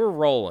 They were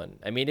rolling.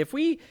 I mean, if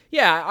we,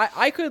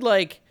 I could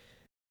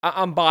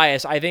I'm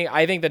biased. I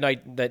think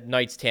the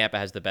Knights Tampa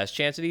has the best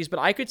chance of these, but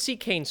I could see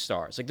Kane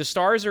Stars. The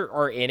Stars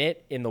are in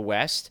it in the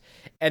West,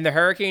 and the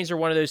Hurricanes are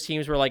one of those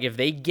teams where if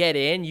they get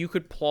in, you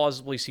could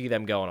plausibly see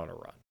them going on a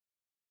run.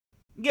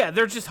 Yeah,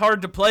 they're just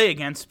hard to play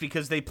against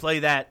because they play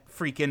that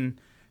freaking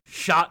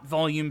shot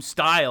volume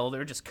style.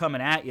 They're just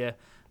coming at you.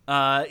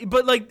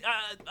 But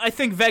I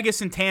think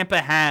Vegas and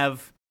Tampa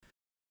have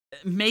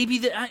maybe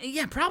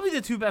probably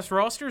the 2 best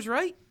rosters,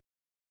 right?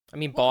 I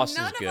mean, Well, Boston's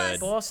none of good. us-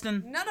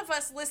 Boston. None of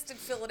us listed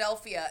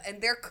Philadelphia,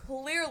 and they're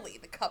clearly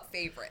the Cup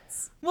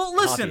favorites. Well,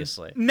 listen.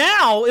 Obviously.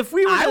 Now, if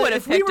we were I to, would've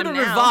if we picked were to them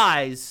now.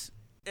 revise,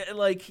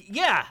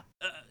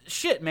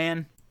 shit,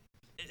 man,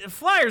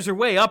 Flyers are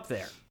way up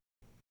there.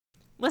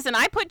 Listen,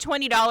 I put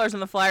 $20 on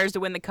the Flyers to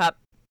win the Cup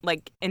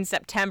in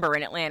September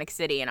in Atlantic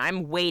City, and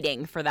I'm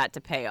waiting for that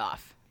to pay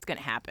off. It's gonna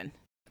happen.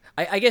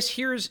 I guess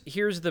here's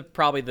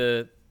probably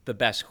the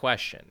best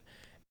question.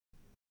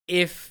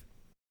 If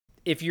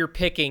you're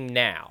picking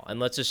now, and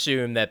let's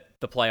assume that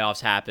the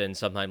playoffs happen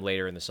sometime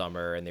later in the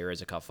summer and there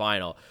is a Cup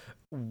final,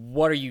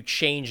 what are you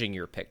changing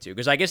your pick to?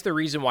 Because I guess the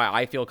reason why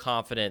I feel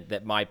confident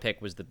that my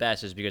pick was the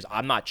best is because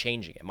I'm not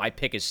changing it. My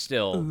pick is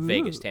still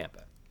Vegas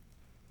Tampa.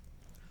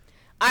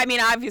 I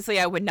mean, obviously,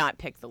 I would not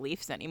pick the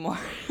Leafs anymore.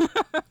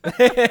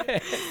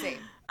 Same.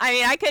 I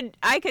mean,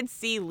 I could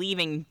see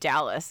leaving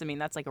Dallas. I mean,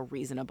 that's a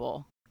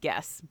reasonable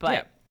guess, but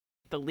Yeah.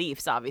 the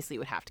Leafs obviously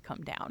would have to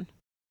come down.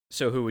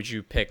 So who would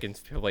you pick in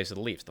place of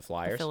the Leafs? The The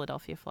Flyers?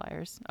 Philadelphia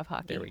Flyers of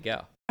hockey. There we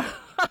go.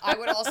 I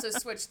would also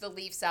switch the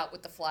Leafs out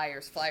with the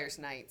Flyers. Flyers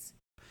Knights.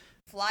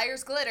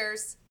 Flyers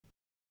glitters.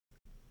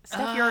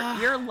 Steph,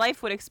 your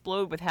life would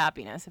explode with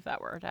happiness if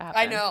that were to happen.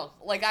 I know.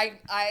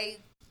 I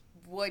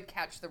would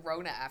catch the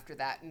Rona after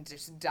that and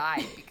just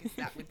die because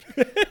that would.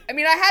 I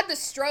mean, I had the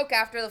stroke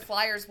after the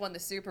Flyers won the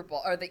Super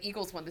Bowl or the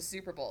Eagles won the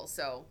Super Bowl.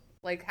 So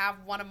have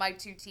one of my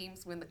 2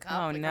 teams win the Cup.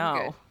 Oh, I'm no.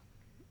 good.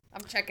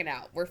 I'm checking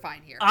out. We're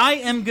fine here. I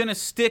am gonna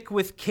stick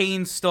with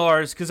Kane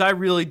Stars because I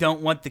really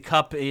don't want the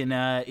Cup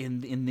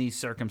in these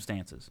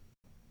circumstances.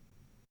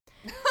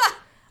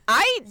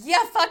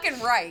 Yeah, fucking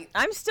right.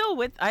 I'm still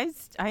with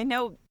I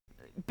know,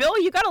 Bill,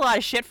 you got a lot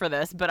of shit for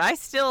this, but I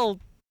still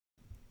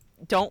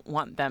don't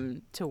want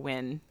them to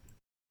win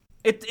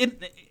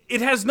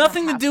It has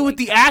nothing to do with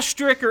the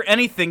asterisk or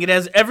anything. It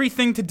has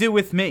everything to do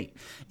with me.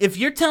 If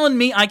you're telling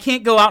me I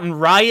can't go out and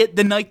riot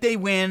the night they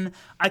win,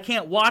 I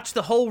can't watch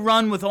the whole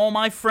run with all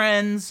my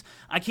friends,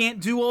 I can't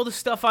do all the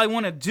stuff I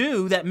want to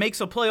do that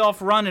makes a playoff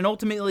run and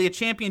ultimately a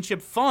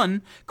championship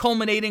fun,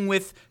 culminating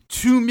with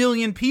 2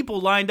 million people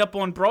lined up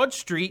on Broad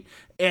Street,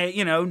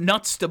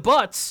 nuts to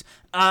butts,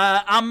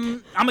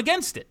 I'm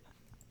against it.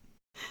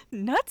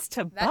 Nuts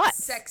to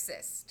butts? That's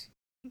sexist.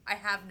 I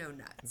have no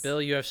nuts.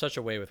 Bill, you have such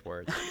a way with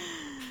words.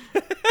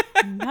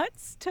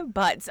 Nuts to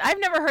butts. I've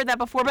never heard that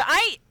before, but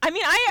I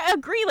mean, I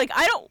agree. Like,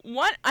 I don't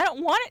want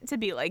it to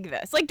be like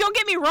this. Like, don't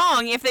get me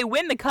wrong. If they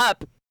win the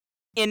cup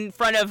in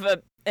front of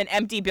an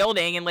empty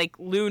building and like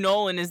Lou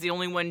Nolan is the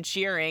only one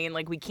cheering and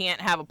like we can't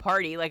have a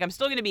party, like I'm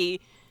still gonna be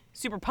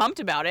super pumped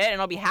about it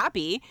and I'll be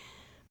happy.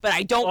 But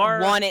I don't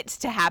want it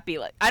to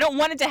I don't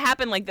want it to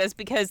happen like this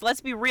because let's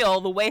be real,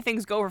 the way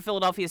things go for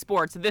Philadelphia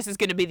sports, this is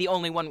going to be the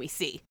only one we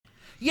see.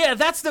 Yeah,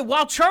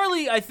 while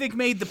Charlie, I think,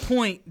 made the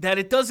point that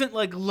it doesn't,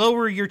 like,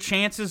 lower your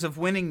chances of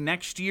winning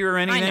next year or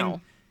anything. I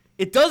know.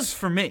 It does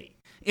for me.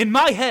 In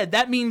my head,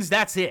 that means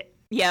that's it.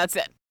 Yeah, that's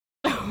it.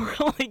 We're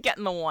only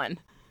getting the one.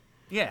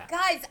 Yeah.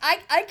 Guys,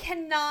 I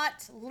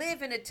cannot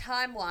live in a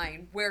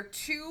timeline where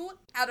 2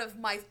 out of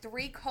my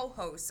 3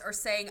 co-hosts are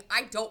saying,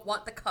 I don't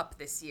want the cup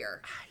this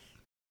year.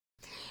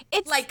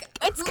 It's like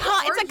it's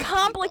a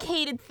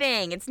complicated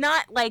thing. It's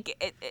not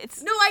like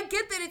it's. No, I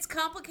get that it's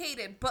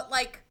complicated, but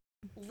like,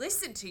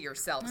 listen to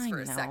yourselves for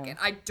a second.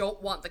 I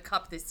don't want the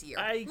cup this year.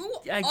 Who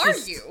are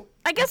you?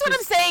 I guess what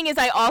I'm saying is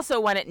I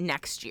also want it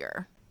next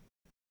year.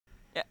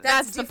 Yeah,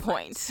 that's the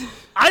point.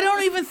 I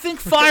don't even think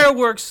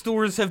fireworks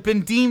stores have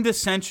been deemed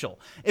essential.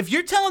 If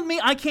you're telling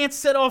me I can't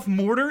set off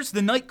mortars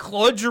the night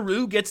Claude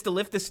Giroux gets to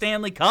lift the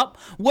Stanley Cup,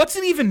 what's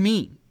it even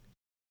mean?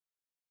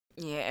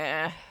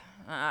 Yeah.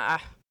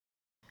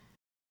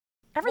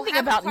 Everything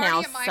we'll have about a party now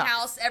at my sucks.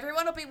 house.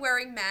 Everyone will be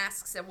wearing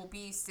masks and we'll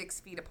be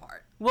 6 feet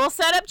apart. We'll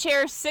set up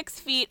chairs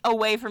 6 feet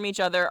away from each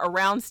other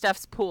around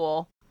Steph's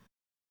pool,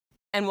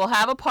 and we'll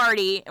have a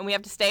party, and we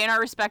have to stay in our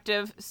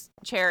respective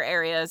chair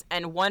areas,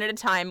 and one at a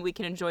time we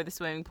can enjoy the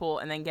swimming pool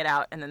and then get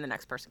out, and then the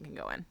next person can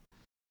go in.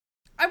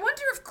 I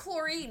wonder if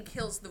chlorine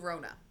kills the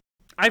Rona.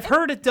 I've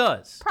heard it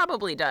does.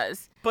 Probably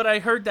does. But I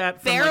heard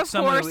that from Bear, like of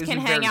someone course, who can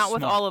isn't hang very out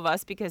with smart. all of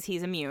us because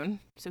he's immune,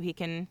 so he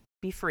can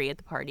be free at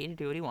the party to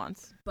do what he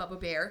wants. Bubba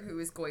Bear, who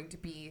is going to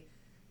be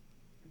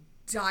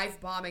dive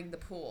bombing the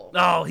pool.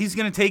 Oh, he's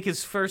going to take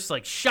his first,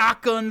 like,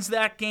 shotguns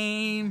that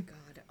game.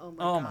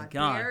 Oh my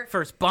god. Bear,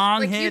 first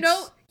bong hits. You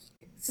know,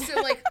 so,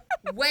 like,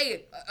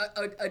 way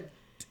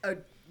a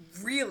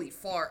really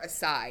far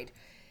aside.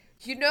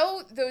 You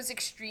know those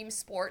extreme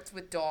sports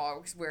with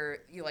dogs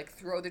where you, like,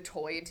 throw the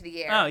toy into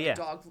the air and the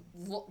dog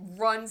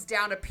runs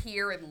down a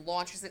pier and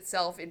launches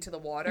itself into the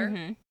water?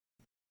 Mm-hmm.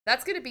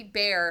 That's going to be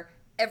Bear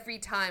every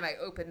time I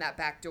open that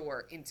back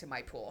door into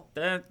my pool.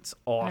 That's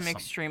awesome. I'm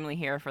extremely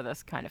here for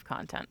this kind of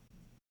content.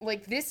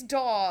 Like, this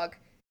dog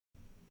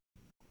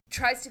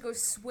tries to go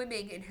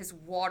swimming in his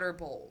water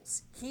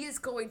bowls. He is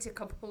going to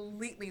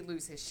completely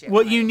lose his shit.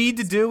 What you need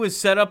to do is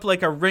set up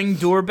like a Ring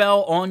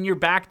doorbell on your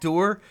back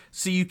door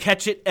so you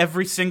catch it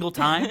every single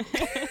time.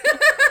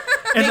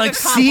 And like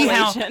see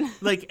how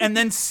and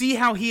then see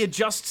how he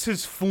adjusts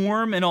his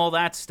form and all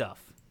that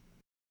stuff.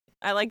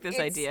 I like this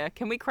idea.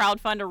 Can we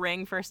crowdfund a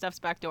ring for Steph's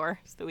back door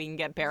so that we can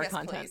get Bear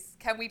content? Please.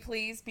 Can we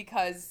please?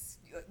 Because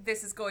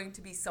this is going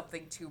to be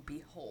something to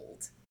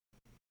behold.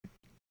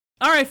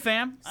 All right,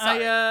 fam.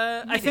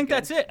 I think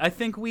that's it. I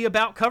think we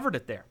about covered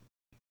it there.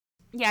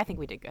 Yeah, I think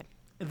we did good.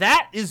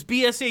 That is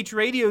BSH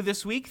Radio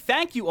this week.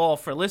 Thank you all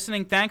for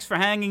listening. Thanks for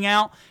hanging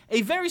out.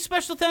 A very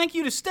special thank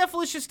you to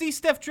Stephalicious D.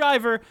 Steph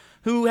Driver,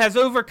 who has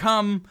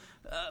overcome,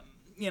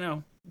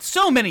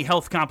 so many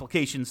health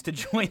complications to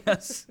join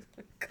us.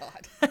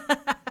 God.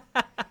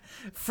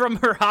 From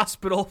her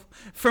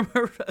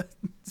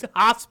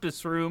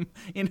hospice room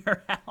in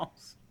her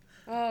house.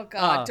 Oh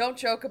God, don't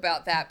joke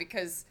about that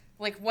because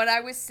like when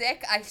I was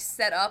sick, I'm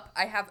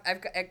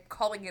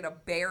calling it a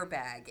bear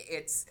bag.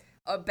 It's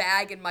a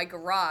bag in my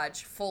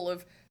garage full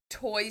of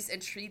toys and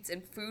treats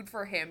and food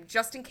for him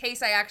just in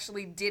case I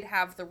actually did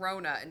have the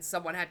Rona and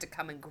someone had to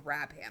come and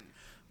grab him.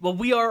 Well,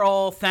 we are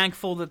all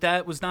thankful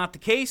that was not the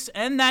case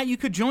and that you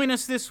could join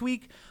us this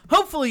week.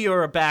 Hopefully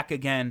you're back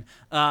again.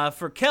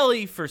 For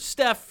Kelly, for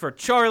Steph, for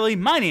Charlie,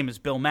 my name is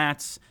Bill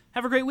Matz.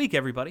 Have a great week,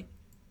 everybody.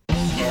 Are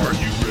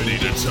you ready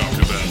to talk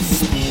about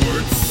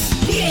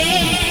sports?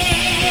 Yeah!